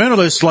these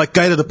journalists like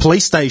go to the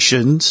police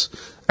stations.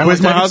 And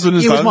Where's like, my husband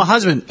and It was son? my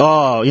husband.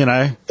 Oh,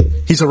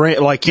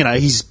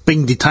 he's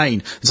being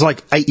detained. It's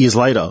like 8 years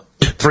later,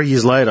 3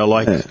 years later.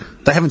 Like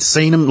they haven't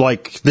seen him.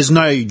 Like there's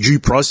no due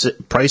process.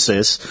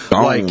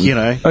 Like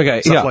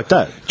Okay, stuff yeah. like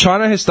that.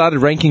 China has started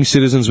ranking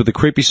citizens with a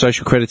creepy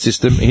social credit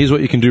system. Here's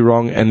what you can do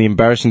wrong and the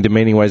embarrassing,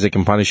 demeaning ways they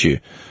can punish you.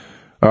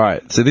 All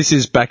right, so this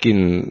is back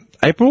in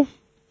April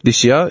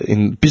this year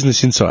in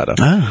Business Insider.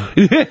 Ah.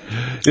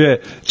 Yeah.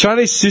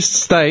 China's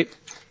state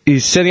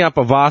is setting up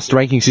a vast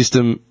ranking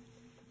system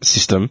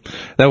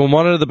that will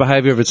monitor the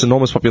behaviour of its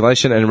enormous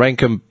population and rank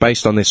them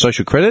based on their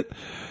social credit.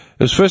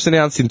 It was first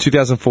announced in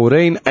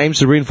 2014, aims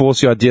to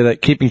reinforce the idea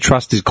that keeping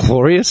trust is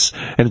glorious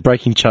and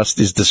breaking trust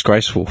is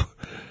disgraceful.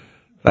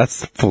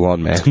 That's full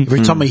on, man.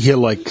 Every time I hear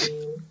like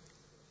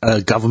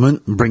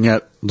government bring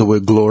out the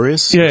word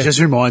glorious. Yeah. It just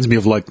reminds me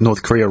of like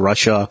North Korea,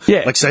 Russia,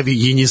 Yeah. like Soviet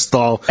Union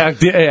style.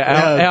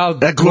 Our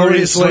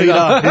glorious leader.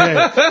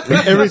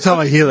 Yeah. Every time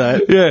I hear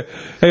that. Yeah,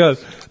 hang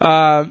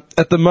on.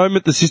 At the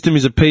moment, the system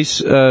is a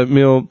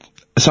piecemeal.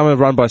 Some are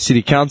run by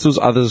city councils,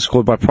 others are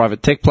scored by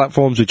private tech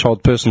platforms which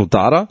hold personal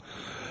data.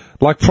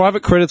 Like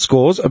private credit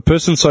scores, a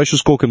person's social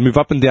score can move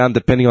up and down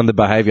depending on their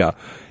behaviour.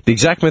 The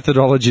exact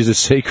methodology is a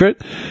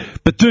secret.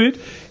 But dude,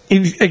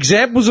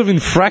 examples of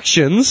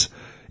infractions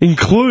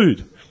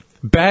include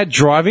bad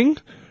driving,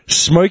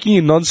 smoking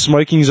in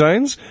non-smoking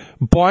zones,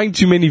 buying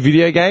too many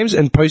video games,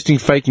 and posting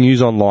fake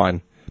news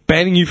online.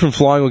 Banning you from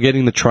flying or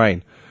getting the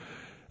train.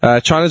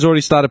 China's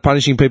already started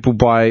punishing people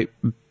by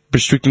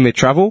restricting their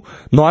travel.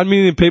 9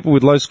 million people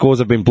with low scores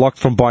have been blocked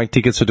from buying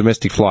tickets for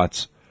domestic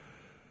flights.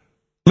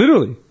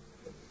 Literally.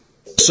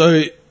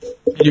 So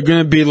you're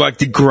going to be like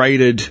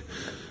degraded.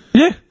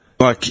 Yeah.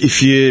 Like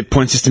if your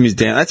point system is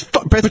down, that's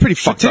pretty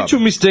fucked up. Potential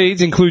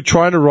misdeeds include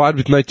trying to ride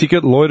with no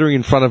ticket, loitering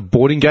in front of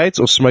boarding gates,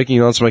 or smoking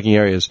in non-smoking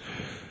areas.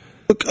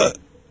 Look,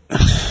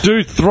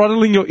 Dude,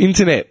 throttling your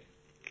internet.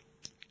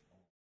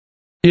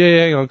 Yeah,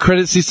 hang on.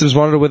 Credit systems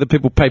monitor whether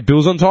people pay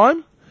bills on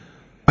time.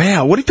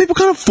 wow, what if people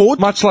can't afford?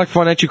 Much like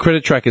financial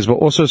credit trackers, but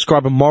also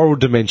ascribe a moral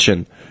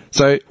dimension.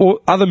 So,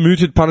 other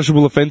mooted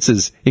punishable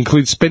offences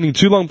include spending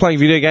too long playing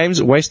video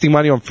games, wasting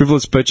money on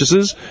frivolous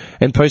purchases,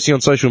 and posting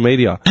on social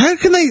media. How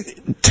can they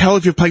tell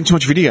if you're playing too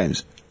much video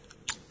games?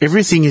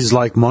 Everything is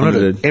like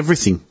monitored. Monitored.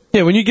 Everything.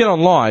 Yeah, when you get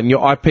online,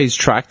 your IP is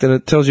tracked and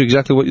it tells you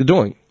exactly what you're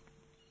doing.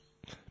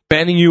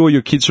 Banning you or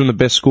your kids from the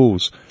best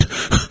schools.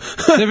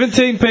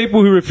 17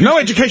 people who refuse... No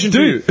education,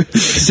 dude.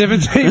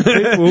 17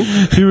 people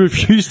who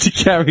refuse to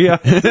carry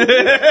out...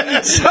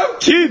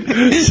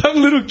 some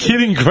little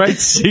kid in grade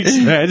 6,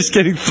 man, just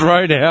getting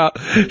thrown out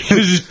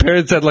because his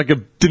parents had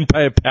didn't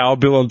pay a power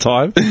bill on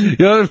time. You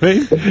know what I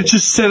mean?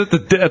 Just sat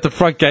at the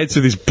front gates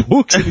with his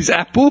books and his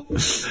Apple. Come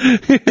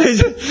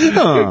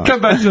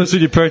back to us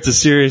when your parents are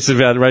serious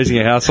about raising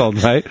a household,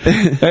 mate.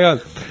 Hang on.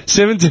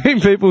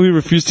 17 people who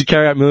refused to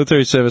carry out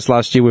military service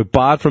last year were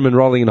barred from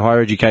enrolling in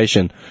higher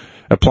education,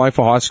 applying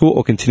for high school,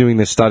 or continuing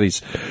their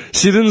studies.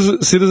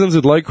 Citizens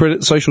with low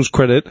credit, socials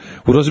credit,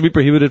 would also be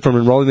prohibited from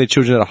enrolling their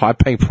children at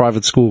high-paying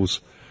private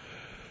schools,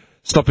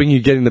 stopping you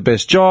getting the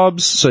best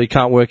jobs, so you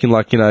can't work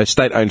in,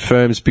 state-owned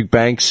firms, big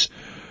banks,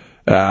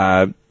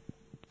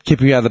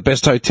 keeping you out of the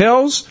best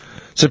hotels.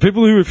 So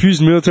people who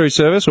refused military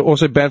service were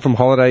also banned from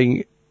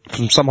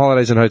some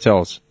holidays and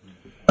hotels.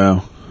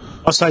 Wow.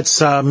 Oh, so it's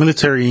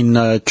military in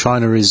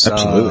China is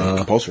Absolutely.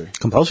 Compulsory.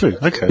 Compulsory.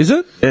 Okay. Is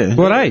it? Yeah.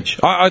 What age?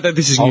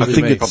 This is new I to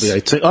think me. it's probably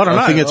 18. I don't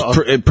know. I think it's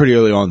pretty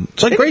early on.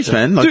 It's like Greece,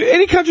 man. Like Do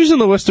any countries in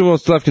the Western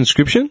world still have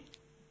conscription?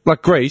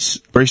 Like Greece?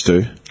 Greece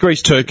do.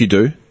 Turkey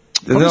do.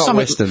 They're not some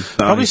Western.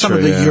 Probably it's some true,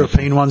 of the yeah.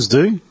 European ones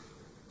do.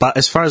 But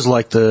as far as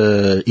like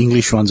the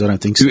English ones, I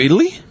don't think so. Do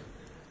Italy?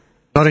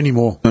 Not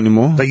anymore. Not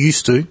anymore? They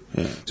used to.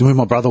 Yeah. So when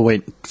my brother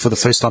went for the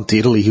first time to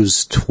Italy, he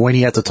was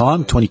 20 at the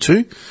time,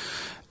 22.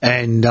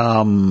 And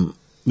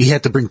he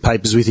had to bring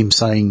papers with him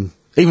saying,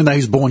 even though he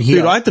was born here.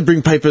 Dude, I had to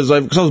bring papers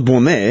because I was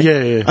born there.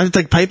 Yeah. I had to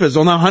take papers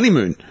on our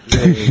honeymoon.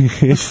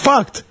 It's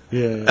fucked.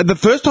 Yeah. And the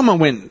first time I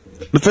went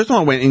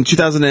in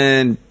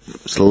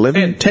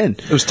 2011, 10.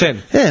 It was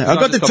 10. Yeah, I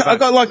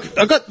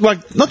So got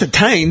not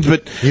detained,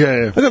 but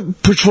Yeah. I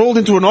got patrolled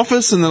into an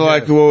office, and they're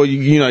like, "Well,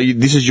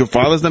 this is your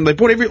father's name." They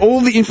put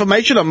all the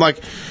information. I'm like,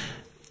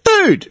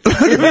 dude,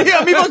 I'm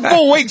here for like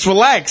 4 weeks.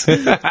 Relax. You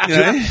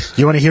know?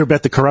 You want to hear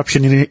about the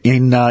corruption in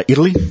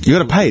Italy? You got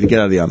to pay to get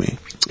out of the army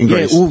in Yeah,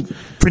 Greece. well,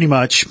 pretty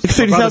much. Like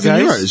 30,000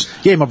 euros.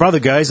 Yeah, my brother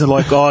goes and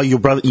like, oh, your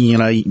brother,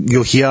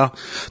 you're here.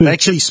 They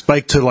actually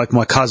spoke to like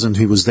my cousin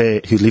who was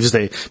there, who lives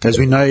there. As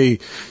we know,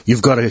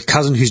 you've got a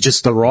cousin who's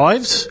just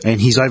arrived and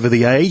he's over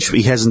the age.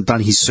 He hasn't done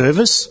his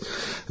service.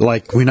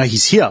 Like, we know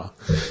he's here.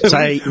 So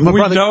We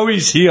know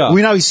he's here.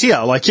 We know he's here.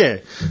 Like, yeah.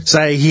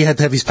 So he had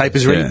to have his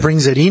papers ready, Yeah.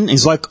 brings it in.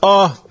 He's like,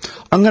 oh,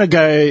 I'm going to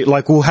go,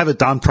 like, we'll have it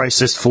done,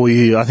 processed for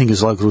you. I think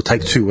it's like, it'll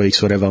take 2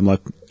 weeks, whatever. I'm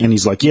like, and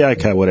he's like, yeah,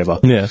 okay, whatever.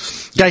 Yeah.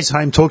 Goes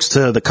home, talks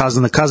to the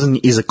cousin. The cousin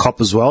is a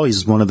cop as well.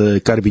 He's one of the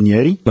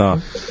carabinieri.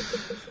 No.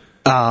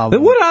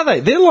 What are they?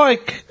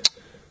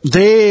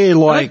 They're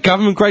like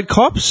government grade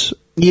cops.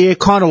 Yeah,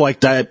 kind of like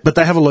that, but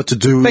they have a lot to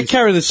do They with...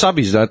 carry the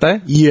subbies, don't they?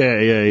 Yeah.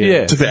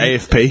 Yeah. It's like the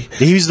AFP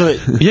He's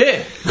the...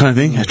 Yeah. kind of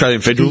thing, Australian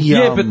Federal.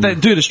 Yeah, but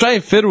dude,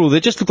 Australian Federal, they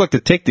just look like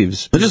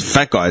detectives. They're just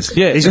fat guys.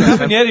 Yeah, it's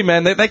Carabinieri,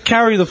 man. They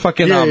carry the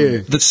fucking Yeah.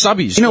 the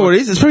subbies. You know what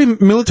it is? It's probably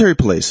military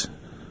police.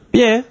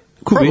 Yeah,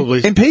 could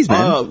Probably. be. MPs,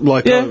 man.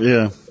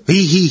 Yeah.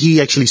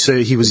 He actually, so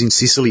he was in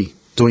Sicily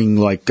doing,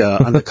 like,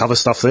 undercover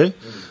stuff there,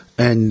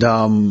 and,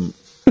 About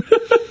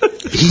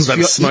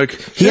to smoke.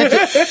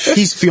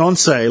 his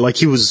fiance, like,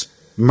 he was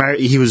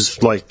married, he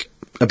was, like,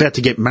 about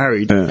to get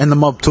married, and the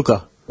mob took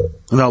her.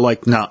 And they're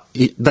like, nah,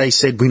 they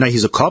said, we know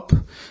he's a cop.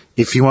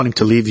 If you want him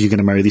to live, you're going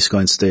to marry this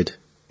guy instead.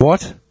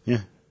 What?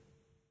 Yeah.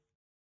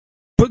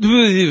 But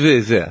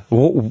yeah.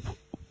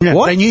 Yeah,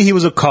 What? they knew he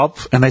was a cop,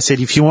 and they said,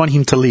 if you want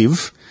him to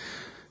live,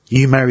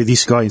 you marry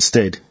this guy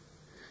instead.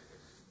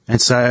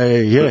 And so,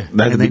 yeah.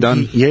 That had to be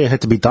done. It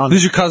had to be done. This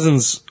is your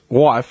cousin's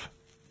wife.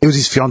 It was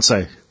his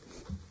fiancée.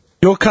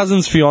 Your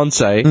cousin's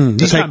fiance.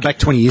 He's going back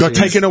 20 years Got ago.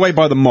 taken away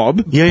by the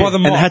mob. Yeah, By the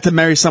And mob. had to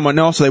marry someone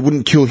else so they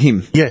wouldn't kill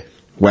him. Yeah.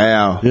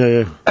 Wow.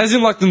 Yeah. As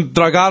in like the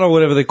Dragado or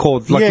whatever they're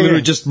called. Like Yeah, literally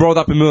yeah. just rolled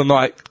up in the middle of the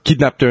night,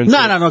 kidnapped her and No,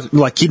 said- not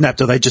like kidnapped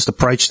her. They just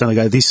approached her and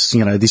they go, this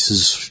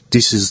is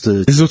This is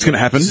what's going to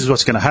happen. This is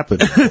what's going to happen.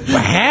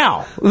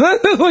 How?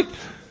 Like,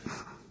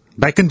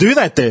 They can do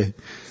that there.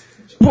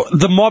 what,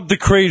 the mob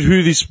decreed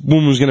who this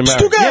woman was going to marry.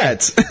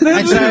 Stuttgart.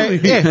 And so,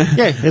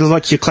 yeah. It was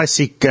like your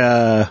classic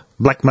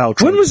blackmail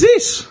trick. When was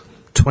this?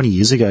 20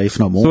 years ago, if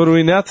not more. So what are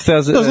we now?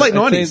 2000. It was late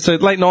 90s. So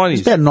late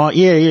 90s. About night,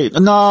 yeah.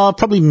 No,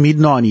 probably mid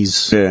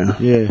 90s.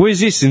 Yeah. Where's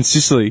this? In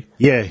Sicily?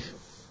 Yeah.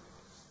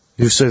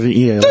 He was serving,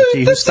 like he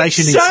was that's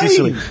stationed insane. in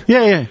Sicily.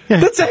 Yeah.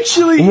 That's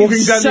actually Walking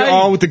down the insane.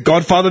 aisle with the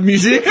Godfather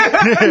music.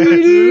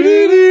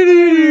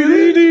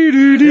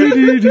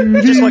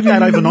 Just like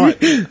that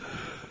overnight.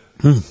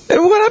 And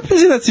what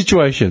happens in that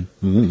situation?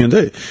 You can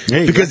do.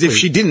 Yeah, Because if exactly.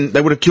 she didn't,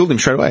 they would have killed him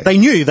straight away. They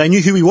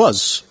knew who he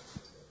was.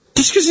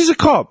 Just because he's a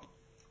cop?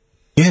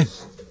 Yeah.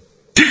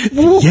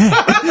 Yeah.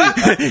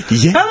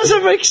 How does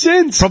that make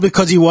sense? Probably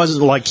because he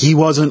wasn't like.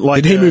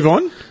 Did he move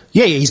on?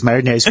 Yeah, he's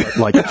married now. He's got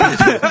like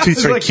two,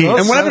 three kids.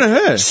 And what happened to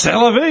her?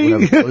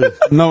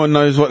 Salavi. No one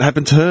knows what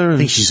happened to her. I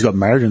think she's got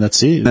married and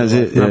that's it. That's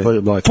it, yeah.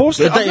 Like, Forced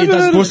to- I've never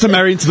heard of- Forced to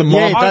marry into the mob.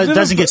 yeah, it I've never-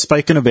 doesn't get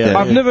spoken about.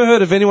 I've never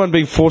heard of anyone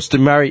being forced to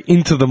marry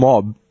into the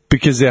mob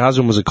because their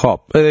husband was a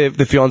cop. Their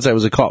fiance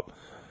was a cop.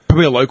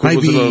 Probably a local. Was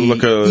Maybe. it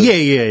like a?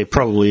 Yeah,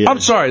 probably. Yeah. I'm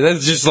sorry,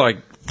 that's just like,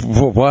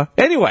 what?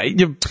 Anyway,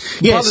 your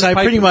Yeah, brother's so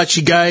pretty papers. much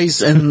he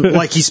goes and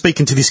like he's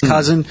speaking to this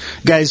cousin,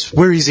 goes,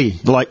 where is he?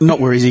 Like, not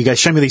where is he? He goes,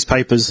 show me these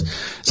papers.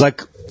 It's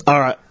like, all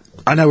right,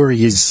 I know where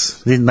he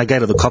is. Then they go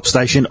to the cop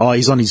station. Oh,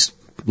 he's on his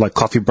like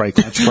coffee break,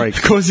 lunch break.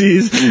 Of course he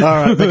is. All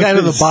right, they go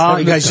to the bar.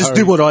 He goes, just Sorry.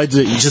 do what I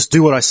do. Just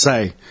do what I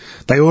say.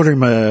 They order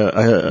him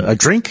a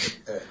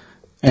drink,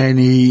 and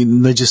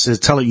they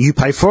just tell it you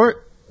pay for it.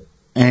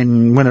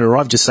 And when it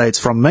arrives, just say it's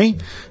from me.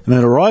 And then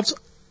it arrives.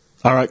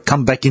 All right,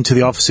 come back into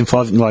the office in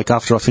 5, like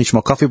after I finish my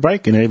coffee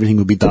break, and everything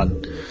will be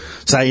done.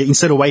 So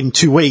instead of waiting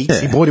 2 weeks,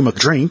 he bought him a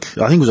drink.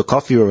 I think it was a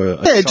coffee or a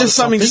Yeah, shot just or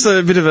something, just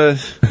a bit of a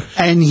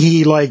And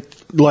he like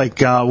what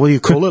do you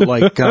call it?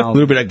 Like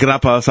little bit of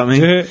grappa or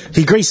something.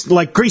 he greased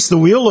the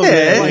wheel. Or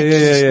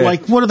Yeah,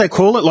 like what do they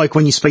call it? Like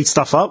when you speed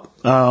stuff up.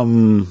 They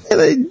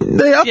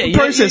up the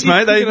process,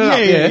 mate.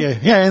 They,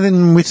 Yeah. And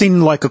then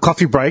within like a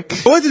coffee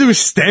break, All I had to do was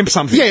stamp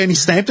something. yeah, and he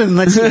stamped it, and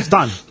that's it. It's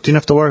done. Didn't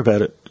have to worry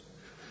about it.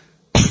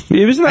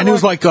 Yeah, isn't that And it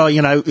was like,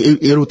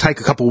 it'll take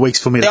a couple of weeks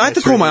for me. I had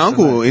to call my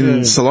uncle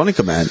in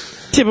Salonika, man.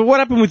 yeah, but what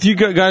happened with you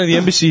going to the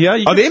embassy here?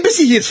 You Oh, the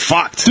embassy here is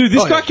fucked. Dude,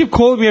 this Oh, guy yeah. kept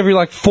calling me every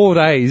like 4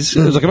 days.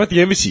 It was like, I'm at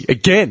the embassy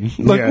again.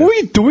 Like, Yeah. what are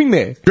you doing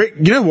there? Greg,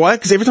 you know why?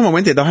 Because every time I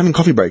went there, they were having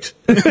coffee breaks.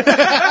 And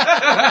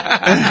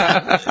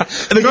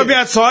the guy be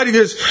outside, he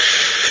goes,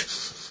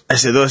 I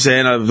said,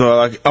 and I was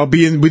like, I'll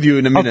be in with you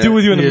in a I'll minute. deal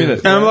with you in a minute.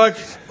 And I'm like,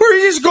 where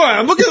is this guy?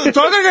 I'm looking at the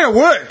time, I gotta go to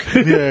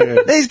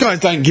work. These guys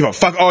don't give a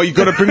fuck. Oh, you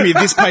gotta bring me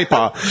this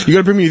paper. You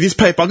gotta bring me this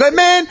paper. I go,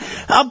 man,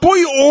 I brought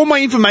you all my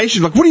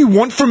information. Like, what do you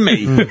want from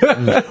me?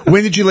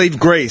 When did you leave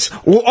Greece?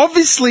 Well,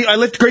 obviously, I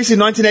left Greece in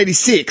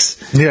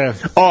 1986. Yeah.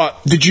 Oh,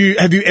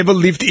 have you ever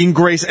lived in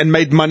Greece and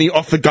made money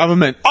off the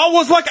government? I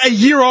was like a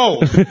year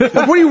old. Like,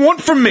 what do you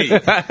want from me? Do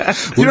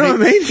you know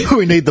what I mean?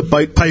 We need the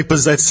boat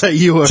papers that say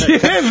you were man.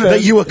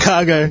 that you were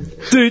cargo.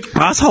 Dude,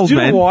 Assholes, do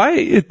you man. know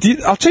why?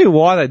 I'll tell you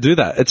why they do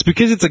that. It's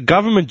because it's a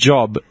government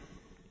job.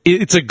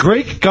 It's a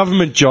Greek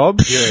government job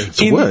it's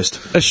the in worst.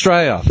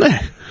 Australia.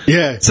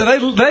 Yeah. So they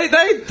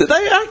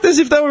act as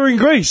if they were in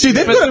Greece. Dude,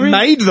 they've But got it they're in-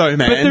 made though,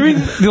 man. But they're in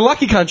the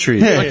lucky country.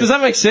 Like, does that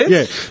make sense?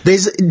 Yeah.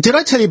 Did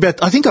I tell you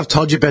about, I think I've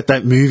told you about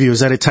that movie. It was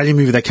that Italian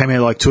movie that came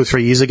out like 2 or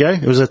 3 years ago.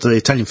 It was at the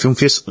Italian Film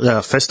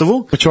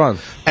Festival. Which one?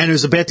 And it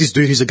was about this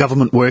dude who's a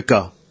government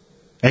worker.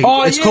 And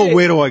Oh, it's yeah. called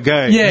Where Do I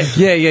Go? Yeah.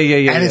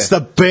 And it's the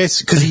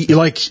best because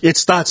it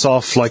starts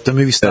off like the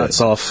movie starts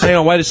off. Hang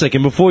on, wait a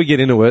second. Before we get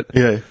into it,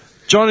 Yeah.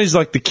 Johnny's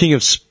like the king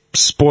of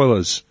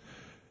spoilers.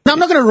 No, I'm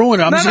not going to ruin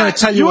it. I'm just going to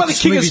tell you are what the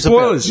this king of movie's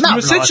spoilers. about. No, You I'm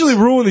essentially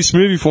not. ruined this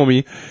movie for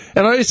me,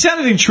 and it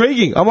sounded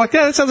intriguing. I'm like,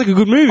 yeah, that sounds like a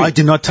good movie. I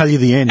did not tell you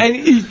the end. And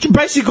he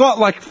basically got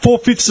like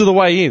 4/5 of the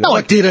way in. No,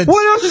 Like, I didn't.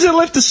 What else is there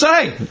left to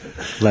say?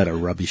 Load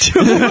of rubbish.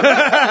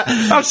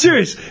 I'm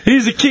serious.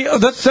 He's the king. I'll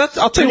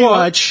tell Pretty you what.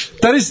 much.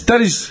 That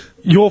is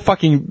your my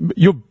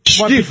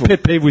big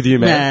pet peeve with you,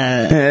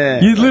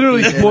 man. Nah. You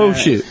literally spoil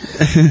shit.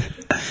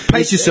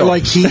 Pace yourself.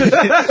 Like he,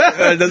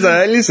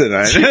 Listen,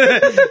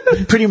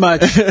 mate. pretty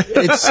much,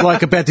 it's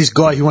like about this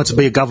guy who wants to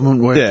be a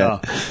government worker, Yeah.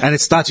 and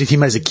it starts with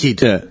him as a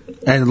kid. Yeah.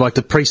 And like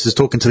the priest is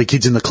talking to the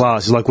kids in the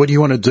class. He's like, "What do you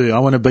want to do? I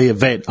want to be a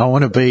vet. I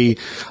want to be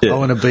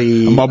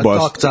A mob a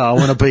boss. doctor. I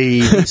want to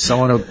be this. I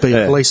want to be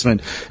a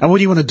policeman. And what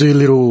do you want to do,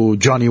 little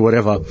Johnny?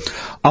 Whatever.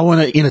 I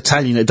want to." In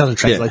Italian, it doesn't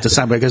translate the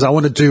same, but he goes, "I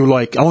want to do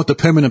I want the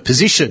permanent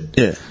position."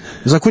 Yeah.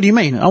 He's like, "What do you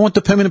mean? I want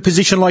the permanent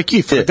position like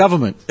you for the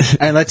government."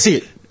 And that's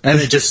it. And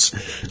it just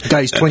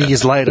goes 20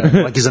 years later,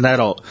 like he's an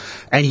adult.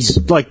 And he's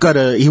like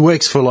he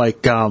works for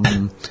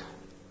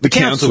The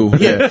council.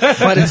 Yeah.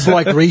 But it's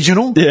like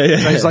regional. Yeah.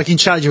 So he's like in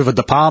charge of a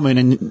department.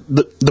 And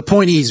the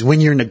point is,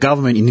 when you're in the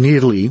government in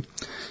Italy,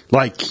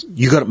 like,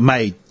 you got it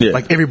made. Yeah.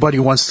 Like, everybody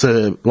wants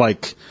to,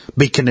 like,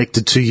 be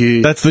connected to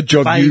you. That's the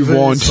job you Favours,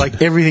 want.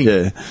 Like, everything.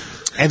 Yeah.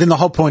 And then the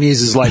whole point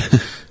is like,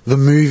 the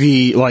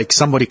movie, like,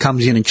 somebody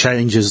comes in and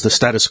changes the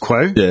status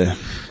quo. Yeah.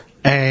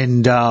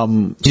 And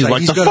He's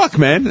like, the fuck,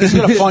 man? He's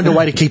got to find a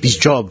way to keep his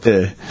job.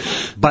 Yeah.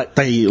 But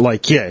they,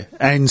 like, yeah.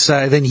 And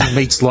so then he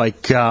meets,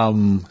 like,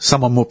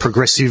 someone more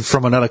progressive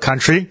from another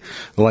country.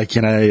 Like,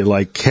 you know,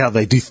 like how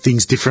they do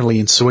things differently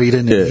in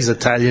Sweden. And Yeah. he's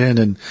Italian.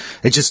 And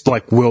it's just,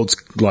 like, worlds,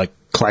 like,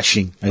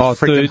 clashing. It's Oh,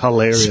 freaking dude.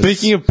 hilarious.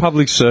 Speaking of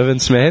public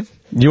servants, man,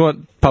 you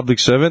want public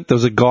servant? There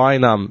was a guy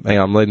in, hang on,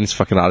 I'm leading this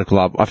fucking article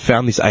up. I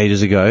found this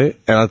ages ago,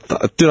 and I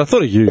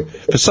thought of you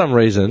for some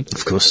reason.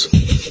 Of course.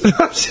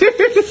 I'm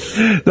serious.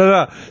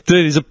 No,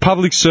 dude, he's a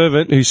public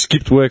servant who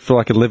skipped work for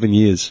like 11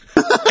 years.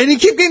 And he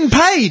kept getting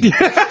paid. Dude, is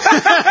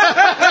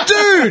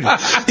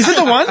that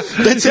the one?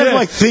 That sounded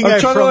like Thingo I'm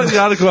trying to from... load the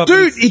article up.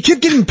 Dude, he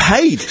kept getting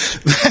paid.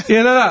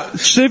 Yeah, no.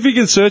 See if you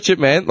can search it,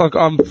 man. Like,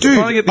 I'm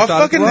trying to get this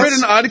I article. fucking read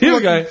an article. Here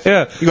we go.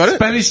 Yeah. You got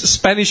it?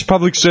 Spanish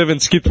public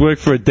servant skipped work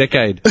for a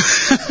decade.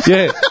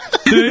 Yeah.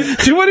 Dude,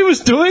 do you know what he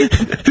was doing?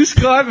 This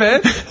guy,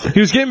 man, he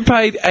was getting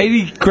paid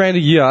 80 grand a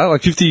year,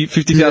 like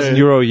 50,000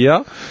 euro a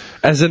year,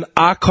 as an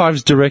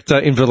archives director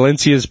in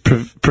Valencia's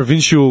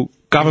provincial He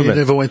government.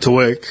 never went to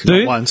work.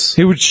 Dude, Not once.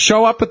 he would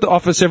show up at the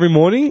office every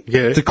morning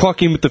Yeah. to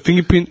clock in with the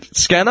fingerprint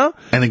scanner,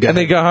 And then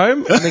go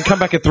home, and then come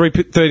back at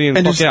 3:30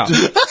 and clock out.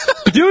 just-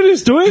 But do you know what he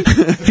was doing?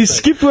 He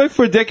skipped work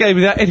for a decade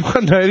without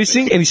anyone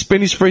noticing, and he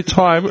spent his free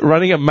time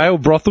running a male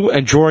brothel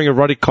and drawing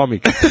erotic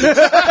comic.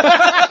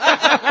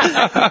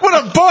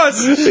 What a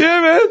boss.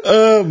 Yeah, man.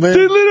 Oh, man.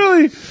 Dude,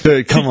 literally.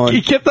 Dude, come on.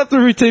 He kept up the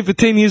routine for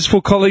 10 years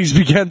before colleagues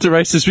began to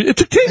race this. It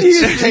took 10 years.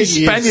 10 years.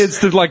 Spaniards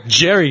to like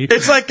Jerry.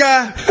 It's like,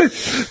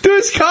 Do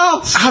his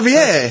Carl.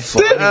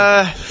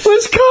 Javier.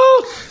 Where's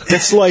Carl?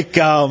 That's like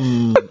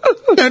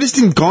Noticed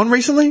him gone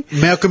recently?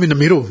 Malcolm in the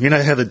Middle. You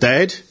know how the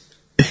dad...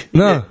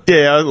 No.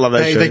 Yeah, I love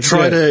that show. They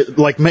try to,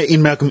 like,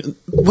 in Malcolm...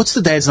 What's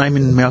the dad's name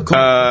in Malcolm?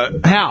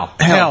 How?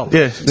 Hal.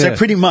 yeah. So Yeah.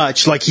 pretty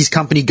much, like, his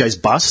company goes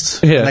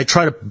bust. Yeah. And they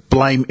try to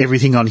blame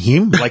everything on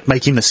him, like,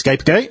 make him the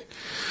scapegoat.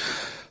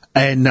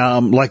 And,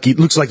 like, it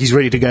looks like he's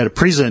ready to go to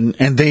prison.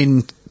 And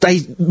then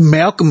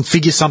Malcolm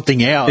figures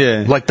something out.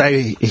 Yeah. Like,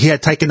 he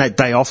had taken that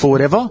day off or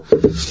whatever.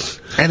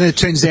 And then it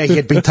turns out he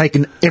had been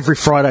taking every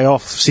Friday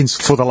off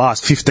for the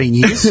last 15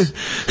 years.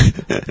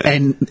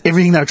 And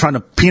everything they were trying to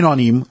pin on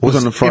him was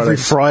on a Friday. every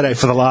Friday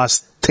for the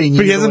last 10 years.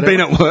 But he or hasn't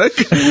whatever. been at work.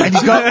 And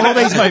he's got all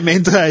these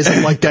mementos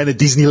of like going to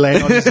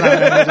Disneyland on his own,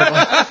 and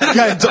like,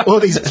 going to all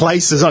these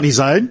places on his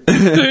own.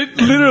 Dude,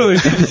 literally,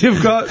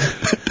 you've got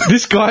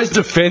this guy's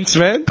defense,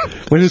 man,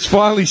 when he was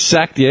finally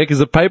sacked, yeah, because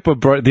the paper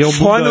broke, the El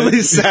Mundo,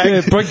 Finally sacked.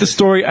 Yeah, broke the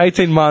story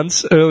 18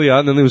 months earlier,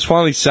 and then he was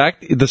finally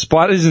sacked,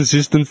 despite his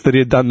insistence that he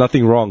had done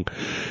nothing wrong.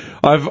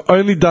 I've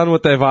only done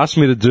what they've asked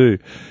me to do.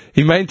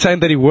 He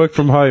maintained that he worked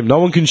from home. No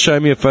one can show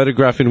me a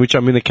photograph in which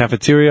I'm in the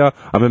cafeteria.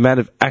 I'm a man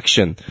of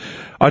action.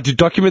 I do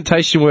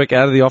documentation work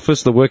out of the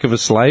office, the work of a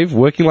slave.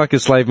 Working like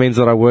a slave means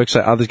that I work so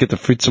others get the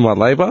fruits of my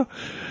labour.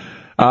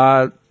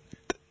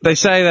 They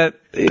say that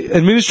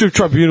Administrative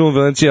Tribunal in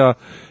Valencia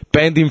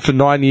banned him for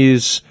 9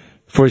 years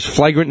for his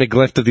flagrant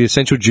neglect of the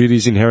essential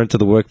duties inherent to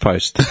the work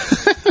post.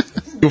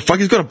 Well, fuck,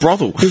 he's got a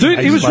brothel. Dude,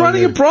 he was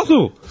running a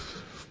brothel.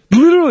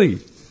 Literally.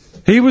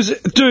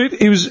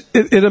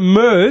 It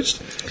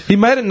emerged. He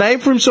made a name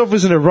for himself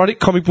as an erotic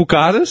comic book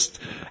artist,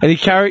 and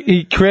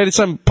he created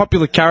some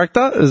popular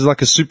character as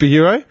like a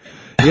superhero.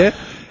 Yeah.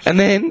 And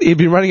then he'd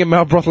been running a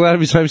male brothel out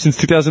of his home since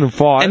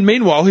 2005. And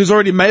meanwhail, he's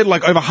already made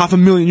like over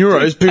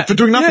 €500,000 for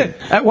doing nothing.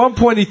 Yeah. At one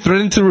point, he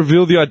threatened to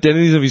reveal the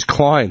identities of his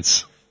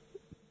clients.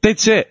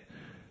 That's it.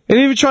 And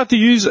he even tried to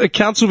use a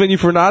council venue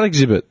for an art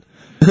exhibit.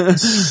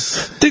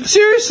 Dude,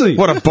 seriously.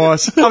 What a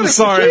boss. I'm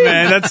sorry,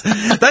 man.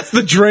 That's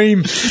the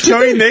dream.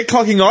 Going there,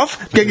 clocking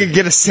off,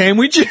 get a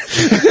sandwich.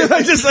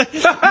 Just like,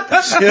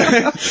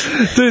 yeah.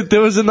 Dude,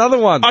 there was another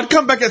one. I'd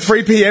come back at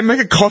 3 p.m, make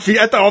a coffee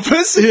at the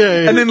office,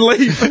 and then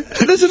leave.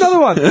 There's another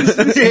one.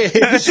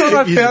 This one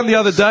I found the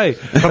other day.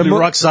 Probably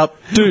rocks up.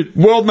 Dude,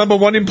 World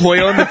 #1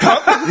 employer on the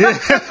cup.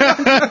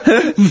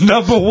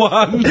 number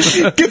one.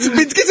 Gets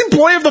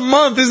employee of the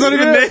month. It's not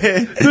even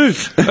there. Dude,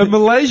 a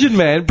Malaysian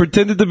man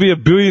pretended to be a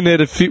billionaire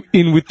to fit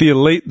in with the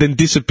elite, then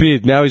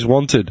disappeared. Now he's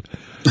wanted.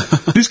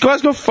 This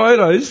guy's got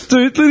photos.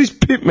 Dude, look at this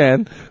pimp, man.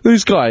 Look at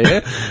this guy,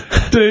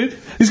 yeah? Dude,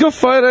 he's got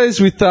photos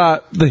with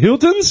the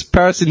Hiltons,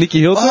 Paris and Nicky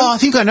Hilton. Oh, I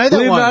think I know that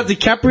Leonardo one.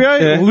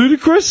 DiCaprio,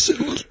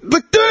 Ludacris.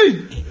 Look,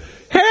 dude,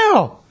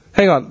 how?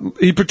 Hang on,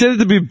 he pretended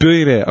to be a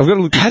billionaire. I've got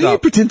to look this How do you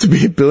up. pretend to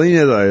be a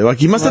billionaire though?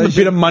 Like, you must have a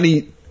bit of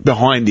money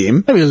behind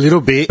him. Maybe a little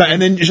bit. But, and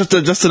then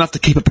just enough to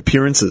keep up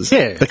appearances.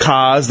 Yeah. The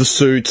cars, the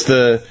suits,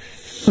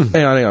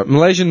 Hang on.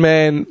 Malaysian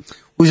man.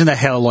 Wasn't that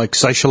how, like,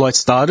 socialites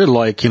started?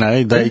 Like, you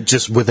know, they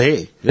just were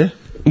there. Yeah.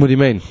 What do you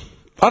mean?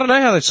 I don't know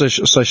how they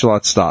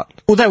socialites start.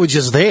 Well, they were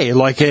just there.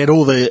 Like, at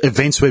all the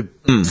events where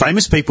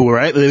famous people were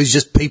at, there was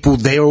just people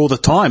there all the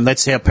time.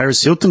 That's how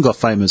Paris Hilton got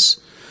famous.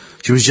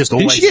 She was just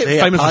always she get there.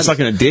 famous for Party-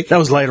 sucking a dick? That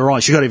was later on.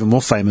 She got even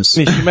more famous.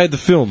 Yeah, she made the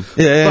film.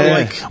 Yeah, But,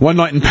 like- One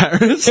Night in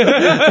Paris. It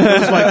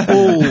was like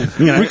all,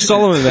 you know. Rick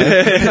Solomon,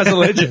 man, as a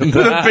legend.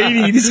 The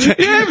beanie. This guy.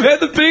 Yeah, man,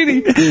 the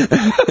beanie.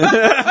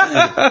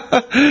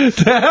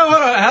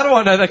 how do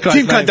I know that guy's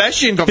Kim name?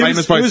 Kardashian got He famous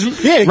was- by he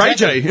was- Yeah, Ray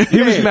exactly. J.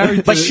 He was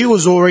married But to- she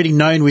was already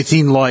known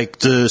within like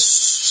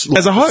As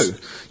a hoe.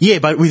 Yeah,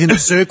 but within the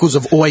circles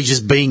of always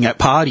just being at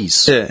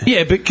parties. Yeah.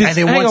 Yeah, because And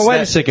then hang once on, wait a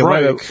that second.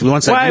 broke,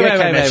 once that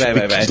video came out, she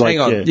wait. was like, Hang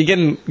on, yeah. you're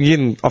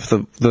getting off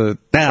the. No,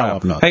 trail.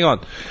 I'm not. Hang on.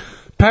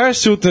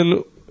 Paris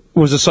Hilton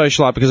was a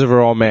socialite because of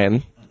her old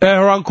man.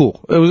 Her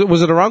uncle.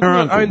 Was it her uncle? Her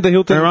that uncle. owned the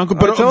Hilton. Her uncle,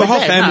 but Hotel? the whole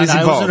dad. family's No,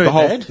 involved. wasn't her The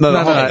whole, dad? no, No,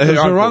 it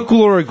was her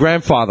uncle or her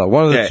grandfather.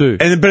 One of the Yeah. two.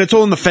 But it's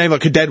all in the family.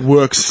 Like her dad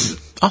works.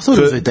 I thought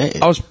it was her dad.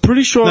 I was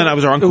pretty sure. No, it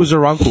was her uncle. It was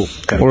her uncle.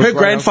 Or Her great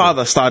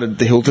grandfather started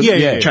the Hilton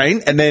Yeah.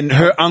 chain, and then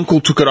her uncle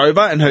took it over,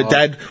 and her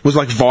dad was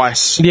like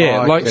vice.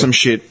 Yeah, like- some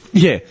shit.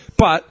 Yeah,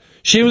 but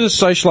she was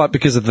a socialite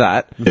because of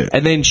that, Yeah.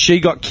 and then she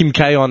got Kim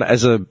K on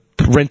as a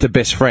renter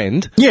best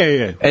friend.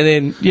 Yeah. And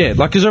then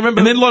because I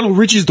remember, And then Lionel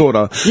Richie's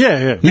daughter,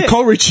 Yeah.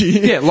 Nicole Richie.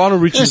 yeah, Lionel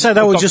Richie. So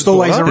they were just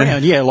always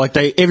around. Yeah, like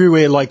they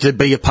everywhere. Like there'd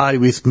be a party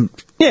with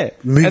Yeah,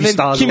 movie and then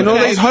stars Kim And all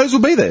K- these hoes will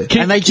be there.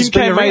 Kim, And they Kim just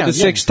K be made around, the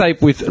sex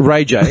tape with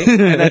Ray J,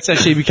 and that's how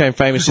she became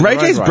famous. in Ray her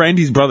own J's right.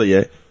 Brandy's brother,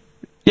 yeah.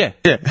 Yeah,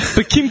 Yeah.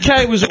 But Kim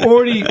K was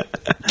already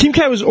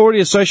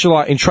a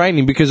socialite in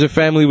training because her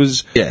family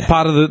was Yeah.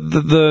 part of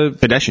the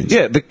Kardashians.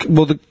 Yeah,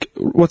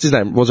 what's his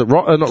name? Was it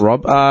Rob? Not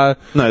Rob.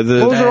 No, the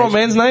what was her old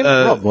man's name?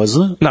 Rob,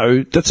 wasn't it?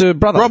 No, that's her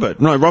brother. Robert.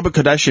 No, Robert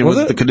Kardashian Was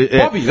was, it? the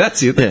yeah. Bobby,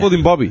 that's it. They Yeah. called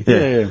him Bobby.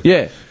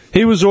 Yeah.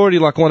 He was already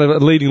like a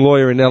leading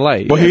lawyer in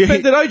LA. Well, He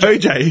offended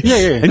OJ. Yeah.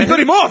 And he got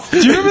him off. Do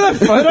you remember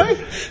that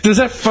photo? There's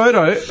that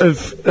photo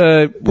of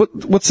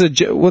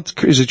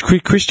is it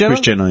Kris Jenner? Kris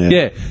Jenner, yeah.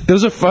 Yeah. There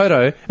was a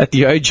photo at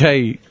the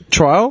OJ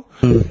trial,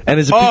 and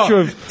there's a picture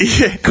of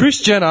yeah. Kris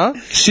Jenner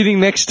sitting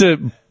next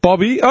to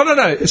Bobby. Oh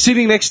no,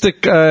 sitting next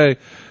to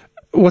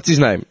what's his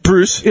name?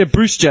 Bruce. Yeah,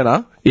 Bruce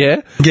Jenner.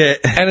 Yeah. Yeah.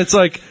 And it's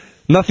like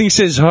nothing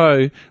says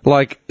ho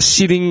like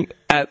sitting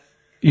at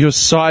your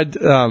side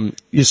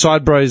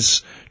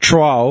bro's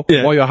trial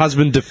Yeah. while your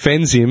husband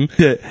defends him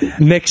Yeah.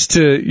 next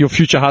to your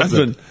future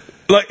husband.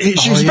 Like,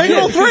 she was banging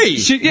all three.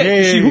 She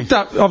hooked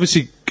up,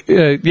 obviously.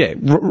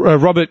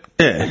 Robert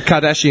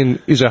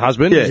Kardashian is her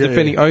husband. Yeah. Who's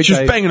defending OJ. She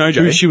was banging OJ.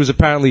 Who she was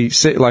apparently I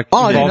didn't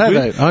involved know with.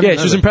 that. I didn't Yeah, know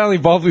she was that. apparently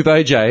involved with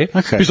OJ,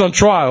 Okay. who's on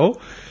trial,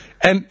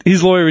 and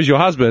his lawyer is your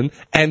husband,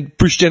 and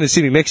Bruce Jenner's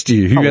sitting next to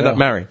you, who you end up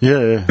marrying.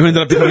 Yeah. Who ended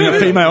up becoming a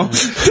female.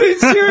 Dude,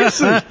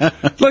 seriously,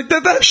 like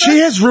that. She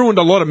has ruined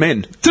a lot of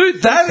men.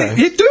 Dude,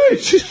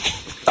 dude.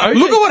 OJ,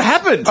 Look at what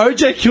happened.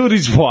 OJ killed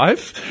his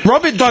wife.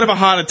 Robert died of a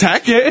heart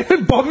attack. Yeah,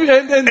 and Bobby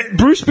and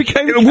Bruce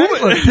became a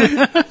woman.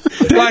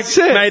 Like,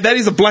 mate, that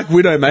is a Black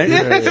Widow, mate.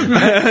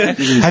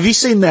 Have you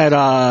seen that?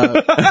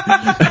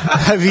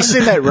 Have you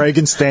seen that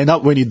Reagan stand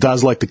up when he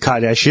does like the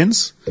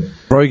Kardashians?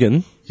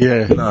 Rogan.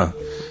 Yeah. No.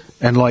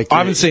 And like I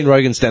haven't seen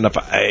Rogan stand up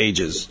for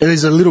ages.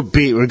 there's a little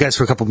bit where it goes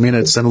for a couple of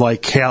minutes, and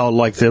like how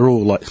like they're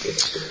all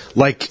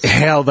like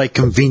how they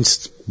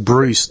convinced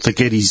Bruce to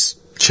get his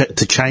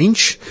to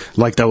change.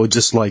 Like they were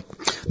just like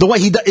the way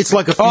it's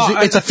like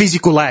it's a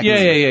physical act.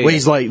 Yeah.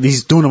 Where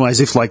he's doing them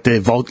as if like they're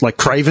like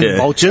craven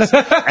vultures,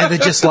 and they're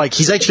just like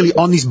he's actually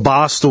on this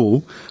bar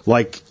stool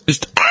like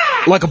just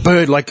like a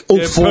bird, like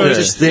all four perched.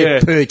 just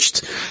there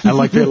perched, and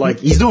like they're like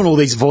he's doing all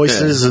these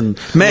voices and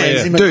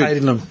he's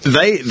imitating them.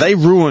 They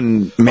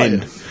ruin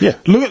men. Yeah.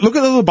 Look at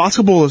the little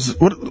basketballers.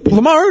 What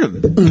Lamar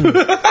Odom,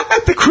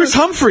 the Chris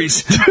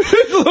Humphreys,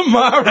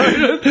 Lamar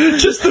Odom,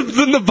 just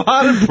the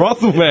Nevada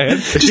brothel, man.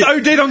 just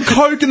OD'd on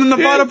coke in the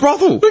Nevada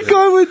brothel. The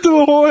guy went to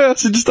a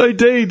whorehouse and just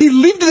OD'd. He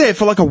lived there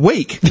for like a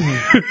week.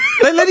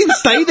 They let him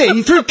stay there.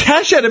 He threw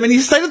cash at him and he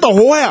stayed at the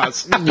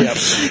whorehouse.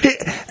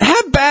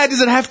 How bad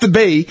does it have to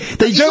be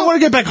that you don't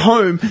want to go back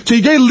home, so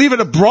you go live at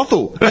a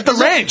brothel at the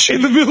ranch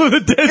In the middle of the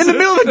desert. in the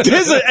middle of the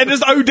desert and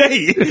just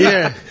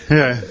OD?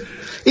 Yeah.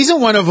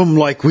 Isn't one of them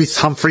like with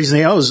Humphreys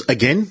now?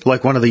 Again,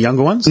 like one of the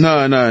younger ones?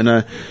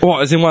 No.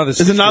 What, as in one of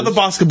the There's another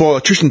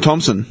basketballer, Tristan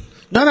Thompson.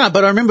 No,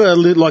 but I remember a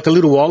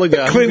little while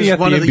ago. Cleaning it was out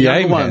one the of the NBA,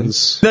 younger man.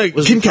 ones. No,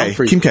 was Kim with K.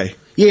 Humphreys. Kim K.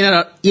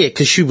 Yeah,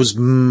 because she was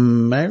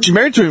married. She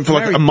married to him for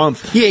like a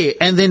month. Yeah,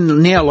 and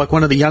then now, like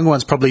one of the younger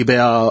ones, probably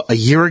about a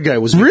year ago,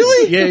 was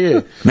Really?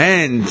 Yeah.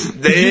 Man,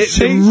 they're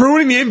see-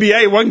 ruining the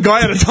NBA one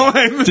guy at a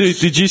time. Dude,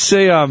 did you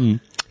see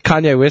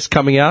Kanye West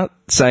coming out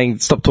saying,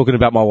 "Stop talking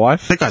about my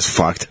wife"? That guy's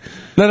fucked.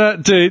 No,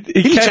 dude.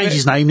 Did he change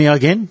his name now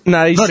again?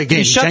 No, not again.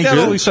 He shut changed down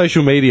it. all his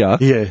social media.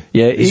 Yeah.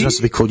 He's supposed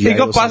to be called He Yale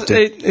got or busted.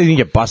 something. He didn't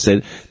get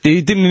busted.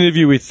 He did an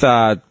interview with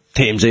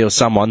TMZ or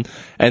someone,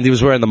 and he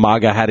was wearing the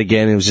MAGA hat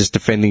again. And he was just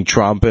defending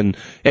Trump, and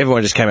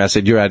everyone just came out and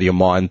said, "You're out of your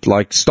mind.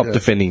 Like, stop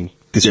defending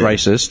this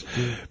racist."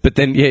 But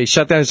then, he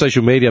shut down his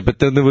social media. But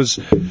then there was,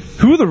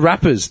 who were the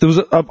rappers? There was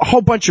a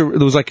whole bunch of, there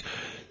was like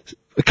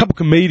a couple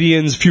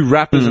comedians, a few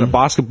rappers, and a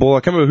basketball.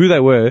 I can't remember who they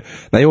were.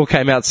 They all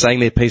came out saying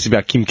their piece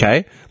about Kim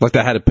K, like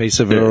they had a piece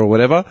of her or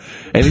whatever.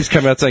 And he's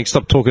come out saying,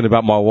 "Stop talking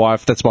about my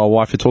wife. That's my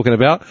wife you're talking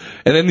about."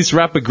 And then this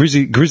rapper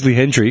Grizzly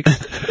Hendrix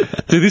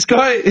Dude, this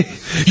guy...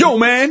 Yo,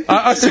 man!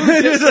 I saw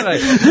this yesterday.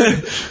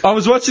 I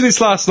was watching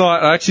this last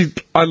night.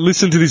 I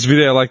listened to this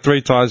video like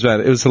 3 times, man.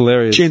 It was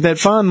hilarious. Ain't that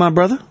fun, my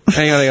brother?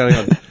 Hang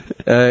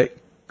on.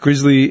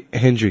 Grizzly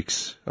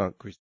Hendrix. Oh,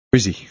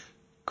 Grizzly.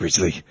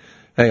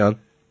 Hang on.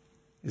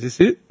 Is this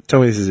it? Tell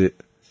me this is it.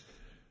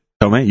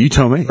 Tell me. You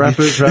tell me.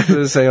 Rappers,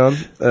 hang on.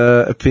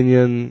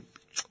 Opinion.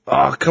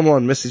 Oh, come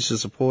on. Message to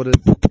supporters.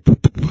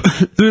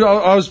 Dude,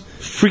 I was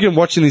freaking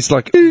watching this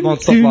like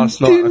non-stop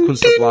last night. I couldn't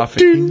stop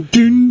laughing.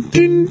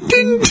 You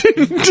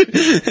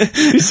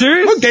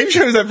serious? What game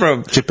show is that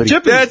from? Jeopardy.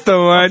 That's the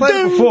one. Played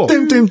it before.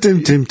 Hang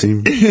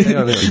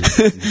on.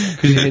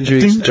 Grizzly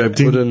Hendrix, Joe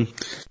Budden.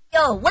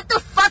 Yo, what the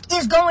fuck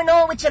is going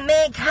on with your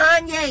man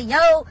Kanye,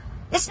 yo?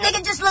 This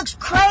nigga just looks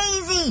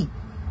crazy.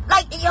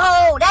 Like,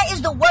 yo, that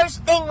is the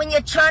worst thing when you're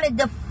trying to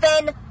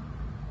defend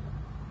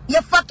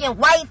your fucking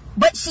wife,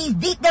 but she's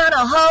deep down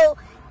a hole,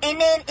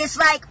 and then it's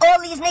like all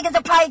these niggas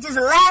are probably just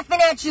laughing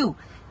at you.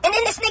 And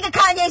then this nigga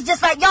Kanye's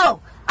just like, yo,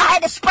 I had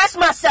to express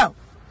myself.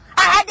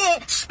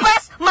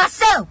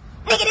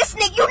 Nigga, this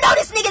nigga, you know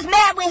this nigga's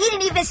mad when he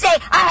didn't even say,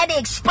 I had to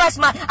express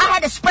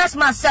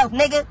myself,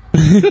 nigga.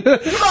 You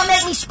gonna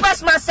make me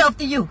express myself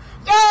to you.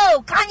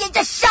 Yo, Kanye,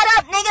 just shut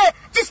up, nigga.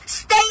 Just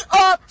stay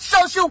off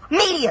social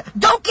media.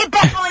 Don't get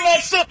back on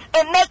that shit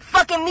and make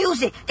fucking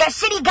music. That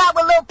shit he got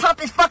with Lil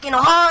Pump is fucking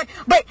hard,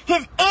 but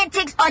his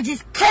antics are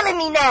just killing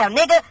me now,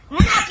 nigga.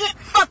 Knock it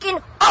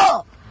fucking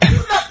off. You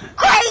look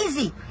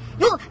crazy.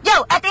 Yo,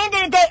 at the end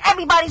of the day,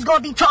 everybody's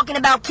gonna be talking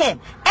about Kim.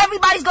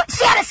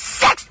 She had a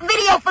sex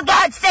video, for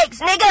God's sakes,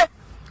 nigga.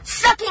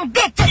 Sucking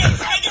dick to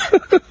this,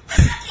 nigga.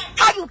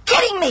 Are you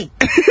kidding me?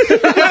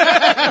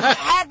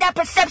 Have that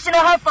perception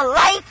of her for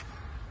life?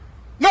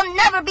 You'll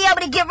never be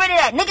able to get rid of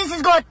that. Niggas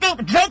is gonna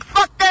think Drake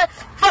fucked her,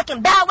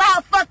 fucking Bow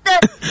Wow fucked her,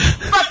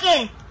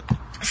 fucking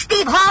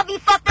Steve Harvey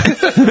fucked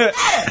her.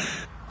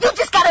 You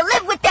just gotta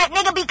live with that,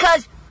 nigga,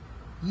 because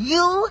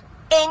you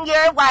and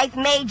your wife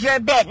made your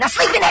bed. Now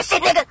sleep in that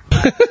shit, nigga.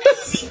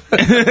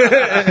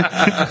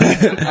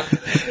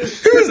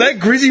 Who is that?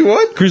 Grizzy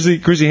what?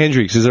 Grizzly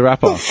Hendrix is a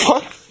rapper. Oh,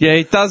 fuck. Yeah,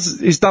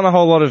 he's done a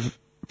whole lot of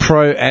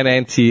pro and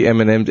anti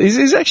Eminem.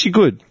 He's actually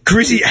good.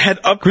 Grizzly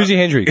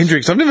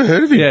Hendrix. I've never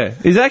heard of him. Yeah,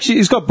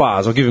 he's got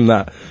bars. I'll give him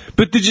that.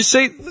 But did you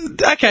see?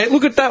 Okay,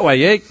 look at it that way.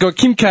 Yeah, got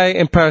Kim K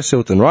and Paris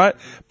Hilton, right?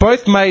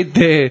 Both made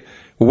their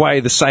way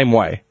the same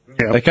way.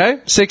 Yeah.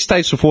 Okay, sex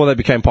tapes before they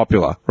became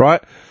popular,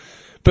 right?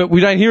 But we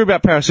don't hear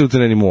about Paris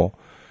Hilton anymore.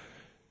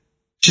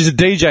 She's a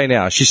DJ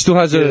now. She still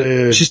has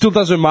she still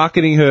does her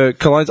marketing, her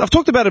colognes. I've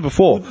talked about it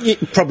before. Yeah,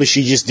 probably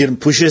she just didn't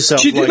push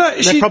herself. She did not.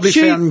 They probably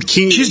found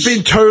King. She's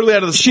been totally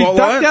out of the spotlight. She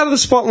ducked out of the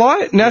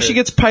spotlight. Now she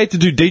gets paid to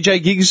do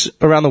DJ gigs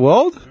around the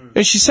world.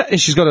 And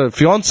she's got a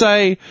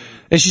fiance.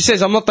 And she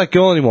says, I'm not that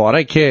girl anymore. I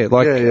don't care.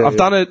 Like, I've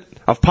done it.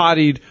 I've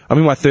partied. I'm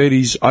in my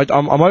 30s.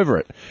 I'm over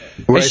it.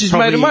 Whereas and she's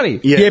made her money.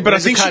 Yeah, but I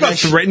think she got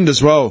threatened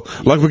as well.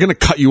 Like, we're going to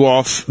cut you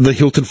off the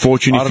Hilton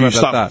fortune if you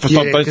stop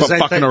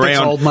fucking around. That's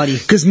old money.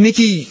 Because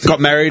Nikki got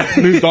married,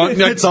 moved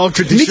on. It's old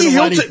traditional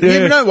money. Hilton,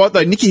 you know what,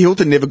 though? Nikki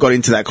Hilton never got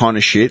into that kind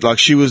of shit. Like,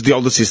 she was the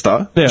older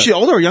sister. Yeah. Was she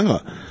older or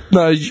younger?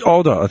 No,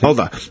 older, I think.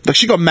 Older. Like,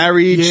 she got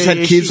married, she had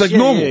kids, like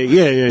normal.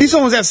 Yeah. This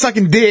one was out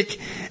sucking dick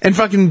and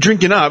fucking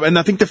drinking up, and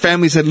I think the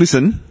family said,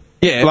 listen...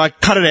 Yeah. Like,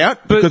 cut it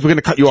out, because we're going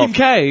to cut you off. Kim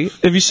K,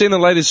 have you seen the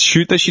latest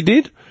shoot that she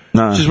did?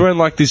 No. She's wearing,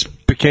 like, this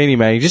bikini,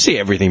 man. You just see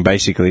everything,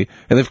 basically.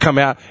 And they've come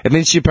out, and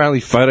then she apparently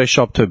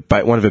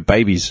photoshopped one of her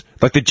babies.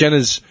 Like, the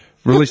Jenners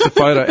released a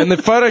photo, and they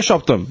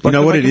photoshopped them. Like, you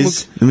know what it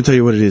is? Let me tell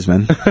you what it is,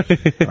 man.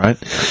 Right?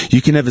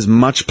 You can have as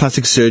much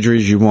plastic surgery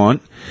as you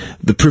want.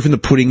 The proof in the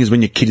pudding is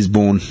when your kid is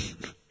born.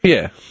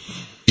 Yeah.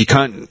 You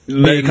can't...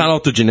 But you can't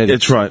alter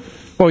genetics. That's right.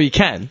 Well, you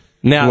can.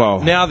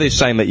 Now they're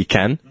saying that you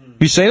can. Have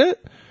you seen it?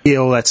 Yeah,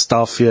 all that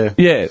stuff, yeah.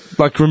 Yeah,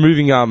 like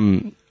removing, how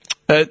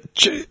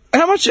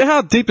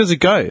deep does it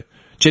go?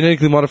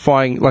 Genetically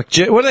modifying, like,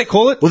 what do they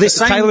call it? Well, they're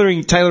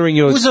saying... Tailoring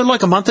your... Was it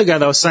like a month ago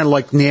they were saying,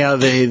 like, now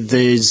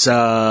there's,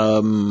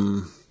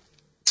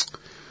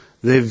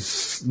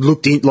 they've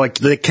looked in, like,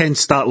 they can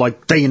start,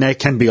 like, DNA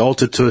can be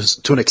altered to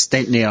an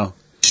extent now.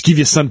 Just give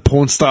your son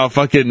porn star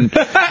fucking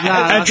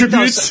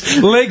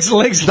attributes. Legs.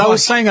 They were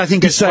saying, I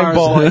think, as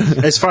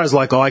far as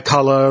like eye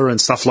colour and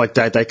stuff like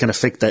that, they can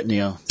affect that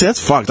now.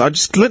 That's fucked. I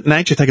just let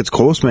nature take its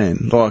course,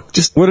 man. Like,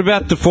 just... What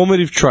about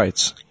deformative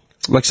traits?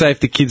 Like, say,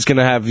 if the kid's going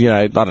to have,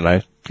 I don't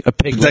know, a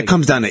pig leg. That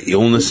comes down to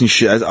illness and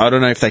shit. I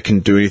don't know if they can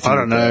do anything. I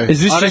don't know.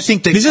 This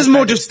is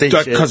more just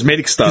like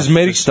cosmetic stuff.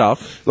 Cosmetic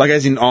stuff? Like,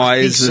 as in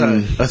eyes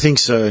I think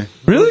so.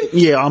 Really?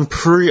 Yeah, I can't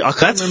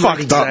That's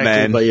fucked exactly, up,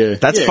 man. But yeah.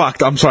 That's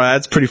fucked. I'm sorry,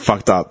 that's pretty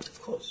fucked up.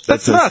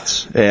 That's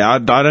nuts. Yeah, I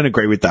don't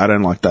agree with that. I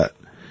don't like that.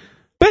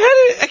 But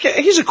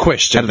here's a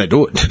question. How do they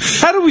do it?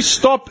 How do we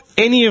stop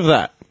any of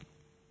that?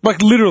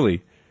 Like,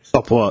 literally.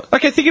 Stop what?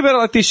 Okay, think about it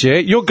like this, yeah?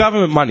 Your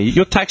government money,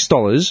 your tax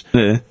dollars,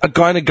 are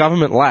going to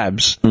government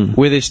labs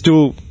where they're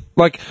still...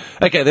 Like,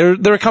 okay,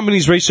 there are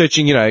companies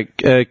researching,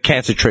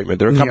 cancer treatment.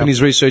 There are companies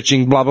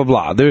researching blah, blah,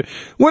 blah.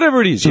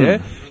 Whatever it is,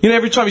 yeah?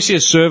 Every time you see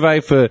a survey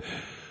for...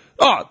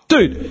 Oh,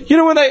 dude, when do you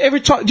know what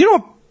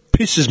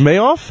pisses me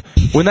off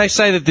when they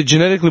say that the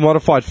genetically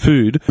modified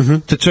food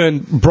to turn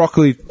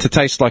broccoli to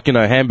taste like,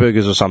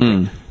 hamburgers or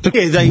something.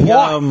 Yeah, they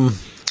What?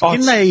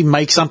 didn't they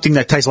make something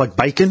that tastes like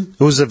bacon?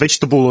 It was a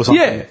vegetable or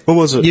something. Yeah. What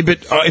was it? Yeah,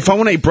 but if I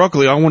want to eat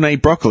broccoli, I want to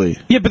eat broccoli.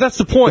 Yeah, but that's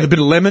the point. With a bit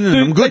of lemon and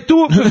Dude, I'm good. They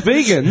do it for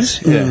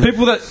vegans.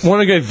 People that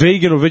want to go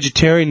vegan or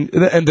vegetarian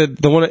and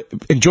they want to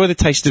enjoy the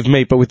taste of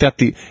meat, but without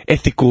the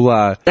ethical.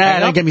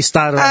 Don't get me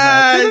started on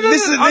that.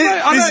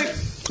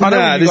 I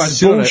know you this guys is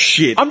do it.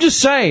 bullshit. I'm just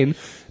saying,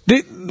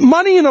 the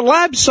money in a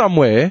lab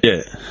somewhere.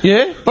 Yeah.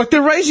 Yeah? Like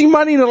they're raising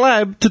money in a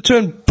lab to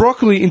turn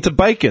broccoli into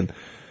bacon.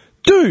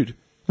 Dude,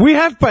 we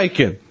have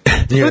bacon.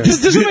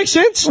 Does it make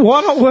sense?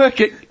 Why not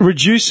work at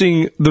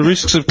reducing the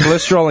risks of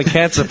cholesterol and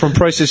cancer from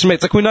processed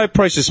meats? Like we know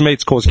processed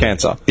meats cause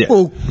cancer. Yeah.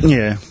 Well,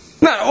 yeah.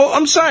 No,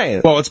 I'm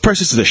saying. Well, it's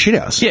processed as a shit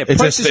house. Yeah,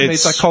 processed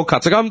meats like cold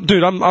cuts. Like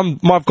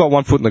I've got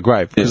 1 foot in the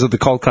grave because of the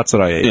cold cuts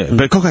that I eat. Yeah,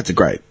 but cold cuts are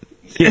great.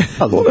 Yeah.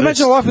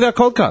 Imagine a life without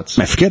cold cuts.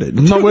 Man, forget it.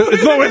 It's not worth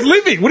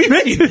living. What do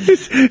you mean?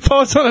 If I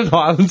was on an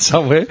island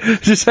somewhere,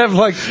 just have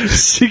like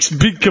 6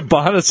 big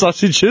cabana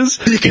sausages.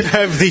 You can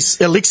have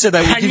this elixir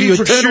that will give you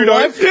eternal prosciutto.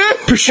 life. Yeah,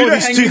 prosciutto Or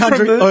this hanging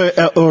from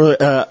 200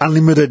 or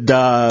unlimited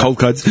Cold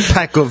cuts.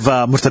 pack of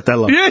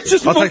mortadella. Yeah,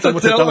 just I'll take the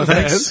mortadella, mortadella,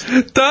 thanks.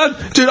 man. Done.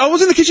 Dude, I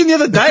was in the kitchen the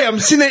other day. I'm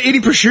sitting there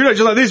eating prosciutto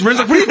just like this. Brent's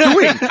like, what are you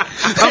doing?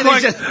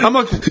 I'm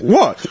like,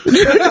 what?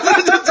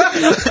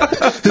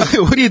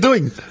 What are you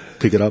doing?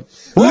 Pick it up.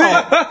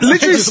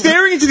 Literally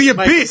staring into the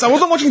abyss. I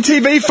wasn't watching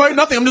TV, phone,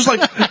 nothing. I'm just like,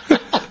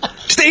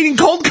 just eating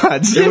cold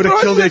cuts. It would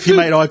have killed you if you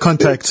made eye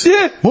contact.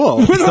 Yeah.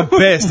 Whoa. It's the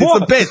best. It's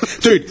the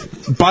best.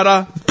 Dude,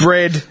 butter,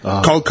 bread,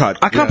 cold cut.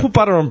 I can't put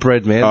butter on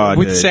bread, man, Oh,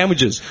 with dude.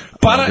 sandwiches.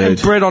 Butter and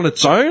dude. bread on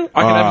its own,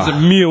 I can have as a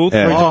meal 3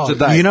 times a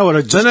day. You know what?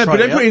 I just No, but tried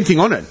don't out? put anything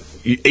on it.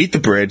 You eat the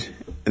bread,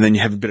 and then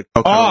you have a bit of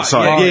cold cut on the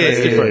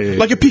side. yeah.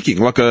 Like a picking,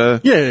 like a...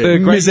 Yeah.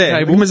 Great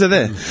table. Mise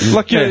there.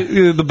 Like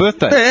the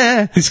birthday.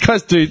 Yeah. This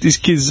guy's dude, his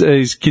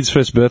kid's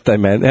first birthday,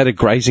 man, had a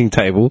grazing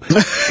table.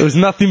 There was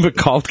nothing but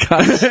cold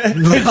cuts.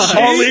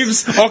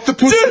 Olives,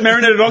 octopus,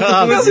 marinated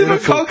octopus. Nothing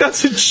but cold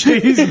cuts and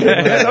cheese,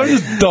 man. I'm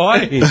just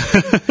dying.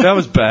 That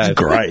was bad.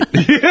 Great.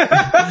 You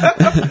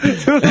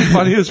know what the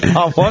funniest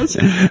part was?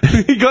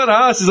 He got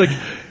asked, he's like,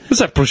 what's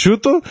that,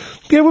 prosciutto?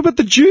 Yeah, what about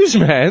the Jews,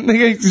 man? They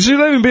go, should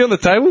they even be on the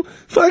table?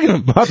 Fucking,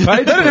 I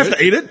paid. They don't have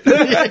to eat it.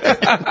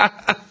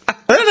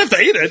 They don't have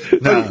to eat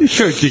it. No.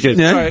 Sure, dickhead.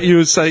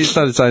 Yeah. Sorry, you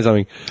started saying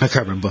something. I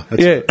can't remember.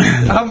 Yeah.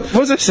 What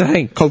was I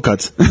saying? Cold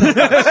cuts. No,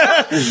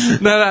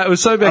 it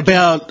was so bad.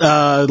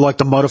 About like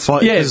the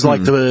modified, Yeah.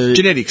 like the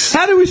Genetics.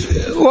 How do we,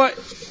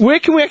 where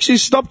can we actually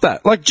stop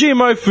that? Like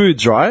GMO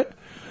foods, right?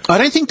 I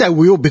don't think they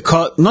will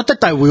because not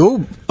that they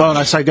will. Oh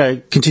no, so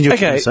go continue.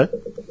 Okay. So.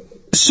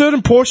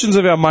 Certain portions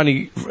of our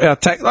money, our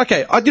tax.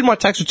 Okay, I did my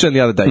tax return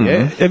the other day.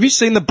 Yeah, have you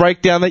seen the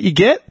breakdown that you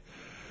get?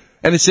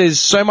 And it says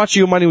so much of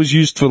your money was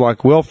used for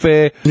like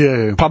welfare,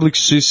 public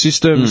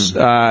systems,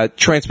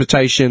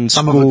 transportation,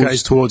 Some schools. of it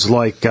goes towards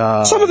like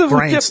Some of the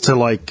grants to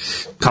like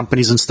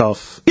companies and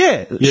stuff.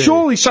 Yeah,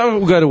 surely some of it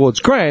will go towards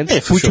grants, Yeah,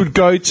 for which sure. would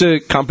go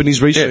to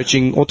companies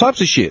researching all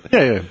types of shit.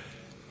 Yeah.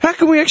 How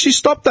can we actually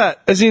stop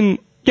that? As in,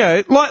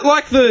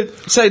 like the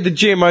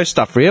GMO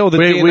stuff, or the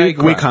DNA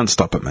We can't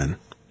stop it, man.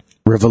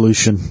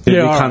 Revolution. Yeah, we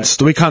all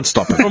can't. We can't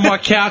stop it. From my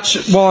couch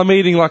while I'm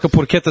eating like a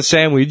porchetta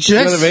sandwich. You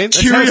know what I mean?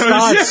 That's how it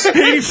starts.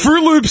 Eating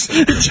Fruit Loops.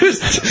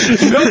 Just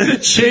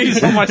melted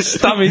cheese on my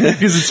stomach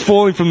because it's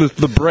falling from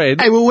the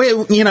bread. Hey, well,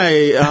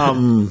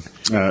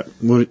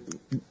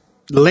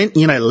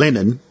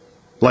 Lenin,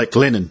 like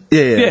Lenin.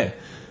 Yeah.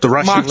 The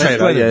Russian Marx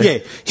leader. Lenin. Yeah.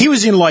 He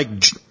was in like,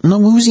 he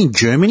was in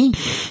Germany.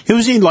 He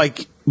was in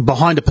like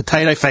behind a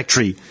potato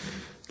factory.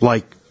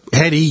 Like,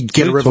 how did he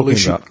get a What are you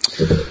talking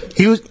revolution?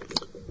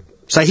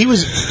 He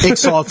was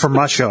exiled from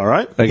Russia, all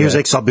right? Okay. He was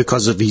exiled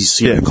because of his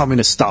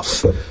communist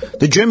stuff.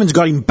 The Germans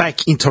got him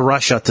back into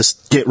Russia to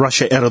get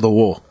Russia out of the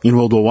war in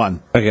World War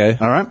One. Okay.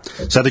 All right?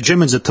 So the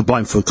Germans are to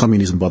blame for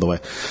communism, by the way.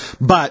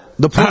 But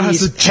the point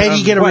is, how do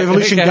you get a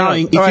revolution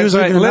going if he was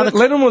living in another...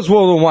 Lenin was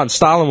World War One,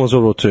 Stalin was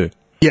World War Two.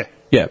 Yeah.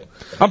 Yeah.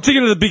 I'm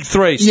thinking of the big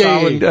three, Yeah,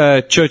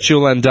 Stalin,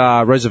 Churchill and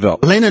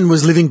Roosevelt. Lenin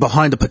was living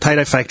behind a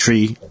potato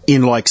factory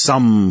in like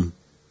some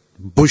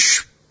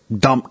bush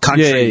dump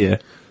country. Yeah.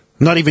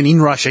 Not even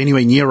in Russia,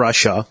 anywhere near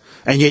Russia,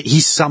 and yet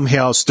he's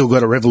somehow still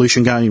got a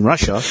revolution going in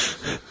Russia.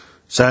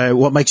 So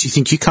what makes you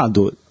think you can't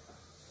do it?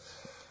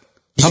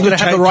 You got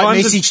to have the right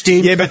message,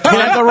 Tim. Yeah, but you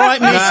have the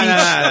right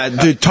message.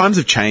 No. Dude, times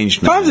have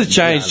changed, man. Times have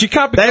changed. You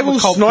can't become They will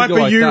a cult sniper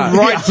figure like you that.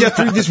 right here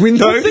through this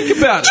window. Think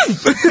about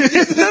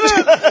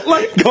it.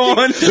 Like, Go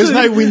on. There's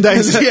no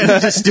windows. Yeah,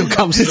 it just still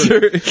comes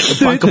through. The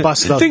bunker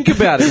buster. Think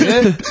about it,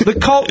 man. The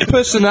cult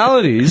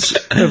personalities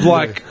of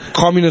like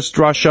communist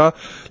Russia,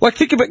 like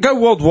go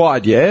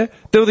worldwide, yeah?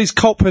 There were these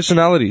cult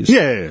personalities.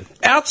 Yeah.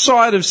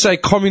 Outside of, say,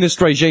 communist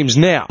regimes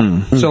now.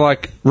 So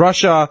like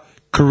Russia,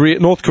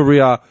 North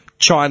Korea,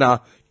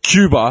 China,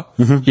 Cuba,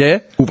 yeah?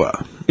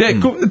 Cuba. Yeah,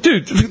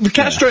 dude,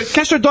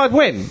 Castro died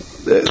when?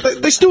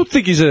 They still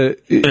think he's a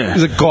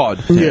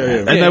god.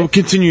 And they will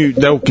continue.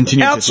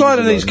 Outside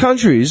of these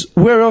countries,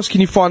 where else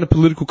can you find a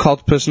political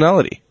cult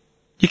personality?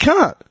 You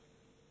can't.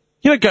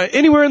 You don't go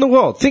anywhere in the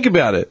world. Think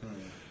about it.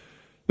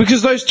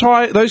 Because those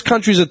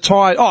countries are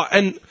tied. Oh,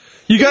 and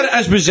you go to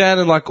Azerbaijan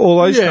and like all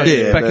those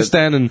countries,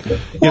 Pakistan and.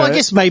 Well, I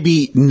guess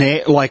maybe now,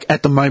 like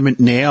at the moment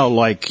now,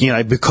 like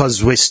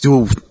because we're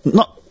still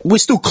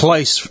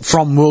close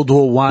from World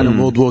War One and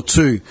World War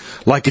Two.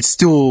 Like it's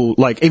still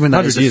like even though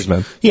 100 years,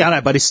 man. Yeah, I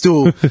know, but it's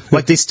still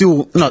like they're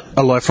still not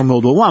a lot from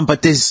World War One,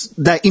 but there's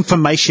that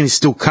information is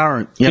still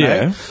current. You know,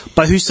 Yeah.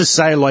 but who's to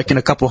say like in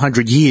a couple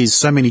hundred years,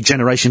 so many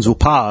generations will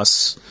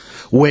pass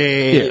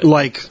where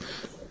like.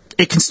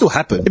 It can still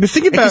happen. But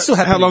think about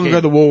how long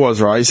ago the war was,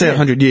 right? You say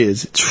 100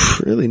 years.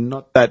 It's really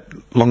not that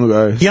long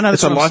ago. Yeah, no,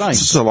 that's what I'm saying.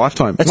 It's a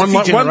lifetime. That's a few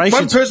One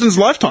generations. person's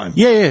lifetime.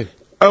 Yeah.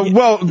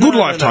 Good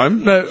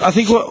lifetime. No, I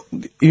think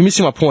you're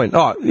missing my point.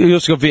 Oh, you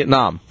also got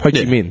Vietnam, Ho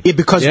Chi Minh. Yeah,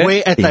 because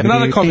we're at that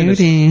another communist.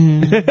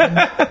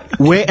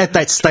 We're at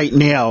that state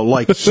now,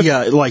 like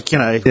here, like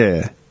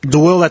the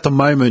world at the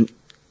moment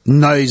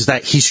knows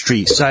that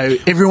history, so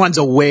everyone's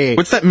aware.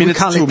 What's that we minutes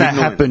can't till let that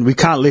midnight? happen. We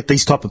can't let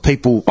these type of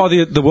people. Oh,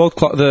 the world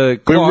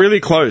We're really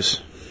close.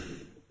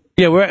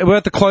 Yeah, we're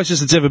at the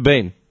closest it's ever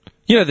been.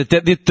 You know, the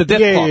death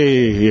clock.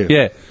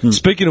 Yeah.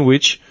 Speaking of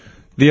which,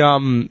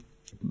 the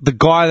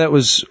guy that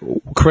was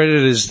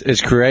credited as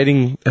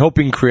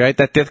helping create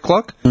that death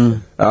clock.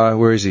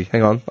 Where is he?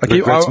 Hang on.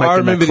 I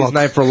remember his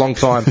name for a long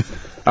time.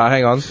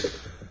 Hang on.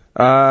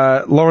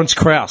 Lawrence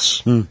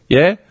Krauss.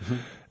 Yeah.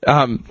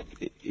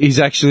 He's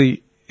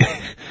actually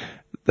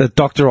the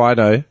doctor I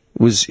know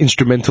was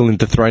instrumental in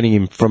dethroning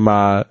him from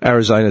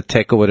Arizona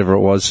Tech or whatever it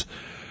was.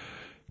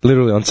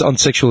 Literally on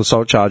sexual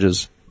assault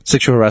charges,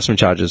 sexual harassment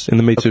charges in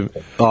the Me Too.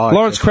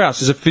 Lawrence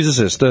Krauss is a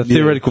physicist, a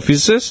theoretical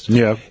physicist.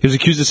 Yeah. He was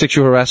accused of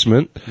sexual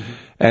harassment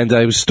and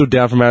he was stood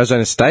down from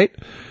Arizona State.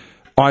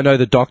 I know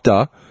the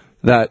doctor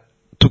that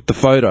took the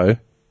photo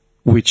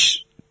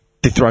which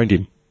dethroned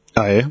him.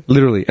 Oh, yeah?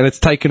 Literally. And it's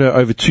taken her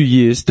over 2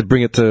 years to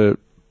bring it to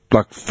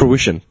like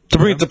fruition. To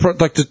bring it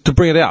to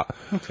bring it out.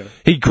 Okay.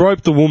 He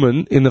groped the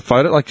woman in the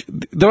photo. Like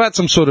they were at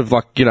some sort of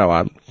like,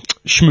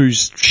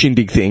 schmooze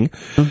shindig thing.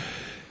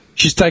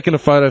 She's taken a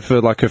photo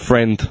for like her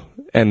friend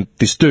and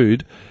this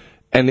dude,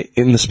 and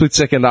in the split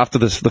second after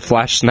the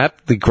flash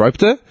snapped, they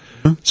groped her.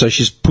 So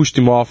she's pushed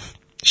him off.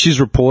 She's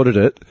reported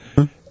it,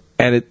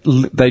 and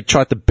they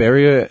tried to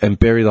bury her and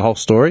bury the whole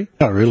story.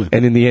 Oh, really?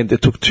 And in the end,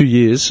 it took 2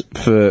 years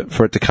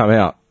for it to come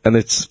out, and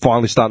it's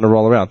finally starting to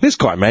roll around. This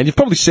guy, man, you've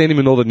probably seen him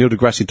in all the Neil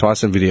deGrasse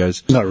Tyson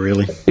videos. Not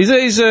really. He's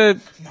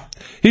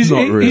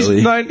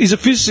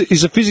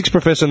a physics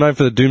professor known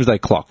for the Doomsday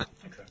Clock.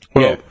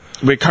 Well,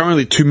 we're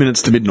currently 2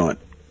 minutes to midnight.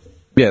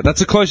 Yeah, that's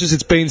the closest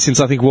it's been since,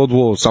 I think, World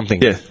War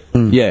something. Yeah.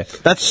 Yeah.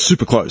 That's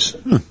super close.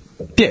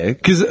 Yeah,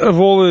 because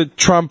of all the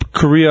Trump,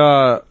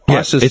 Korea,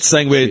 ISIS... It's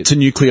saying we're to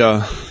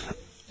nuclear...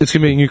 It's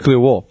going to be a nuclear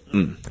war.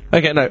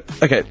 Okay, no.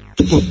 Okay.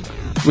 Look,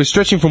 we're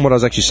stretching from what I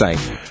was actually saying.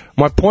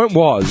 My point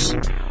was...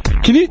 Are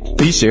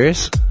you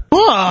serious?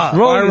 I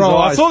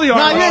saw the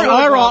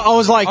eye roll. I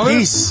was like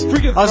this.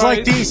 I was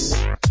like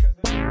this.